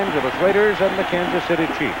the Los Angeles Raiders and the Kansas City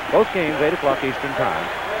Chiefs. Both games 8 o'clock Eastern Time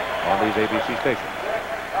on these ABC stations.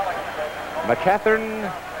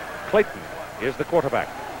 McCathern Clayton is the quarterback.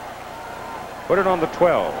 Put it on the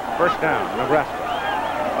 12. First down, Nebraska.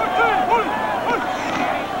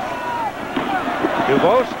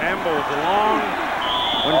 Dubose ambles along.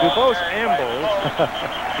 When Dubose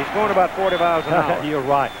ambles, he's going about 40 miles an hour. You're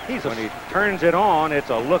right. When he turns it on, it's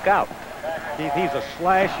a lookout. He's a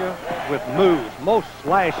slasher with moves. Most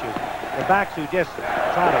slashers, the backs who just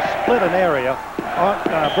try to split an area,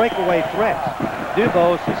 aren't breakaway threats.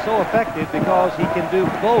 Dubose is so effective because he can do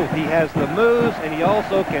both. He has the moves, and he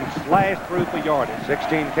also can slash through for yardage.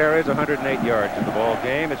 16 carries, 108 yards in the ball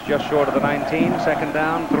game. It's just short of the 19. Second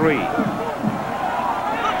down, 3.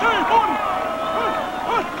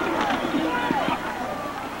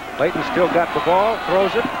 Clayton still got the ball,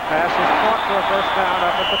 throws it, pass is caught for a first down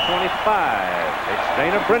up at the 25. It's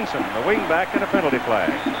Dana Brinson, the wingback, and a penalty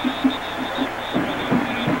flag.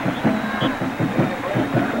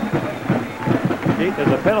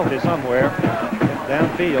 There's a penalty somewhere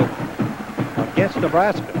downfield against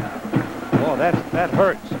Nebraska. Boy, that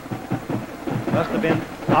hurts. Must have been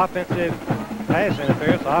offensive pass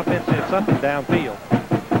interference, offensive something downfield.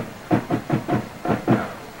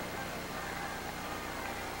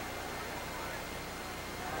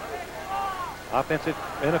 Offensive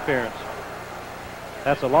interference.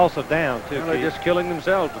 That's a loss of down, too. Well, they're just killing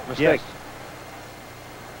themselves with mistakes. Yes.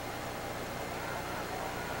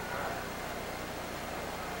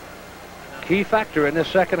 Key factor in this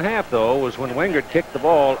second half, though, was when Wingard kicked the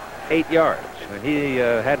ball 8 yards. And he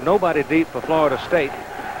had nobody deep for Florida State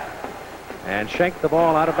and shanked the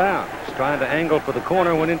ball out of bounds, trying to angle for the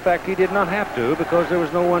corner when, in fact, he did not have to because there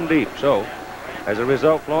was no one deep. So, as a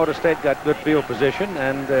result, Florida State got good field position,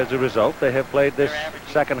 and as a result, they have played this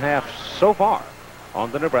second half so far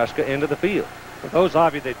on the Nebraska end of the field. For those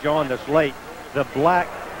of you that joined us late, the black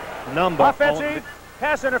number. Offensive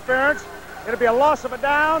pass interference. It'll be a loss of a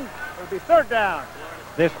down. It'll be third down.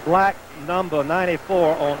 This black number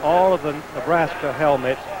 94 on all of the Nebraska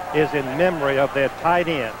helmets is in memory of their tight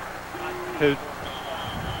end who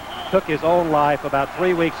took his own life about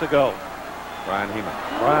 3 weeks ago. Brian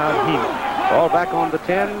Heeman. Brian Heeman. Ball back on the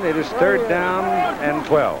 10. It is third down and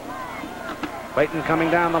 12. Clayton coming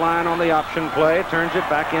down the line on the option play. Turns it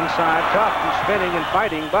back inside. Tough and spinning and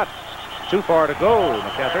fighting, but too far to go,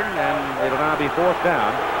 McCathern, and it'll now be fourth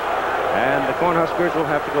down. And the Cornhuskers will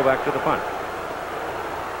have to go back to the punt.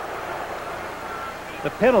 The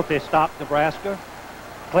penalty stopped Nebraska.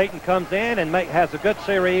 Clayton comes in and has a good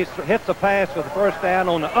series, hits a pass for the first down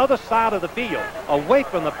on the other side of the field, away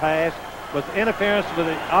from the pass, with interference with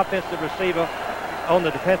the offensive receiver on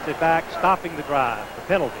the defensive back, stopping the drive, the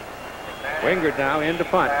penalty. Wingard now into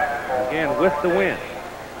punt, again with the win.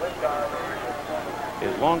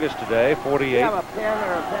 His longest today, 48.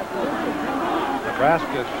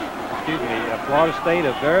 Nebraska, Florida State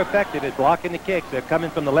is very effective at blocking the kicks. They're coming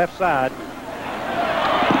from the left side.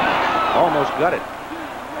 Almost got it.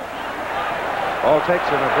 Ball takes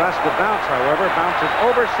a Nebraska bounce, however, bounces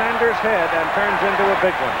over Sanders' head and turns into a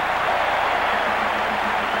big one.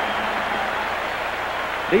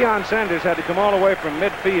 Deion Sanders had to come all the way from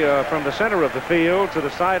midfield, from the center of the field to the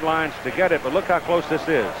sidelines to get it, but look how close this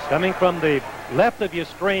is. Coming from the left of your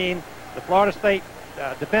screen, the Florida State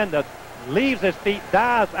defender leaves his feet,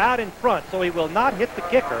 dives out in front, so he will not hit the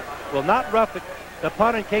kicker, will not rough the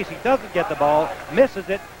punter in case he doesn't get the ball, misses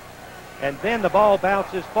it, and then the ball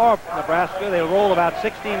bounces for Nebraska. They'll roll about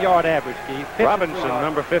 16-yard average, Keith. Robinson,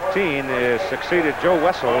 number 15, is succeeded Joe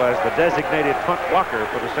Wessel as the designated punt blocker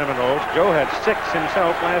for the Seminoles. Joe had 6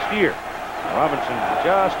 himself last year. Robinson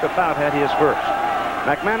just about had his first.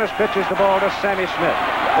 McManus pitches the ball to Sammy Smith.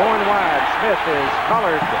 Going wide, Smith is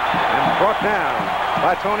collared and brought down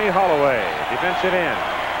by Tony Holloway, defensive end.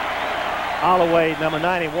 Holloway, number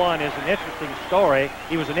 91, is an interesting story.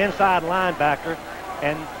 He was an inside linebacker,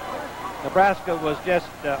 and Nebraska was just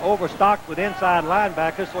overstocked with inside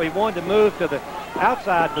linebackers, so he wanted to move to the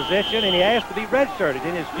outside position, and he asked to be redshirted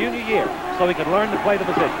in his junior year so he could learn to play the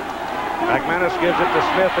position. McManus gives it to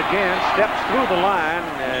Smith again, steps through the line,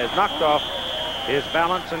 is knocked off his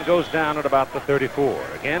balance and goes down at about the 34.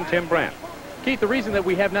 Again, Tim Brandt. Keith, the reason that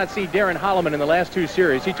we have not seen Darren Holloman in the last 2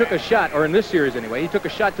 series, he took a shot, or in this series anyway, he took a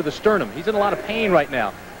shot to the sternum. He's in a lot of pain right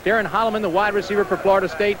now. Darren Holloman, the wide receiver for Florida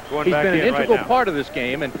State, he's been an integral part of this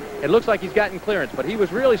game, and it looks like he's gotten clearance, but he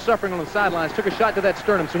was really suffering on the sidelines, took a shot to that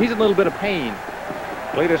sternum, so he's in a little bit of pain.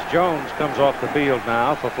 Cletus Jones comes off the field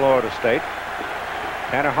now for Florida State.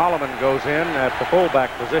 Tanner Holloman goes in at the fullback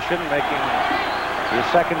position, making his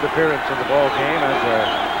second appearance in the ball game as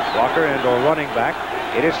a blocker and or running back.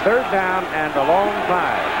 It is 3rd down and a long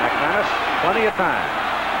drive. McManus, plenty of time.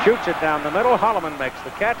 Shoots it down the middle. Holloman makes the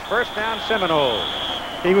catch. First down, Seminoles.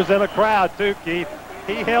 He was in a crowd, too, Keith.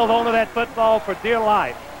 He held on to that football for dear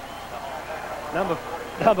life.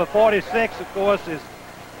 Number 46, of course, is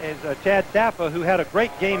Chad Daffa, who had a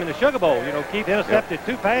great game in the Sugar Bowl. You know, Keith intercepted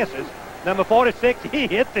 2 passes. Number 46, he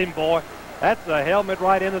hits him, boy. That's a helmet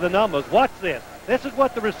right into the numbers. Watch this. This is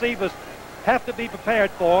what the receivers have to be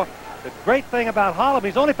prepared for. The great thing about Holloman,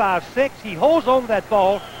 he's only 5'6". He holds on to that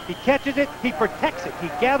ball. He catches it. He protects it. He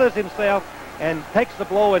gathers himself and takes the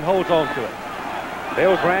blow and holds on to it.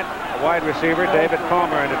 Bill Grant, a wide receiver. David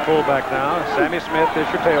Palmer in at fullback now. Sammy Smith is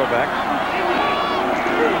your tailback.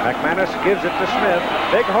 McManus gives it to Smith.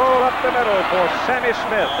 Big hole up the middle for Sammy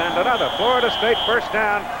Smith. And another Florida State first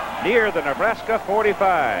down near the Nebraska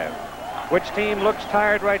 45. Which team looks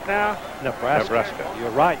tired right now? Nebraska.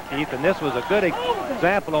 You're right, Keith. And this was a good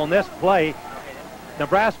example on this play.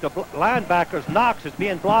 Nebraska linebackers, Knox is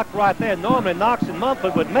being blocked right there. Normally Knox and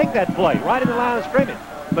Mumford would make that play right in the line of scrimmage.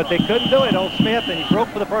 But they couldn't do it on Smith, and he broke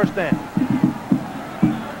for the first down.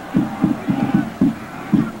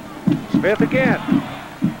 Smith again.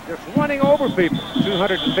 Just running over people.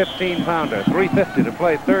 215-pounder, 350 to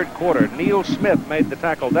play 3rd quarter. Neil Smith made the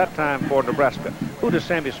tackle that time for Nebraska. Who does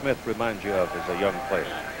Sammy Smith remind you of as a young player?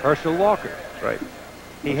 Herschel Walker. Right.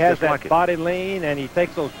 He has that body lean, and he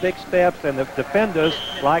takes those big steps, and the defenders,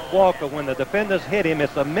 like Walker, when the defenders hit him,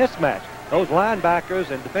 it's a mismatch. Those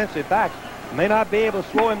linebackers and defensive backs may not be able to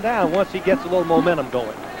slow him down once he gets a little momentum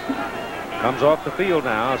going. Comes off the field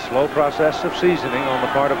now. A slow process of seasoning on the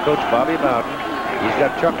part of Coach Bobby Bowden. He's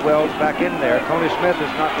got Chuck Wells back in there. Tony Smith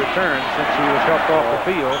has not returned since he was helped off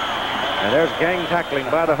the field. And there's gang tackling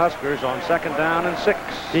by the Huskers on 2nd down and 6.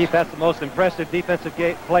 Keith, that's the most impressive defensive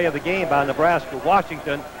play of the game by Nebraska.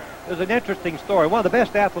 Washington, there's an interesting story. One of the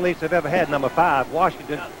best athletes they've ever had, number 5,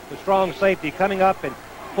 Washington, the strong safety, coming up and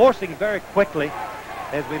forcing very quickly.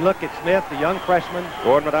 As we look at Smith, the young freshman.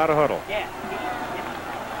 Gordon without a huddle.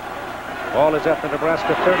 Ball is at the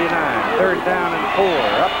Nebraska 39. 3rd down and 4.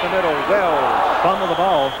 Up the middle, Wells. Fumble the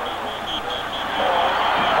ball.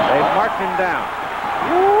 They've marked him down.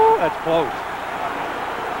 Woo, that's close.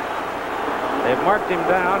 They've marked him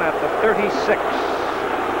down at the 36.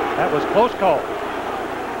 That was close call.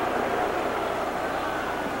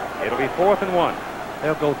 It'll be 4th and 1.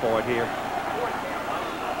 They'll go for it here.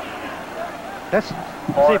 Let's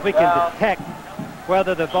see if we can detect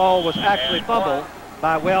whether the ball was actually fumbled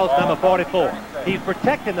by Wells, number 44. He's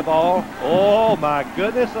protecting the ball. Oh, my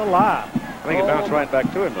goodness alive. I think it bounced right back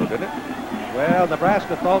to him, though, didn't it? Well,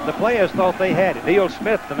 Nebraska thought, the players thought they had it. Neil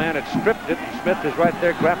Smith, the man had stripped it, and Smith is right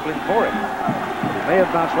there grappling for it. But it may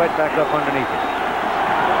have bounced right back up underneath it.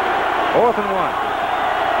 4th and 1.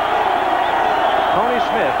 Tony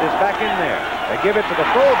Smith is back in there. They give it to the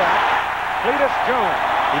fullback, Cletus Jones.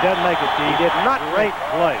 He doesn't make it, Keith. He did not Great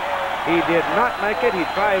play. He did not make it. He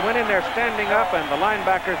went in there standing up, and the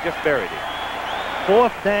linebackers just buried him.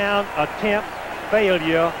 4th down attempt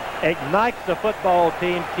failure ignites the football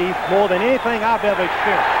team, Keith, more than anything I've ever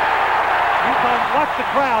experienced. Watch the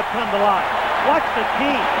crowd come to life. Watch the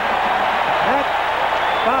team. That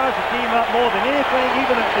fires the team up more than anything,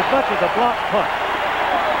 even as much as a block punt.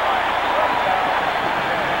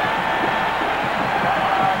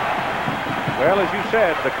 Well, as you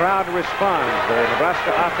said, the crowd responds. The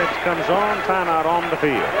Nebraska offense comes on, timeout on the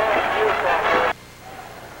field.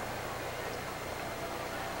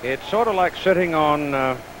 It's sort of like sitting on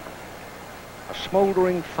a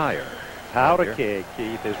smoldering fire. Powder keg,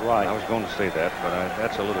 Keith, is right. I was going to say that, but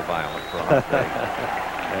that's a little violent for a hot day.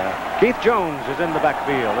 Yeah. Keith Jones is in the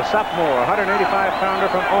backfield, a sophomore, 185-pounder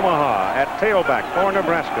from Omaha at tailback for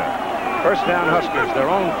Nebraska. First down Huskers, their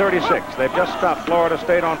own 36. They've just stopped Florida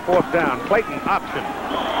State on 4th down. Clayton option.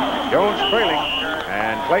 Jones trailing,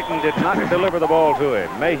 and Clayton did not deliver the ball to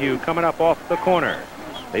him. Mayhew coming up off the corner.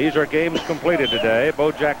 These are games completed today.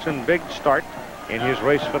 Bo Jackson, big start in his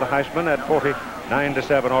race for the Heisman at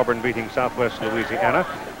 49-7. Auburn beating Southwest Louisiana.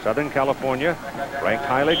 Southern California ranked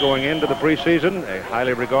highly going into the preseason.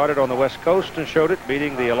 Highly regarded on the West Coast and showed it,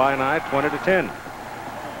 beating the Illini 20-10.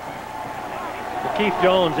 Keith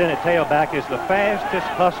Jones in at tailback is the fastest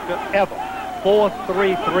Husker ever.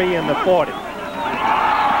 4.33 in the 40.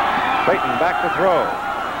 Clayton back to throw.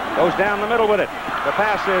 Goes down the middle with it. The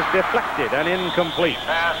pass is deflected and incomplete.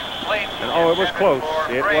 And it was close.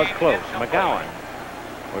 It was close. McGowan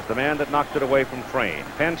was the man that knocked it away from Frayne.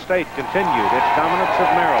 Penn State continued its dominance of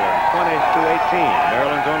Maryland, 20-18.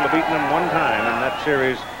 Maryland's only beaten them one time in that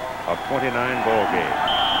series of 29 ball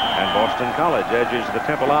games. And Boston College edges the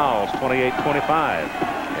Temple Owls 28-25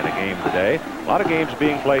 in a game today. A lot of games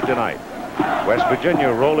being played tonight. West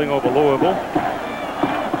Virginia rolling over Louisville.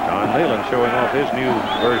 John Leland showing off his new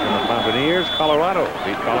version of Mountaineers. Colorado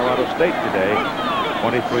beat Colorado State today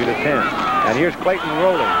 23-10. And here's Clayton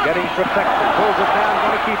rolling, getting protected, pulls it down,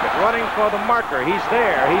 going to keep it, running for the marker. He's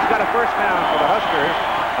there. He's got a first down for the Huskers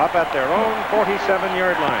up at their own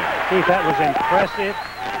 47-yard line. Keith, that was impressive.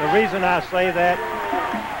 The reason I say that,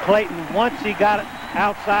 Clayton, once he got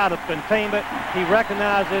outside of containment, he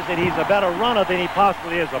recognizes that he's a better runner than he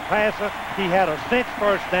possibly is a passer. He had a cinch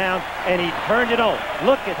first down, and he turned it on.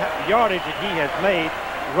 Look at the yardage that he has made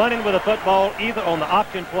running with a football either on the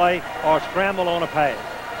option play or scramble on a pass.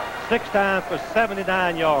 6 times for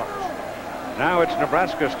 79 yards. Now it's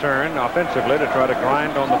Nebraska's turn offensively to try to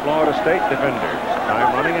grind on the Florida State defenders.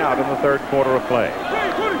 Time running out in the 3rd quarter of play.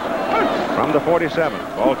 From the 47,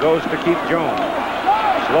 ball goes to Keith Jones.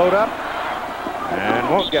 Slowed up and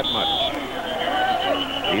won't get much.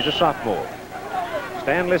 He's a sophomore.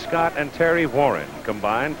 Stanley Scott and Terry Warren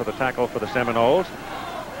combined for the tackle for the Seminoles,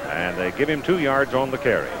 and they give him 2 yards on the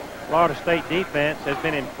carry. Florida State defense has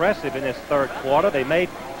been impressive in this 3rd quarter. They made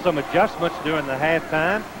some adjustments during the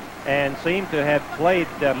halftime and seem to have played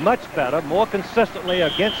much better, more consistently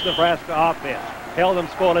against Nebraska offense. Held them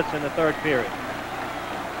scoreless in the 3rd period.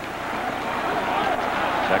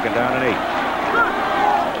 2nd down and 8.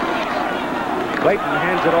 Clayton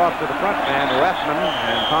hands it off to the front man, Rathman,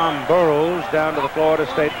 and Tom Burrows down to the Florida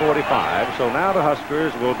State 45. So now the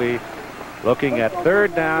Huskers will be looking at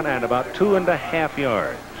 3rd down and about 2.5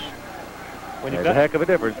 yards. There's a heck of a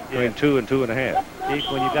difference between 2 and 2.5. Keith,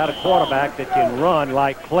 when you've got a quarterback that can run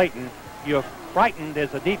like Clayton, you're frightened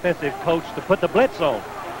as a defensive coach to put the blitz on.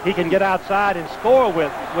 He can get outside and score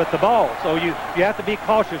with the ball. So you have to be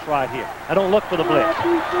cautious right here. I don't look for the blitz.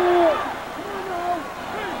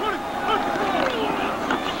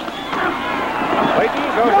 Clayton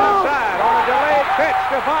goes outside on a delayed pitch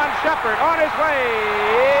to Von Shepard on his way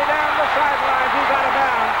down the sideline. He's out of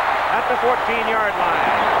bounds at the 14-yard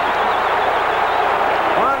line.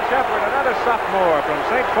 Von Shepard, another sophomore from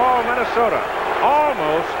St. Paul, Minnesota,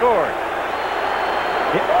 almost scored.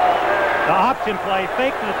 The option play,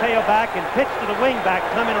 fake to the tailback and pitch to the wingback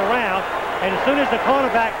coming around. And as soon as the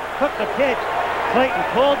cornerback took the pitch, Clayton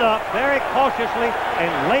pulled up very cautiously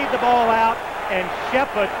and laid the ball out, and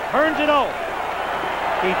Shepard turns it over.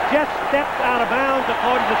 He just stepped out of bounds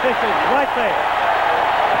according to officials right there.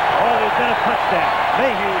 Oh, there's been a touchdown.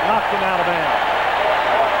 Mayhew knocked him out of bounds.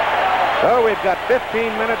 So we've got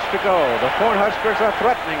 15 minutes to go. The Cornhuskers are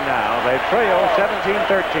threatening now. They trail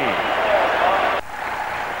 17-13.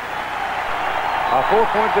 A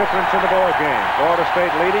 4-point difference in the ball game. Florida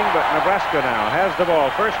State leading, but Nebraska now has the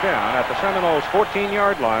ball first down at the Seminoles'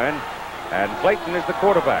 14-yard line. And Clayton is the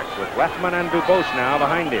quarterback with Rathman and Dubose now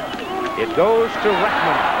behind him. It goes to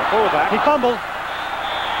Rathman, the fullback. He fumbled.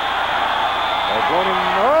 They've blown him.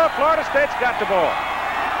 Oh, Florida State's got the ball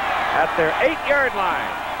at their 8-yard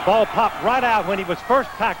line. Ball popped right out when he was first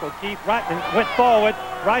tackled, Keith, right, and went forward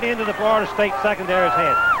right into the Florida State secondary's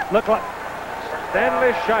head. Looked like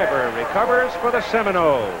Stanley Schreiber recovers for the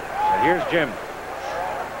Seminoles. And here's Jim.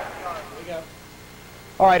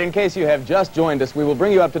 All right, in case you have just joined us, we will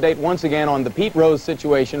bring you up to date once again on the Pete Rose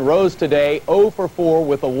situation. Rose today 0 for 4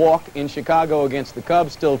 with a walk in Chicago against the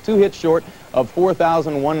Cubs, still 2 hits short of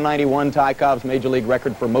 4,191, Ty Cobb's Major League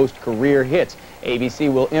record for most career hits.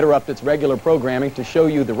 ABC will interrupt its regular programming to show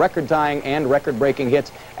you the record-tying and record-breaking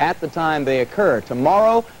hits at the time they occur.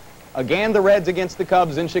 Tomorrow, again, the Reds against the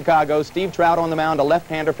Cubs in Chicago. Steve Trout on the mound, a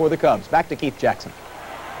left-hander for the Cubs. Back to Keith Jackson.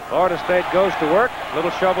 Florida State goes to work.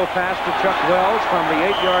 Little shovel pass to Chuck Wells from the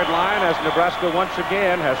 8-yard line as Nebraska once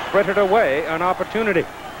again has frittered away an opportunity.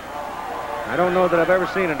 I don't know that I've ever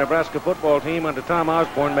seen a Nebraska football team under Tom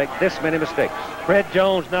Osborne make this many mistakes. Fred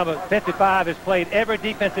Jones, number 55, has played every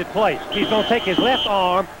defensive play. He's going to take his left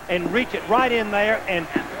arm and reach it right in there and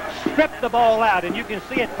strip the ball out, and you can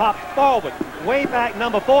see it pop forward. Way back,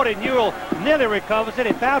 number 40, Newell nearly recovers it.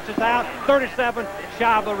 It bounces out. 37,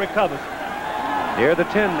 Schreiber recovers. Near the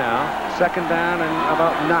 10 now. Second down and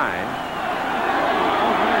about 9.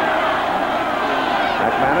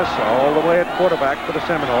 McManus all the way at quarterback for the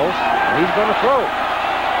Seminoles. And he's going to throw.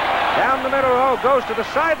 Down the middle, goes to the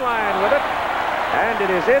sideline with it. And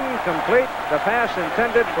it is incomplete. The pass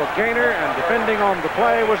intended for Gaynor, and defending on the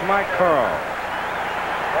play was Mike Carl.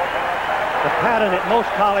 The pattern that most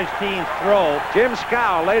college teams throw. Jim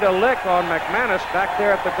Scow laid a lick on McManus back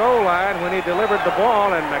there at the goal line when he delivered the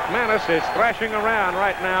ball, and McManus is thrashing around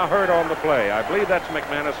right now, hurt on the play. I believe that's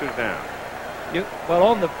McManus who's down. Well,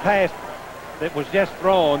 on the pass that was just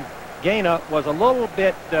thrown, Gaynor was a little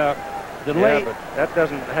bit delayed. Yeah, but that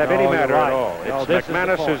doesn't have any matter at all. It's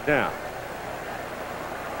McManus who's down.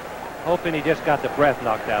 Hoping he just got the breath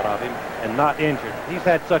knocked out of him and not injured. He's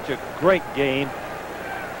had such a great game.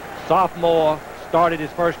 Sophomore, started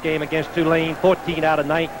his first game against Tulane, 14 out of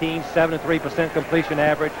 19, 73% completion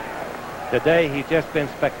average. Today, he's just been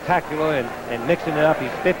spectacular and mixing it up.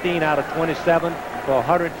 He's 15 out of 27 for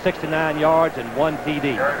 169 yards and 1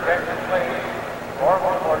 TD.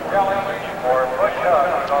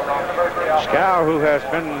 Scow, who has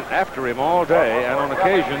been after him all day and on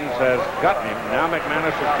occasions has gotten him. Now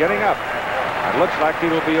McManus is getting up. It looks like he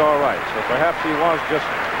will be all right. So perhaps he was just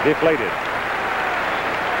deflated.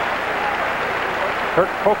 Kurt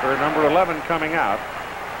Coker, number 11, coming out,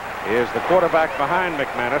 is the quarterback behind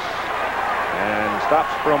McManus and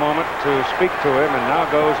stops for a moment to speak to him and now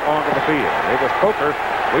goes onto the field. It was Coker.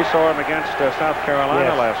 We saw him against South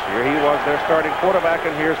Carolina last year. He was their starting quarterback,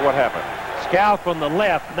 and here's what happened. Scow from the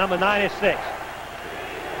left, number 96.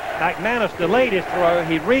 McManus delayed his throw.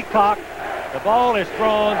 He recocked. The ball is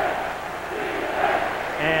thrown,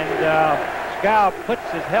 and Scow puts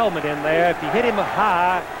his helmet in there. If he hit him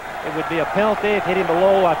high, it would be a penalty. If hit him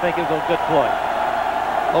below, I think it was a good play.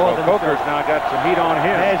 So Coker's now got some heat on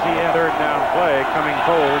him. Has he? Third down play coming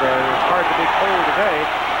cold. It's hard to be cold today.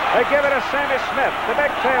 They give it to Sammy Smith, the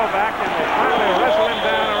big tailback, and they finally wrestle him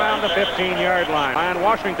down around the 15-yard line. Ryan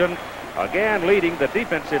Washington again leading the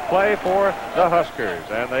defensive play for the Huskers,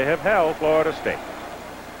 and they have held Florida State.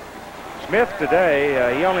 Smith today,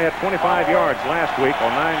 he only had 25 yards last week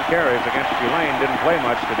on 9 carries against Tulane. Didn't play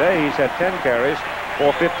much today. He's had 10 carries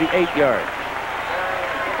for 58 yards.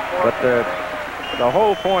 But the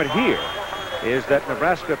whole point here is that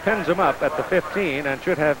Nebraska pins him up at the 15 and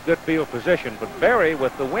should have good field position. But Berry,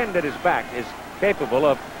 with the wind at his back, is capable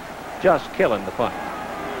of just killing the punt.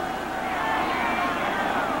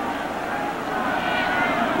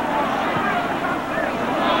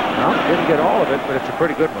 Well, didn't get all of it, but it's a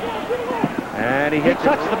pretty good one. And he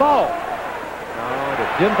touched the ball. No,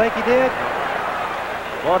 didn't think he did.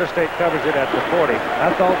 Florida State covers it at the 40.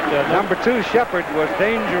 I thought number 2 Shepard was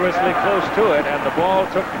dangerously close to it, and the ball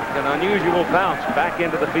took an unusual bounce back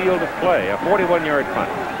into the field of play. A 41-yard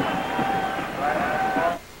punt.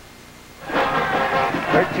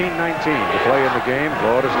 13-19 to play in the game.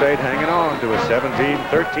 Florida State hanging on to a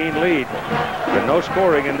 17-13 lead. But no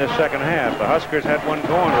scoring in this second half. The Huskers had one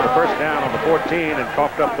going with a first down on the 14 and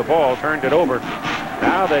coughed up the ball, turned it over.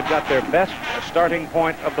 Now they've got their best starting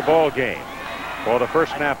point of the ball game for the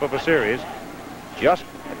first snap of a series, just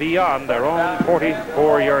beyond their own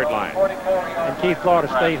 44-yard line. And Keith, Florida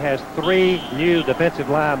State has 3 new defensive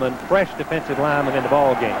linemen, fresh defensive linemen in the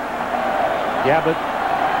ball game. Gabbett,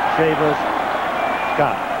 Shavers,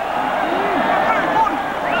 Scott.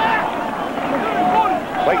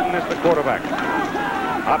 Clayton is the quarterback.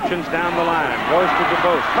 Options down the line. Goes to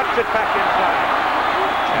DuBose. Cuts it back inside.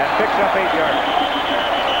 And picks up 8 yards.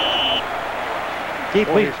 Keith,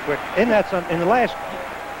 in the last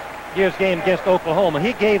year's game against Oklahoma,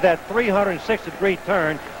 he gave that 360-degree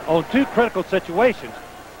turn on 2 critical situations.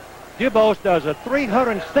 DuBose does a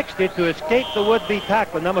 360 to escape the would-be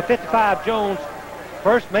tackler. Number 55, Jones,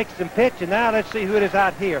 first makes him pitch, and now let's see who it is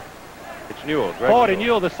out here. It's Newell. Forty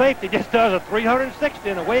Newell, the safety, just does a 360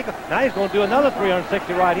 in the wake of. Now he's going to do another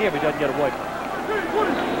 360 right here if he doesn't get away.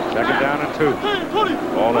 Second down and 2.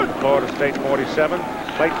 Ball at the Florida State 47.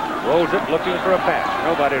 Clayton rolls it, looking for a pass.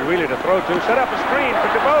 Nobody really to throw to. Set up a screen for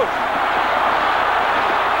DuBose.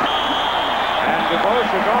 And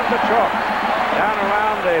DuBose is on the chalk. Down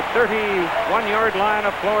around the 31-yard line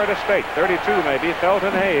of Florida State. 32 maybe.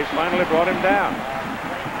 Felton Hayes finally brought him down.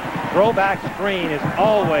 Throwback screen is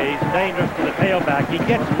always dangerous to the tailback. He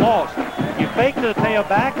gets lost. You fake to the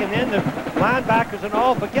tailback, and then the linebackers and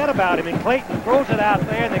all forget about him. And Clayton throws it out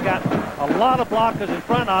there, and they got a lot of blockers in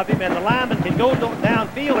front of him, and the lineman can go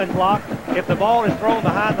downfield and block if the ball is thrown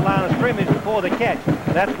behind the line of scrimmage before the catch.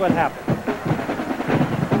 That's what happened.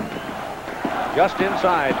 Just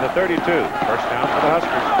inside the 32. First down for the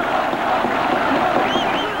Huskers.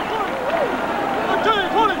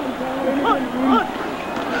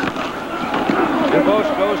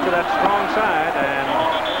 DuBose goes to that strong side, and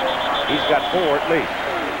he's got 4 at least.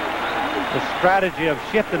 The strategy of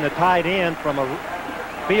shifting the tight end from a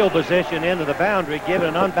field position into the boundary, given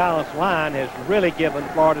an unbalanced line, has really given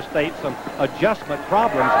Florida State some adjustment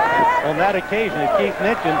problems on that occasion. As Keith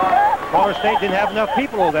mentioned, Florida State didn't have enough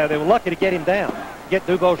people over there. They were lucky to get him down, get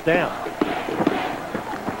DuBose down.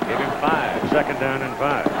 Give him 5. Second down and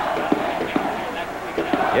 5.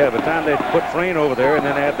 Yeah, by the time they put Frayne over there and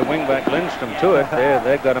then add the wingback Lindstrom to it,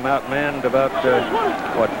 they've got him outmanned about,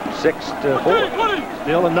 6-4.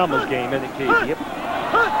 Still a numbers game, isn't it, Keith? Yep.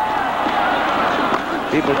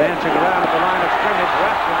 People dancing around at the line of scrimmage.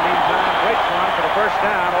 Weston, meantime, breaks one for the first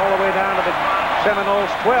down all the way down to the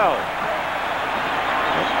Seminoles 12.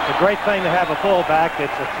 It's a great thing to have a fullback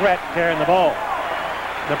that's a threat carrying the ball.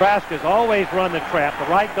 Nebraska's always run the trap. The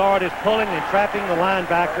right guard is pulling and trapping the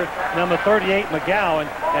linebacker, number 38, McGowan,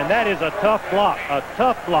 and that is a tough block,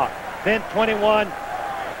 Then 21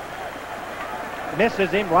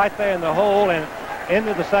 misses him right there in the hole, and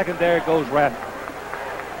into the secondary goes Rath.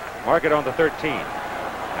 Mark it on the 13.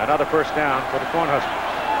 Another first down for the Cornhuskers.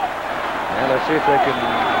 And let's see if they can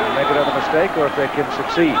make another mistake or if they can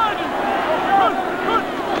succeed.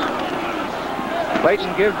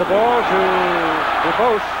 Clayton gives the ball to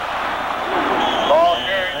DuBose.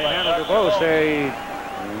 They handled DuBose.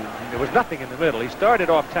 There was nothing in the middle. He started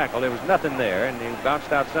off tackle. There was nothing there, and he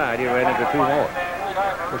bounced outside. He ran into 2 more.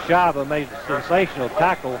 Well, Shaba made a sensational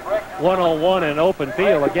tackle one-on-one in an open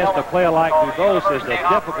field against a player like DuBose. Is a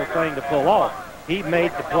difficult thing to pull off. He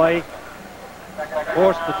made the play,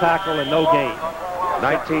 forced the tackle, and no gain.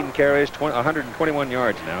 19 carries, 121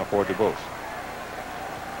 yards now for DuBose.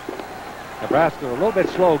 Nebraska a little bit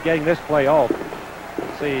slow getting this play off.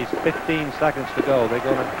 Let's see, 15 seconds to go. They're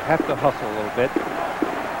going to have to hustle a little bit.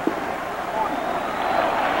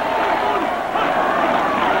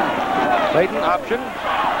 Clayton option.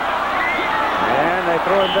 And they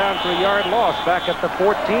throw him down for a yard loss back at the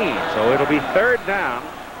 14. So it'll be 3rd down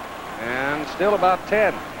and still about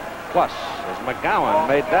 10 plus as McGowan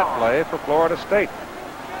made that play for Florida State.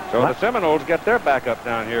 So the Seminoles get their backup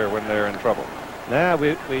down here when they're in trouble. Now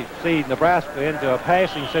we see Nebraska into a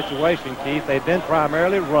passing situation, Keith. They've been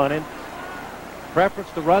primarily running. Preference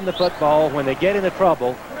to run the football when they get into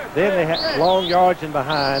trouble. Then they have long yards in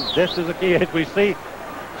behind. This is a key as we see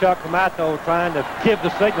Chuck Camato trying to give the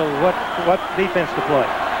signal what defense to play.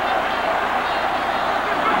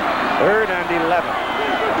 3rd and 11.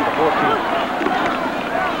 14.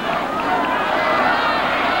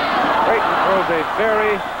 Creighton throws a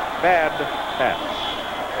very bad pass.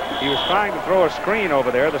 He was trying to throw a screen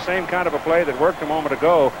over there, the same kind of a play that worked a moment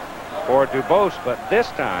ago for DuBose, but this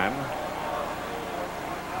time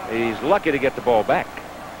he's lucky to get the ball back.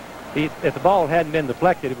 If the ball hadn't been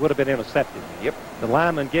deflected, it would have been intercepted. Yep. The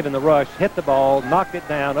lineman giving the rush, hit the ball, knocked it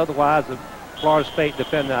down. Otherwise, the Florida State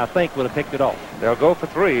defender, I think, would have picked it off. They'll go for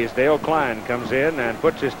 3 as Dale Klein comes in and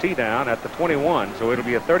puts his tee down at the 21, so it'll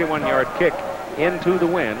be a 31-yard kick into the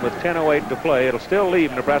wind with 10:08 to play. It'll still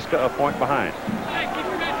leave Nebraska a point behind.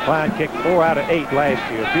 Klein kicked 4 out of 8 last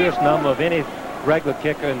year, fewest number of any regular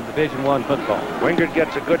kicker in Division I football. Wingard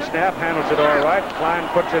gets a good snap, handles it all right. Klein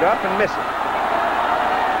puts it up and misses.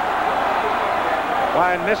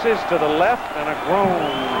 Line misses to the left, and a groan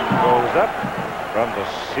goes up from the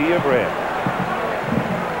sea of red.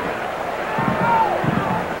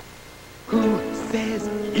 Who says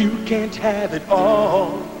you can't have it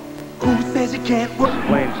all? Who says it can't work?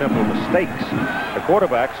 Plain simple mistakes. The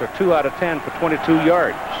quarterbacks are 2 out of 10 for 22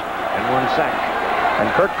 yards and 1 sack. And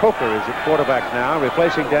Kurt Coker is at quarterback now,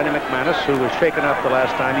 replacing Danny McManus, who was shaken up the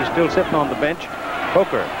last time. He's still sitting on the bench.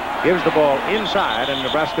 Coker gives the ball inside, and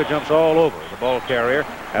Nebraska jumps all over the ball carrier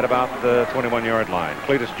at about the 21-yard line.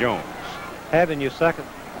 Cletus Jones. Having your second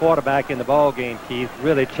quarterback in the ball game, Keith,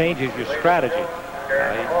 really changes your strategy.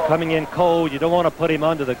 Coming in cold, you don't want to put him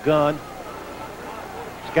under the gun.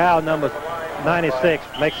 Scow number 96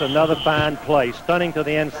 makes another fine play, stunning to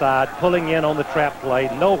the inside, pulling in on the trap play,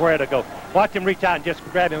 nowhere to go. Watch him reach out and just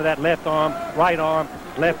grab him with that left arm,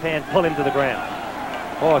 left hand, pull him to the ground.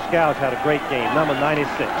 Boy, Scow's had a great game, number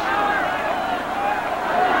 96.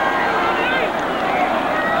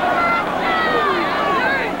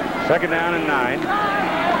 Second down and 9.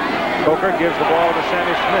 Coker gives the ball to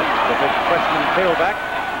Sammy Smith, the big freshman tailback.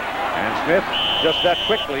 And Smith, just that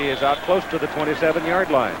quickly, is out close to the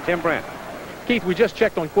 27-yard line. Tim Brandt. Keith, we just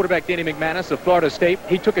checked on quarterback Danny McManus of Florida State.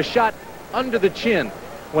 He took a shot under the chin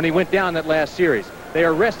when he went down that last series. They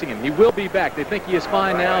are resting him. He will be back. They think he is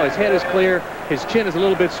fine now. His head is clear. His chin is a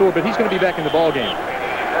little bit sore, but he's going to be back in the ball game.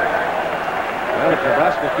 Well, if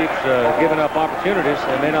Nebraska keeps giving up opportunities,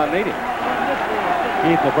 they may not need him.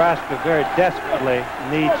 Keith, Nebraska very desperately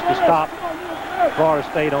needs to stop Florida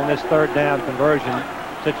State on this third down conversion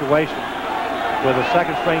situation. With a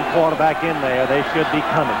second-string quarterback in there, they should be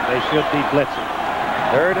coming. They should be blitzing.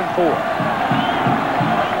 3rd and 4.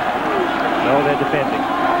 No, they're defending.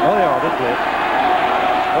 Oh, they are. They're blitz.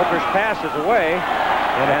 Coker's pass is away,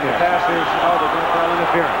 and the pass is, they're going to call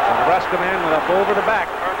interference. The Nebraska man went up over the back,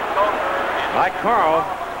 like Carl,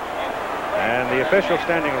 and the official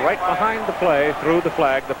standing right behind the play threw the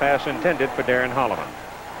flag, the pass intended for Darren Holloman.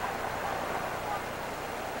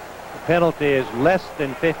 The penalty is less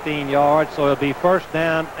than 15 yards, so it'll be first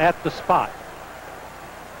down at the spot.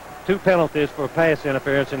 2 penalties for pass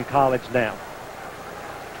interference in college now.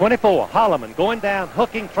 24, Holloman going down,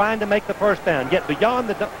 hooking, trying to make the first down, get beyond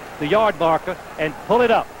the yard marker and pull it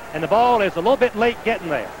up. And the ball is a little bit late getting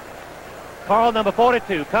there. Carl, number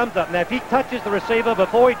 42, comes up. Now, if he touches the receiver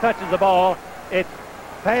before he touches the ball, it's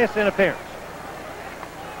pass interference.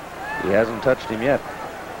 He hasn't touched him yet,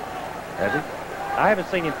 has he? I haven't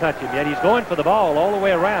seen him touch him yet. He's going for the ball all the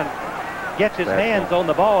way around, gets his hands on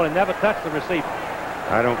the ball and never touched the receiver.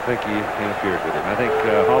 I don't think he interfered with him. I think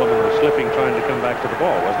Holloman was slipping, trying to come back to the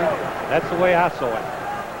ball, wasn't he? That's the way I saw it.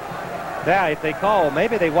 Now, if they call,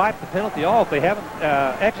 maybe they wipe the penalty off. They haven't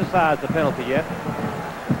exercised the penalty yet.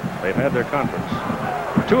 They've had their conference.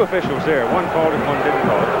 2 officials there. One called and one didn't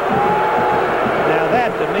call it. Now,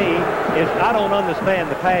 that to me is, I don't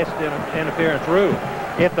understand the pass interference rule.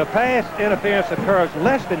 If the pass interference occurs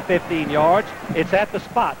less than 15 yards, it's at the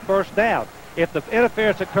spot, first down. If the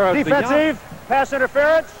interference occurs defensive pass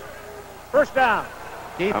interference, first down.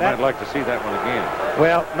 I might like to see that one again.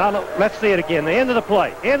 Well, now let's see it again. The end of the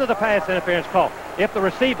play, end of the pass interference call. If the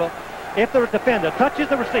defender touches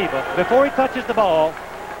the receiver before he touches the ball,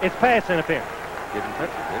 it's pass interference. Didn't touch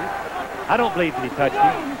it, did he? I don't believe that he touched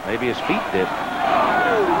him. Maybe his feet did.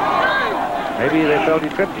 Maybe they felt he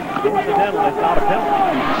tripped him. Incidental, it's not a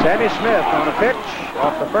penalty. Sammy Smith on a pitch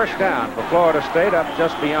off the first down for Florida State, up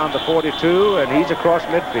just beyond the 42, and he's across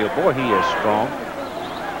midfield. Boy, he is strong.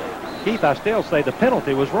 Keith, I still say the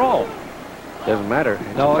penalty was wrong. Doesn't matter.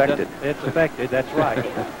 It's affected. It's affected. That's right.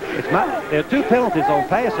 There are 2 penalties on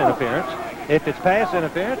pass interference. If it's pass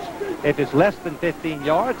interference, if it's less than 15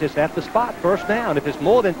 yards, it's at the spot, first down. If it's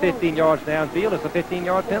more than 15 yards downfield, it's a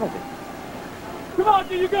 15-yard penalty. Come on,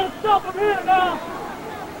 you got to stop him here now.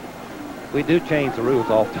 We do change the rules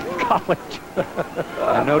often in college.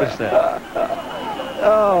 I noticed that.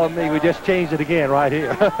 Oh, me, we just changed it again right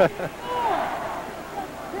here.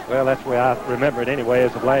 Well, that's the way I remember it anyway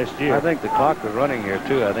as of last year. I think the clock was running here,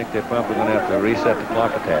 too. I think they're probably going to have to reset the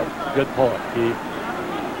clock a tad. Good point, Keith.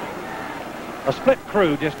 A split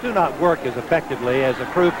crew just do not work as effectively as a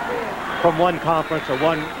crew from one conference or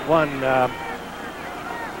one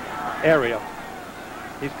area.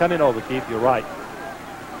 He's coming over, Keith. You're right.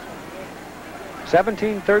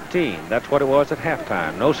 17-13. That's what it was at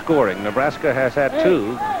halftime. No scoring. Nebraska has had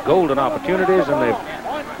 2 golden opportunities, and they've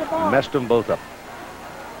messed them both up.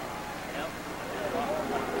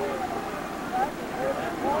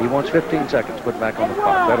 He wants 15 seconds put back on the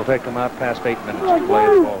clock. That'll take them out past 8 minutes to play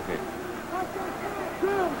the ball game.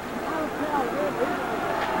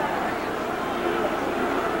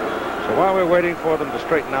 So So while we're waiting for them to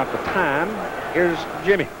straighten out the time, here's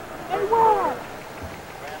Jimmy.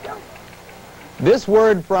 This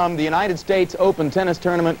word from the United States Open Tennis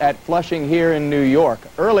Tournament at Flushing here in New York.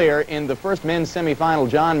 Earlier in the first men's semifinal,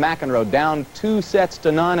 John McEnroe, down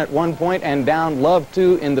 2-0 at one point and down love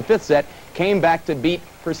 2 in the 5th set, came back to beat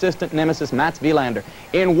persistent nemesis Mats Wilander.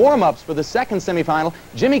 In warm-ups for the second semifinal,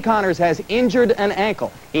 Jimmy Connors has injured an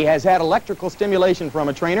ankle. He has had electrical stimulation from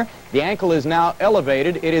a trainer. The ankle is now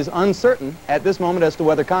elevated. It is uncertain at this moment as to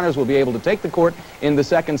whether Connors will be able to take the court in the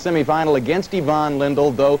second semifinal against Yvonne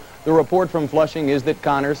Lindell, though the report from Flushing is that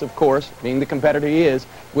Connors, of course, being the competitor he is,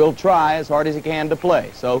 will try as hard as he can to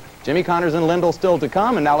play. So Jimmy Connors and Lindell still to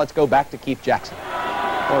come, and now let's go back to Keith Jackson.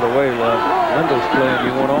 Well, the way Lindell's playing,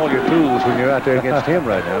 you want all your tools when you're out there against him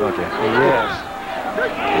right now, don't you?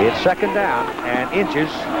 Yes. It's second down and inches.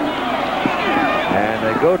 And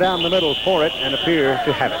they go down the middle for it and appear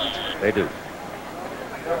to have it. They do.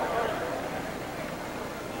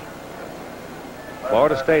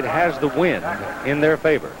 Florida State has the wind in their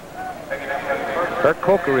favor. Kirk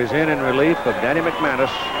Coker is in relief of Danny McManus,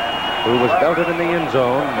 who was belted in the end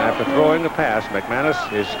zone after throwing a pass.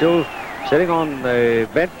 McManus is still sitting on the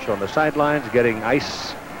bench on the sidelines getting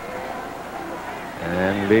ice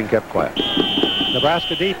and being kept quiet.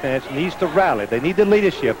 Nebraska defense needs to rally. They need the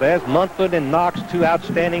leadership. There's Munford and Knox, two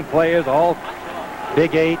outstanding players, all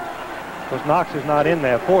Big 8. Because Knox is not in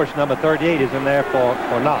there. Force number 38 is in there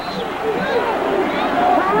for Knox.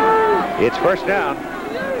 It's first down.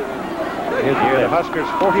 Near the Huskers'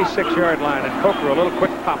 46-yard line, and Coker a little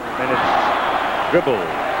quick pop, and it's dribbled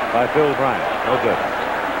by Phil Bryant. No good.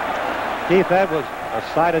 Keith, that was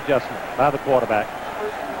a slight adjustment by the quarterback.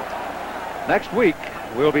 Next week,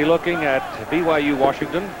 we'll be looking at BYU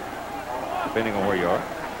Washington, depending on where you are,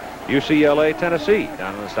 UCLA Tennessee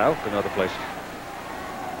down in the south and other places.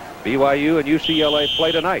 BYU and UCLA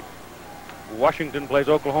play tonight. Washington plays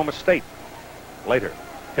Oklahoma State later.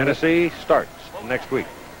 Tennessee starts next week.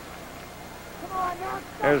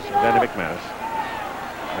 There's Danny McManus.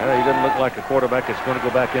 Well, he doesn't look like a quarterback that's going to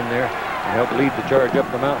go back in there and help lead the charge up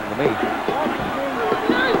the mountain to me.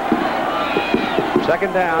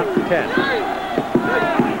 Second down, 10.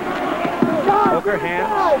 Coker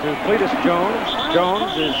hands to Cletus Jones.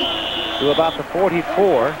 Jones is to about the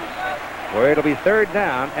 44, where it'll be third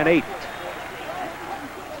down and 8.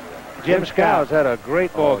 Jim Skow's had a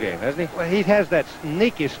great ball game, hasn't he? Well, he has that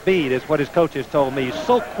sneaky speed, is what his coaches told me. He's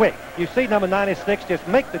so quick. You see number 96 just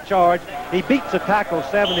make the charge. He beats the tackle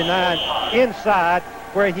 79 inside,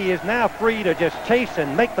 where he is now free to just chase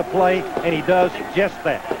and make the play, and he does just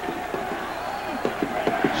that.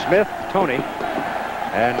 Smith, Tony,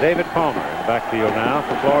 and David Palmer in the backfield now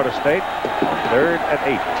for Florida State. Third and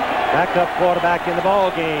 8. Backup quarterback in the ball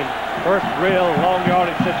game. First real long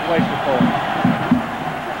yardage situation for him.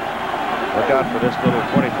 Look out for this little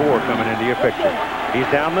 24 coming into your picture. He's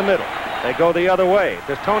down the middle. They go the other way.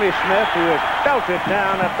 There's Tony Smith, who is belted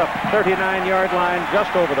down at the 39-yard line,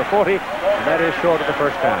 just over the 40, and that is short of the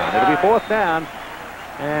first down. It'll be fourth down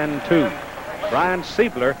and 2. Brian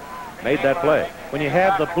Siebler made that play. When you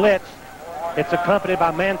have the blitz, it's accompanied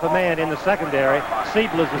by man-for-man in the secondary.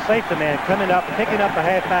 Siebler's the safety man coming up, picking up the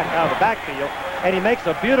halfback out of the backfield, and he makes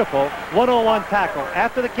a beautiful one-on-one tackle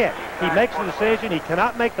after the catch. He makes the decision. He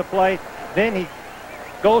cannot make the play. Then he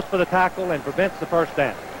goes for the tackle and prevents the first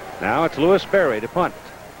down. Now it's Lewis Berry to punt.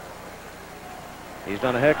 He's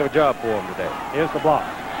done a heck of a job for him today. Here's the block.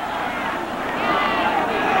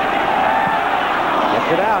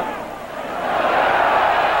 Gets it out.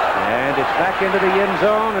 And it's back into the end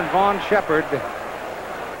zone, and Vaughn Shepard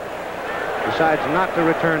decides not to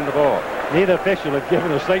return the ball. Neither official has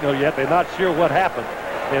given a signal yet. They're not sure what happened.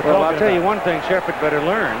 Well, I'll tell you one thing Shepard better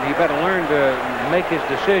learn. He better learn to make his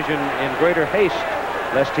decision in greater haste,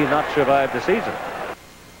 lest he not survive the season.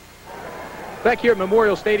 Back here at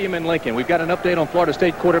Memorial Stadium in Lincoln, we've got an update on Florida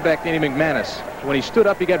State quarterback Danny McManus. When he stood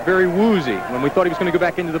up, he got very woozy when we thought he was going to go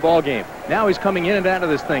back into the ball game. Now he's coming in and out of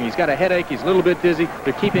this thing. He's got a headache. He's a little bit dizzy.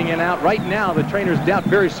 They're keeping him out. Right now, the trainers doubt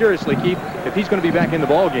very seriously, Keith, if he's going to be back in the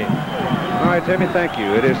ball game. All right, Timmy, thank you.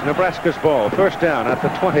 It is Nebraska's ball. First down at the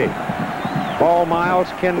 20. Paul Miles,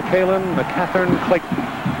 Ken Kalin, McCathern, Clayton,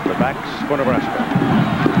 the backs for Nebraska.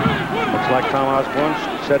 Looks like Tom Osborne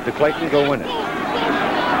said to Clayton, go win it.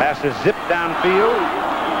 Pass is zipped downfield.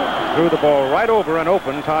 Threw the ball right over an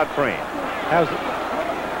open Todd Frame. How's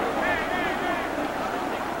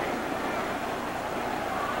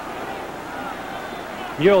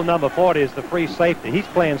it? Mule number 40 is the free safety. He's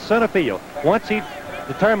playing center field. Once he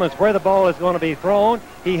determines where the ball is going to be thrown,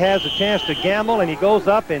 he has a chance to gamble, and he goes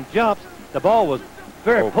up and jumps. The ball was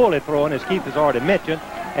very poorly thrown, as Keith has already mentioned,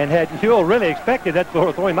 And had Newell really expected that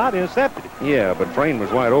throw, he might have intercepted it. Yeah, but Frayne was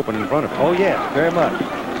wide open in front of him. Oh, yes, very much.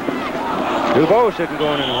 Dubose isn't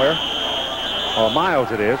going anywhere. Or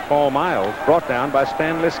Miles it is. Paul Miles, brought down by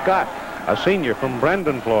Stanley Scott, a senior from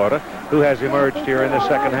Brandon, Florida, who has emerged here in the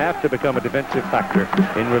second half to become a defensive factor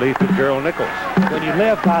in relief of Gerald Nichols. When you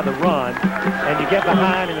live by the run and you get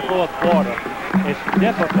behind in the fourth quarter, it's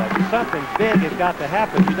difficult. Something big has got to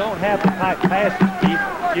happen. You don't have the tight passes, Keith.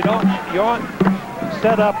 You aren't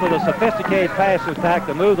set up with a sophisticated pass attack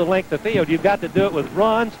to move the length of the field. You've got to do it with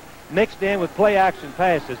runs mixed in with play-action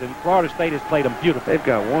passes, and Florida State has played them beautifully. They've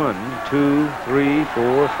got 1, 2, 3,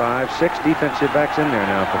 4, 5, 6 defensive backs in there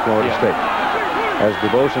now for Florida State. As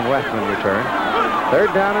DuBose and Rathman return.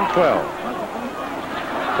 3rd down and 12.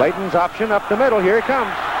 Clayton's option up the middle. Here he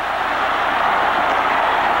comes.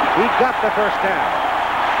 He got the first down.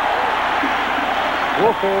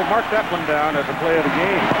 Wolf will mark that one down as a play of the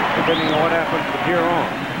game, depending on what happens from here on.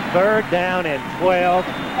 3rd down and 12,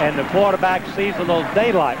 and the quarterback sees a little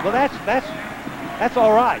daylight. Well, that's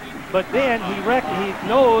all right. But then he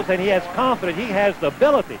knows and he has confidence. He has the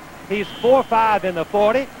ability. He's 4-5 in the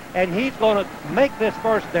 40, and he's going to make this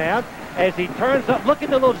first down as he turns up. Look at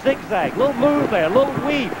the little zigzag, little move there, little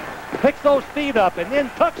weave. Picks those feet up and then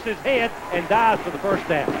tucks his head and dives for the first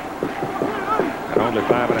down. And only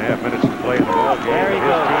 5.5 minutes to play in the ball game. There he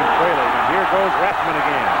goes. Team trailing, and here goes Rathman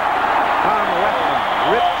again. Tom Rathman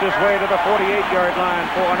rips his way to the 48-yard line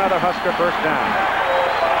for another Husker first down.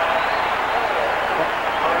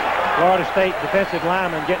 Florida State defensive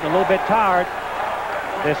lineman getting a little bit tired.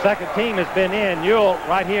 Their second team has been in. Newell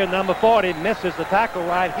right here, number 40, misses the tackle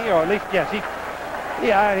right here, or at least, yes, he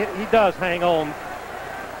does hang on.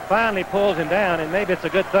 Finally pulls him down, and maybe it's a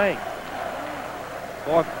good thing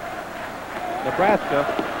for Nebraska.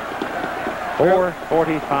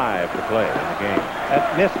 4:45 to play in the game.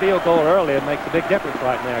 That missed field goal earlier makes a big difference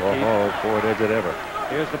right now, Keith. Oh, boy, did it ever.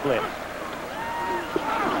 Here's the blitz.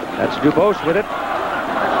 That's DuBose with it.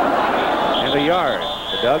 And a yard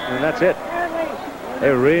to Doug, and that's it.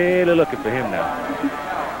 They're really looking for him now.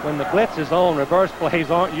 When the blitz is on, reverse plays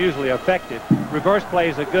aren't usually effective. Reverse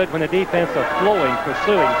plays are good when the defense are flowing,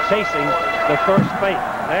 pursuing, chasing the first fake.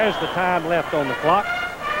 There's the time left on the clock.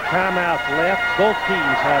 Timeouts left. Both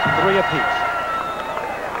teams have 3 apiece.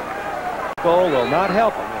 Goal will not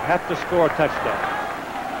help them. They'll have to score a touchdown.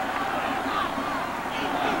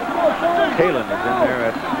 Kalen is in there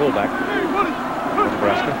at fullback for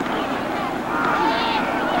Nebraska.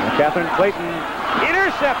 And Catherine Clayton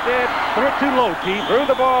intercepted. Threw it too low, Keith. Threw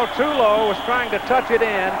the ball too low, was trying to touch it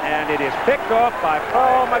in, and it is picked off by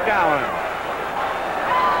Paul McGowan.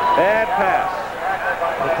 Bad pass.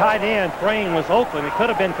 The tight end, Frayne, was open. It could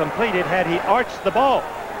have been completed had he arched the ball.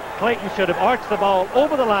 Clayton should have arched the ball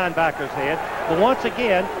over the linebacker's head. But once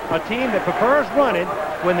again, a team that prefers running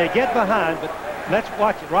when they get behind. But let's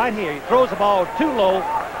watch it right here. He throws the ball too low.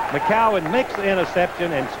 McGowan makes the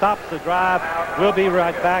interception and stops the drive. We'll be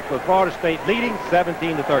right back with Florida State leading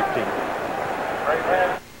 17-13.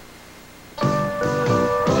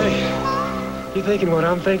 Hey, you thinking what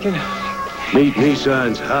I'm thinking? Meet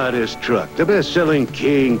Nissan's hottest truck, the best-selling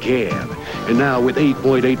King Cab. And now with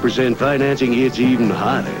 8.8% financing, it's even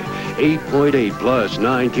hotter. 8.8 plus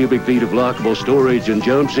 9 cubic feet of lockable storage and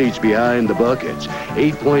jump seats behind the buckets.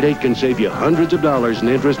 8.8 can save you hundreds of dollars in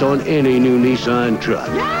interest on any new Nissan truck.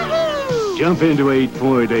 Yahoo! Jump into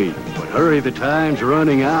 8.8, but hurry, the time's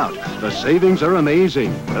running out. The savings are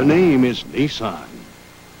amazing. The name is Nissan.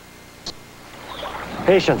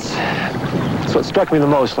 Patience. That's what struck me the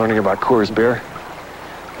most learning about Coors beer.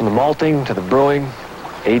 From the malting to the brewing,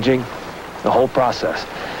 aging, the whole process.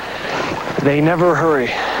 They never hurry.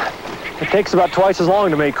 It takes about twice as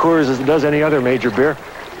long to make Coors as it does any other major beer.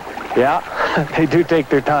 Yeah, they do take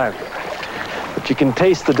their time. But you can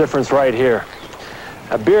taste the difference right here.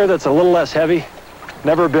 A beer that's a little less heavy,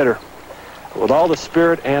 never bitter, but with all the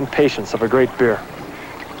spirit and patience of a great beer.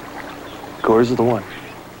 Coors is the one.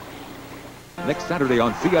 Next Saturday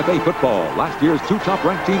on CFA football, last year's 2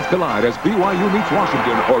 top-ranked teams collide as BYU meets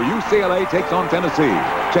Washington or UCLA takes on Tennessee.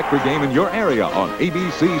 Check the game in your area on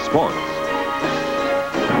ABC Sports.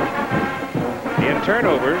 In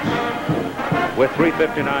turnovers, with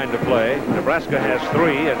 3:59 to play, Nebraska has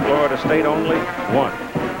 3 and Florida State only 1.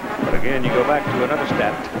 But again, you go back to another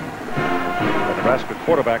stat. The Nebraska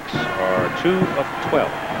quarterbacks are 2 of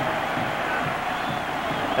 12.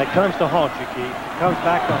 That comes to haunt you, Keith. It comes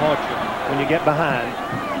back to haunt you when you get behind.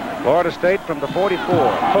 Florida State from the 44.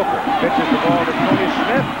 Coker pitches the ball to Tony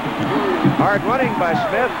Smith. Hard running by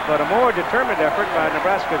Smith, but a more determined effort by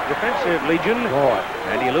Nebraska's defensive legion.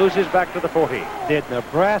 And he loses back to the 40. Did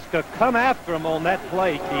Nebraska come after him on that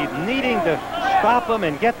play, Keith, needing to stop him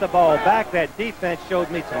and get the ball back? That defense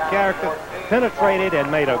showed me some character, penetrated,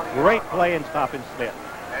 and made a great play in stopping Smith.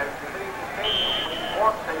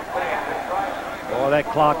 Boy, that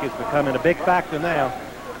clock is becoming a big factor now.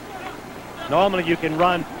 Normally you can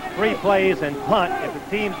run 3 plays and punt. If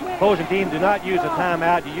the opposing team do not use a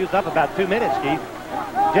timeout, you use up about 2 minutes, Keith.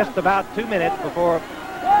 Just about 2 minutes before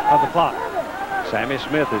of the clock. Sammy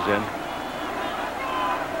Smith is in.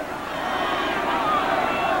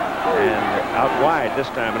 And out wide this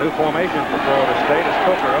time. A new formation for Florida State as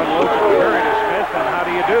Coker unloads it. Hurry to Smith, and how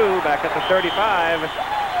do you do? Back at the 35.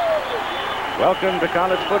 Welcome to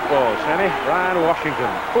college football, Sammy. Brian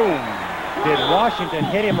Washington. Boom. Did Washington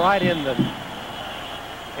hit him right in the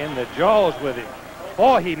jaws with it?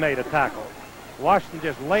 Boy, he made a tackle. Washington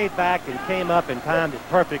just laid back and came up and timed it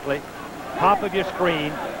perfectly. Top of your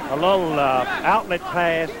screen, a little outlet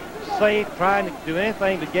pass, safe, trying to do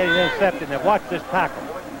anything to get it intercepted. Now watch this tackle.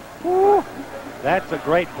 Woo. That's a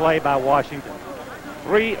great play by Washington.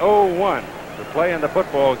 3:01 to play in the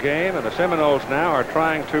football game, and the Seminoles now are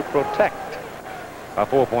trying to protect a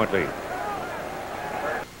 4-point lead.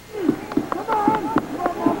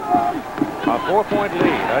 A 4-point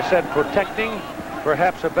lead. I said protecting.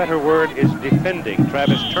 Perhaps a better word is defending.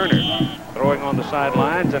 Travis Turner throwing on the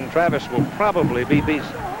sidelines, and Travis will probably be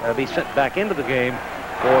sent back into the game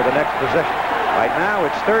for the next possession. Right now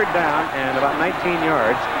it's 3rd down and about 19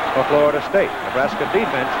 yards for Florida State. Nebraska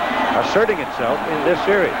defense asserting itself in this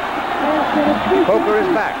series. Coker is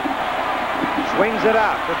back. Swings it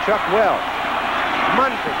out to Chuck Wells.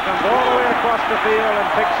 Munford comes all the way across the field and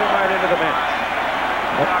picks him right into the bench.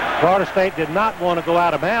 Florida State did not want to go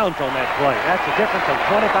out of bounds on that play. That's a difference of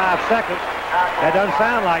 25 seconds. That doesn't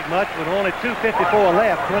sound like much, with only 2:54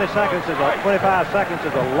 left. 25 seconds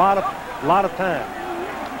is a lot of time.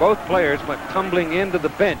 Both players went tumbling into the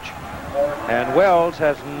bench, and Wells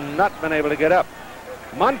has not been able to get up.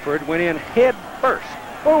 Munford went in head first.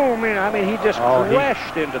 Boom! I mean, he just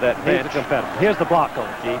crashed into that bench. He's a competitor. Here's the block on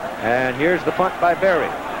it, Keith. And here's the punt by Berry.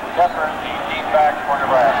 Deep back for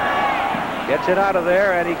Nebraska. Gets it out of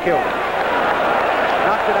there, and he killed it.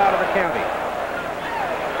 Knocked it out of the county.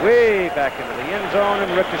 Way back into the end zone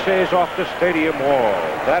and ricochets off the stadium wall.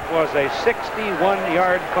 That was a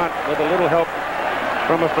 61-yard punt with a little help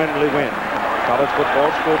from a friendly wind. College football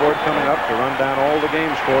scoreboard coming up to run down all the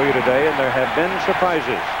games for you today, and there have been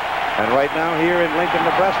surprises. And right now here in Lincoln,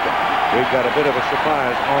 Nebraska, we've got a bit of a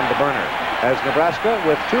surprise on the burner, as Nebraska,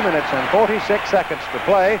 with 2 minutes and 46 seconds to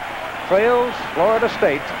play, trails Florida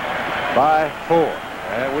State by 4.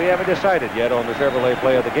 We haven't decided yet on the Chevrolet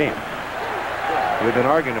play of the game. We've been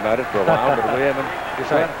arguing about it for a while, but we haven't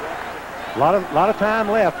decided. A lot of time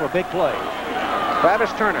left for a big play.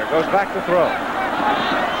 Travis Turner goes back to throw.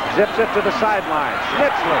 Zips it to the sideline.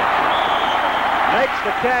 Schnitzler makes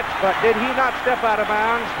the catch, but did he not step out of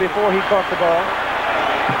bounds before he caught the ball?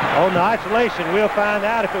 On the isolation, we'll find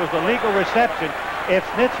out if it was a legal reception. If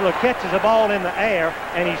Schnitzler catches a ball in the air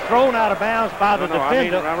and he's thrown out of bounds by the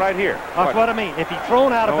defender. I mean, right here. That's what I mean. If he's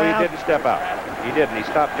thrown out of bounds. No, he didn't step out. He didn't. He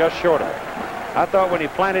stopped just short of it. I thought when he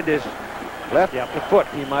planted his left foot,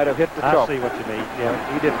 he might have hit the chalk. I see what you mean. Yeah,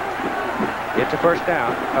 he didn't. It's a first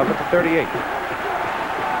down up at the 38.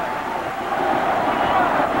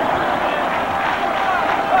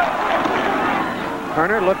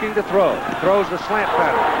 Turner looking to throw. Throws the slant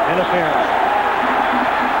pattern. Interference.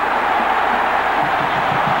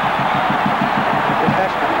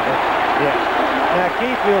 Yes. Now,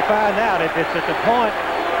 Keith, we'll find out if it's at the point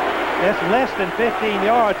that's less than 15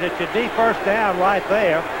 yards. It should be first down right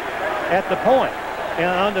there at the point. And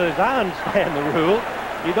under, as I understand the rule,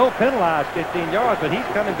 you don't penalize 15 yards, but he's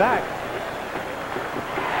coming back.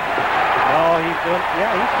 Oh, he's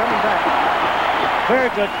coming back. Very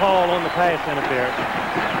good call on the pass interference.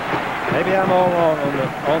 Maybe I'm all wrong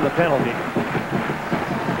on the penalty.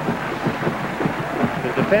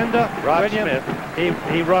 The defender, Williams,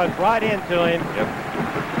 he runs right into him. Yep.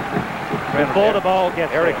 Before the ball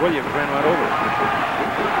gets Eric there. Williams ran right over it.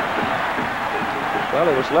 Well,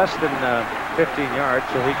 it was less than 15 yards,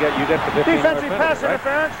 so you get the 15-yard defensive pass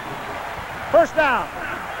interference. First down.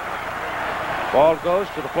 Ball goes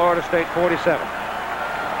to the Florida State 47.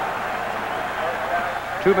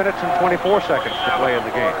 2 minutes and 24 seconds to play in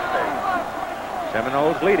the game.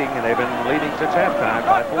 Seminoles leading, and they've been leading since halftime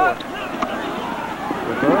by 4.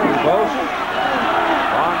 Close.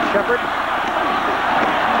 Ron Shepard.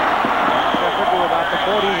 To about the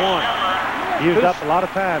 41. Used up a lot of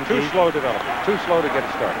time. Too slow development. Too slow to get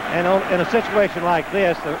started. And in a situation like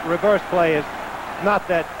this, the reverse play is not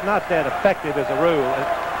that effective as a rule.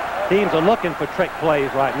 Teams are looking for trick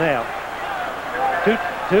plays right now.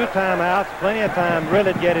 Two timeouts, plenty of time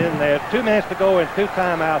really to get in there. 2 minutes to go and 2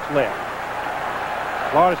 timeouts left.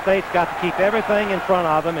 Florida State's got to keep everything in front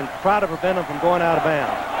of them and try to prevent them from going out of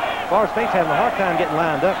bounds. Florida State's having a hard time getting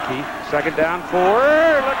lined up, Keith. Second down, 4.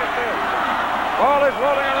 Look at this. Ball is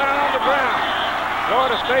rolling around on the ground.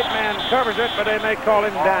 Florida State man covers it, but they may call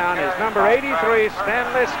him down. It's number 83,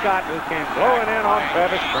 Stanley Scott, who came blowing in on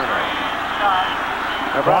Travis Turner.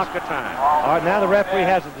 Nebraska time. All right, now the referee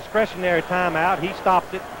has a discretionary timeout. He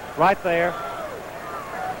stopped it right there.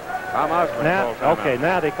 Tom Osborne now, calls okay,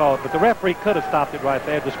 now they call it, but the referee could have stopped it right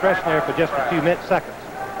there, discretionary for just a few seconds.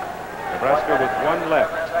 Nebraska with 1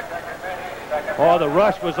 left. Oh, the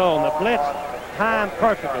rush was on. The blitz timed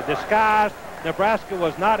perfectly. Disguised. Nebraska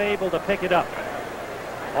was not able to pick it up.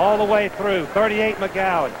 All the way through. 38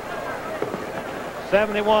 McGowan.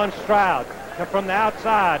 71 Stroud. From the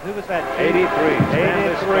outside. Who was that? 83.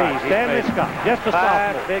 83. Stanley Scott. Just a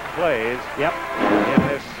sophomore. 5 big plays. Yep. In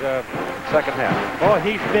this second half. Oh,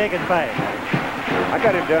 he's big and fast. I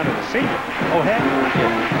got him down to the senior. Oh, heck.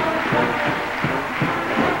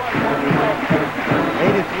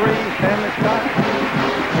 83, Stanley Scott.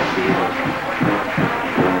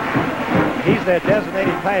 He's their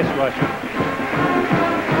designated pass rusher.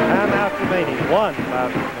 Timeout remaining. 1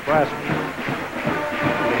 by Nebraska.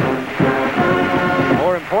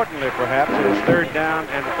 More importantly, perhaps, it is 3rd down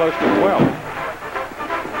and close to 12.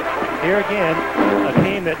 Here again, a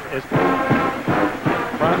team that is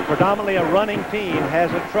predominantly a running team has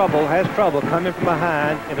trouble coming from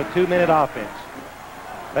behind in a 2-minute offense.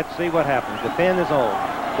 Let's see what happens. Defend is on.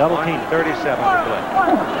 Double team. 37 to play.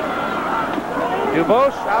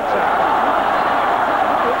 Dubose outside.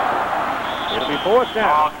 It'll be 4th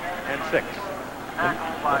down and 6.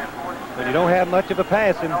 When you don't have much of a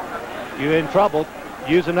passing, you're in trouble.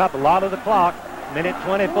 Using up a lot of the clock. Minute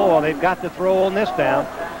 24. They've got to throw on this down.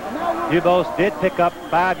 Dubose did pick up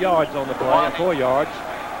 5 yards on the play, 4 yards.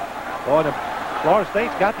 Boy, the Florida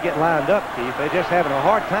State's got to get lined up, Keith. They're just having a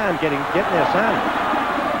hard time getting their assignment.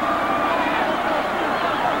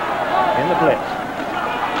 In the blitz.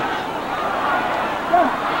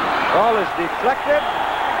 Ball is deflected.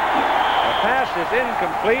 The pass is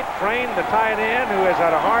incomplete. Frayne, the tight end, who has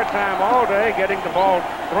had a hard time all day getting the ball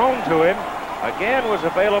thrown to him, again was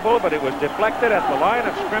available, but it was deflected at the line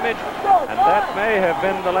of scrimmage, and that may have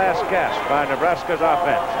been the last gasp by Nebraska's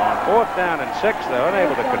offense. On 4th down and 6, they're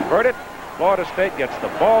unable to convert it. Florida State gets the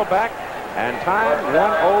ball back, and time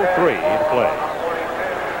 1:03 to play.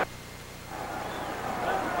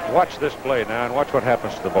 Watch this play now and watch what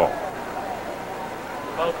happens to the ball.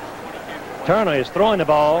 Turner is throwing the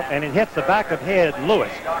ball, and it hits the back of head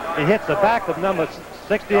Lewis. It hits the back of number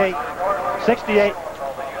 68.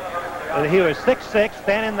 He was 6'6",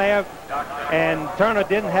 standing there, and Turner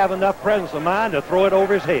didn't have enough presence of mind to throw it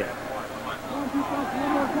over his head.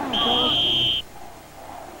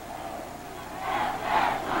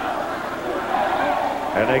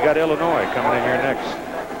 And they got Illinois coming in here next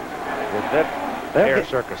with that air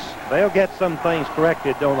circus. They'll get some things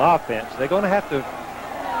corrected on offense. They're going to have to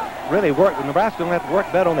really work. Nebraska's going to have to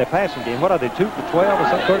work better on their passing game. What are they, 2 for 12 or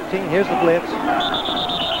something? 13? Here's the blitz.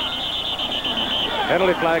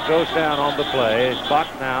 Penalty flag goes down on the play. Clock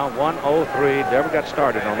now 1:03. Never got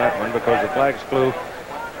started on that one because the flags flew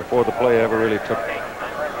before the play ever really took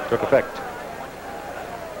effect.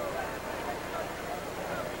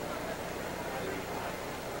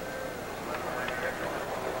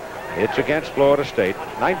 It's against Florida State.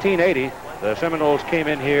 1980, the Seminoles came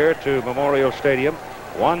in here to Memorial Stadium,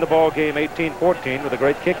 won the ball game 18-14 with a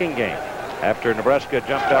great kicking game after Nebraska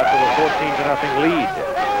jumped out to a 14-0 lead.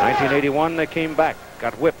 1981, they came back,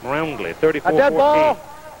 got whipped roundly, 34-14. A dead ball,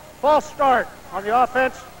 false start on the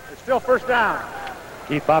offense. It's still 1st down.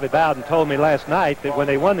 Keith, Bobby Bowden told me last night that when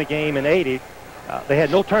they won the game in 80, they had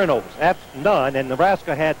no turnovers, none, and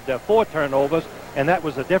Nebraska had 4 turnovers, and that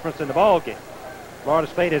was the difference in the ball game. Florida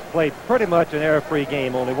State has played pretty much an error-free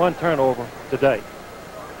game, only 1 turnover today.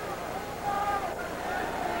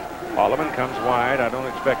 Holloman comes wide. I don't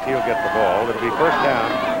expect he'll get the ball. It'll be 1st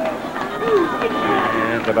down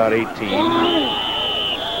and about 18.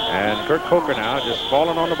 And Kurt Coker now just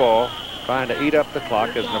falling on the ball, trying to eat up the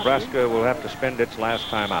clock as Nebraska will have to spend its last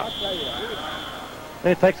time out.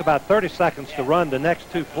 It takes about 30 seconds to run the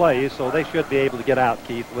next 2 plays, so they should be able to get out,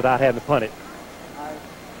 Keith, without having to punt it.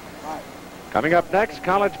 Coming up next,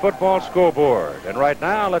 college football scoreboard. And right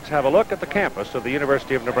now, let's have a look at the campus of the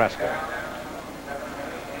University of Nebraska.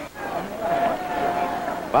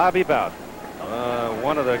 Bobby Bowden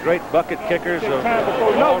one of the great bucket kickers of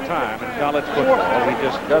all time in college football. He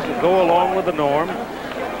just doesn't go along with the norm.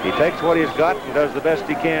 He takes what he's got and does the best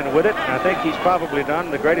he can with it. And I think he's probably done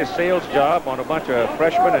the greatest sales job on a bunch of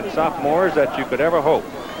freshmen and sophomores that you could ever hope.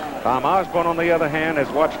 Tom Osborne, on the other hand, has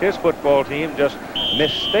watched his football team just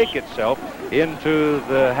mistake itself into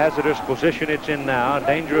the hazardous position it's in now, in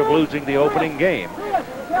danger of losing the opening game.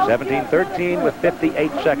 17-13 with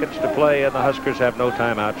 58 seconds to play, and the Huskers have no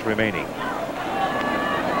timeouts remaining.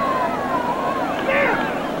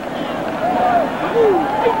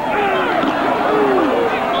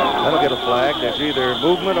 That'll get a flag. There's either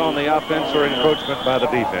movement on the offense or encroachment by the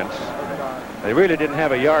defense. They really didn't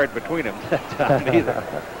have a yard between them that time either.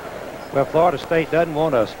 Well, Florida State doesn't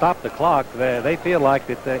want to stop the clock. They feel like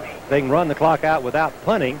that they can run the clock out without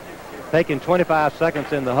punting, taking 25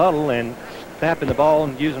 seconds in the huddle and snapping the ball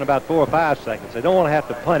and using about 4 or 5 seconds. They don't want to have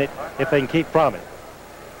to punt it if they can keep from it.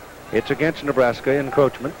 It's against Nebraska,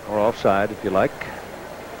 encroachment, or offside if you like.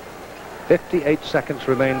 58 seconds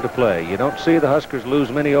remain to play. You don't see the Huskers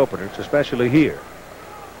lose many openers, especially here.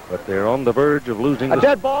 But they're on the verge of losing. A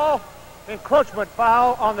dead ball, encroachment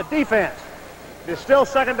foul on the defense. It's still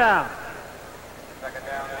second down.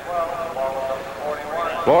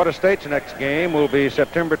 Florida State's next game will be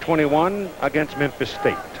September 21 against Memphis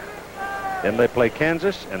State. Then they play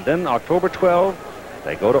Kansas, and then October 12,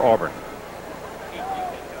 they go to Auburn.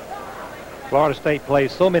 Florida State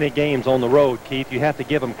plays so many games on the road, Keith. You have to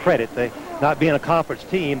give them credit. They, not being a conference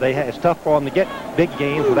team, it's tough for them to get big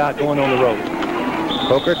games without going on the road.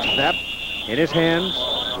 Coker snap in his hands,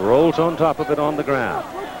 rolls on top of it on the ground.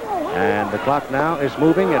 And the clock now is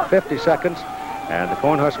moving at 50 seconds, and the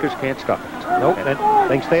Cornhuskers can't stop it. Nope, and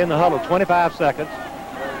they can stay in the huddle 25 seconds.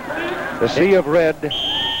 The sea of red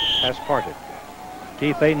has parted.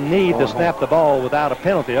 Keith, they need to snap the ball without a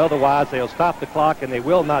penalty. Otherwise, they'll stop the clock, and they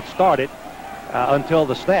will not start it until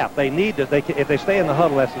the snap. They need to. If they stay in the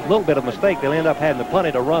huddle, that's a little bit of a mistake. They'll end up having to punt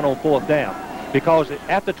it or run on 4th down, because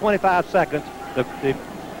after 25 seconds, the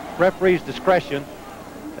referee's discretion.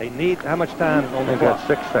 They need how much time on the clock?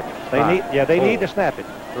 6 seconds. They need to snap it.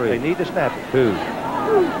 3. They need to snap it. 2. 1.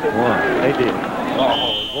 They did.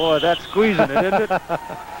 Oh boy, that's squeezing it, isn't it?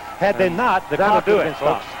 Had they not, the clock would have been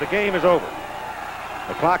stopped. The game is over.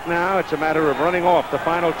 The clock now, it's a matter of running off the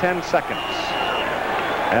final 10 seconds.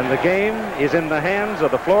 And the game is in the hands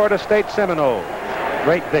of the Florida State Seminoles.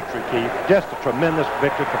 Great victory, Keith. Just a tremendous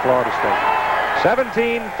victory for Florida State.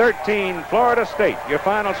 17-13, Florida State, your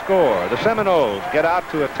final score. The Seminoles get out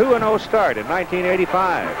to a 2-0 start in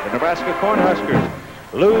 1985. The Nebraska Cornhuskers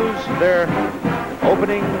lose their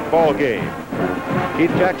opening ball game. Keith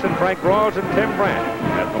Jackson, Frank Rawls, and Tim Brandt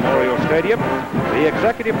at Memorial Stadium. The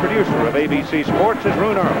executive producer of ABC Sports is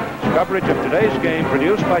Roone Arledge. Coverage of today's game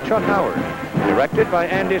produced by Chuck Howard. Directed by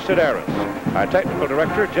Andy Sedaris. Our technical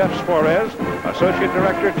director, Jeff Suarez. Associate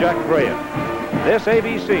director, Jack Graham. This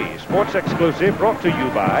ABC Sports Exclusive brought to you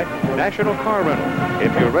by National Car Rental.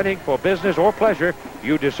 If you're renting for business or pleasure,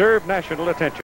 you deserve national attention.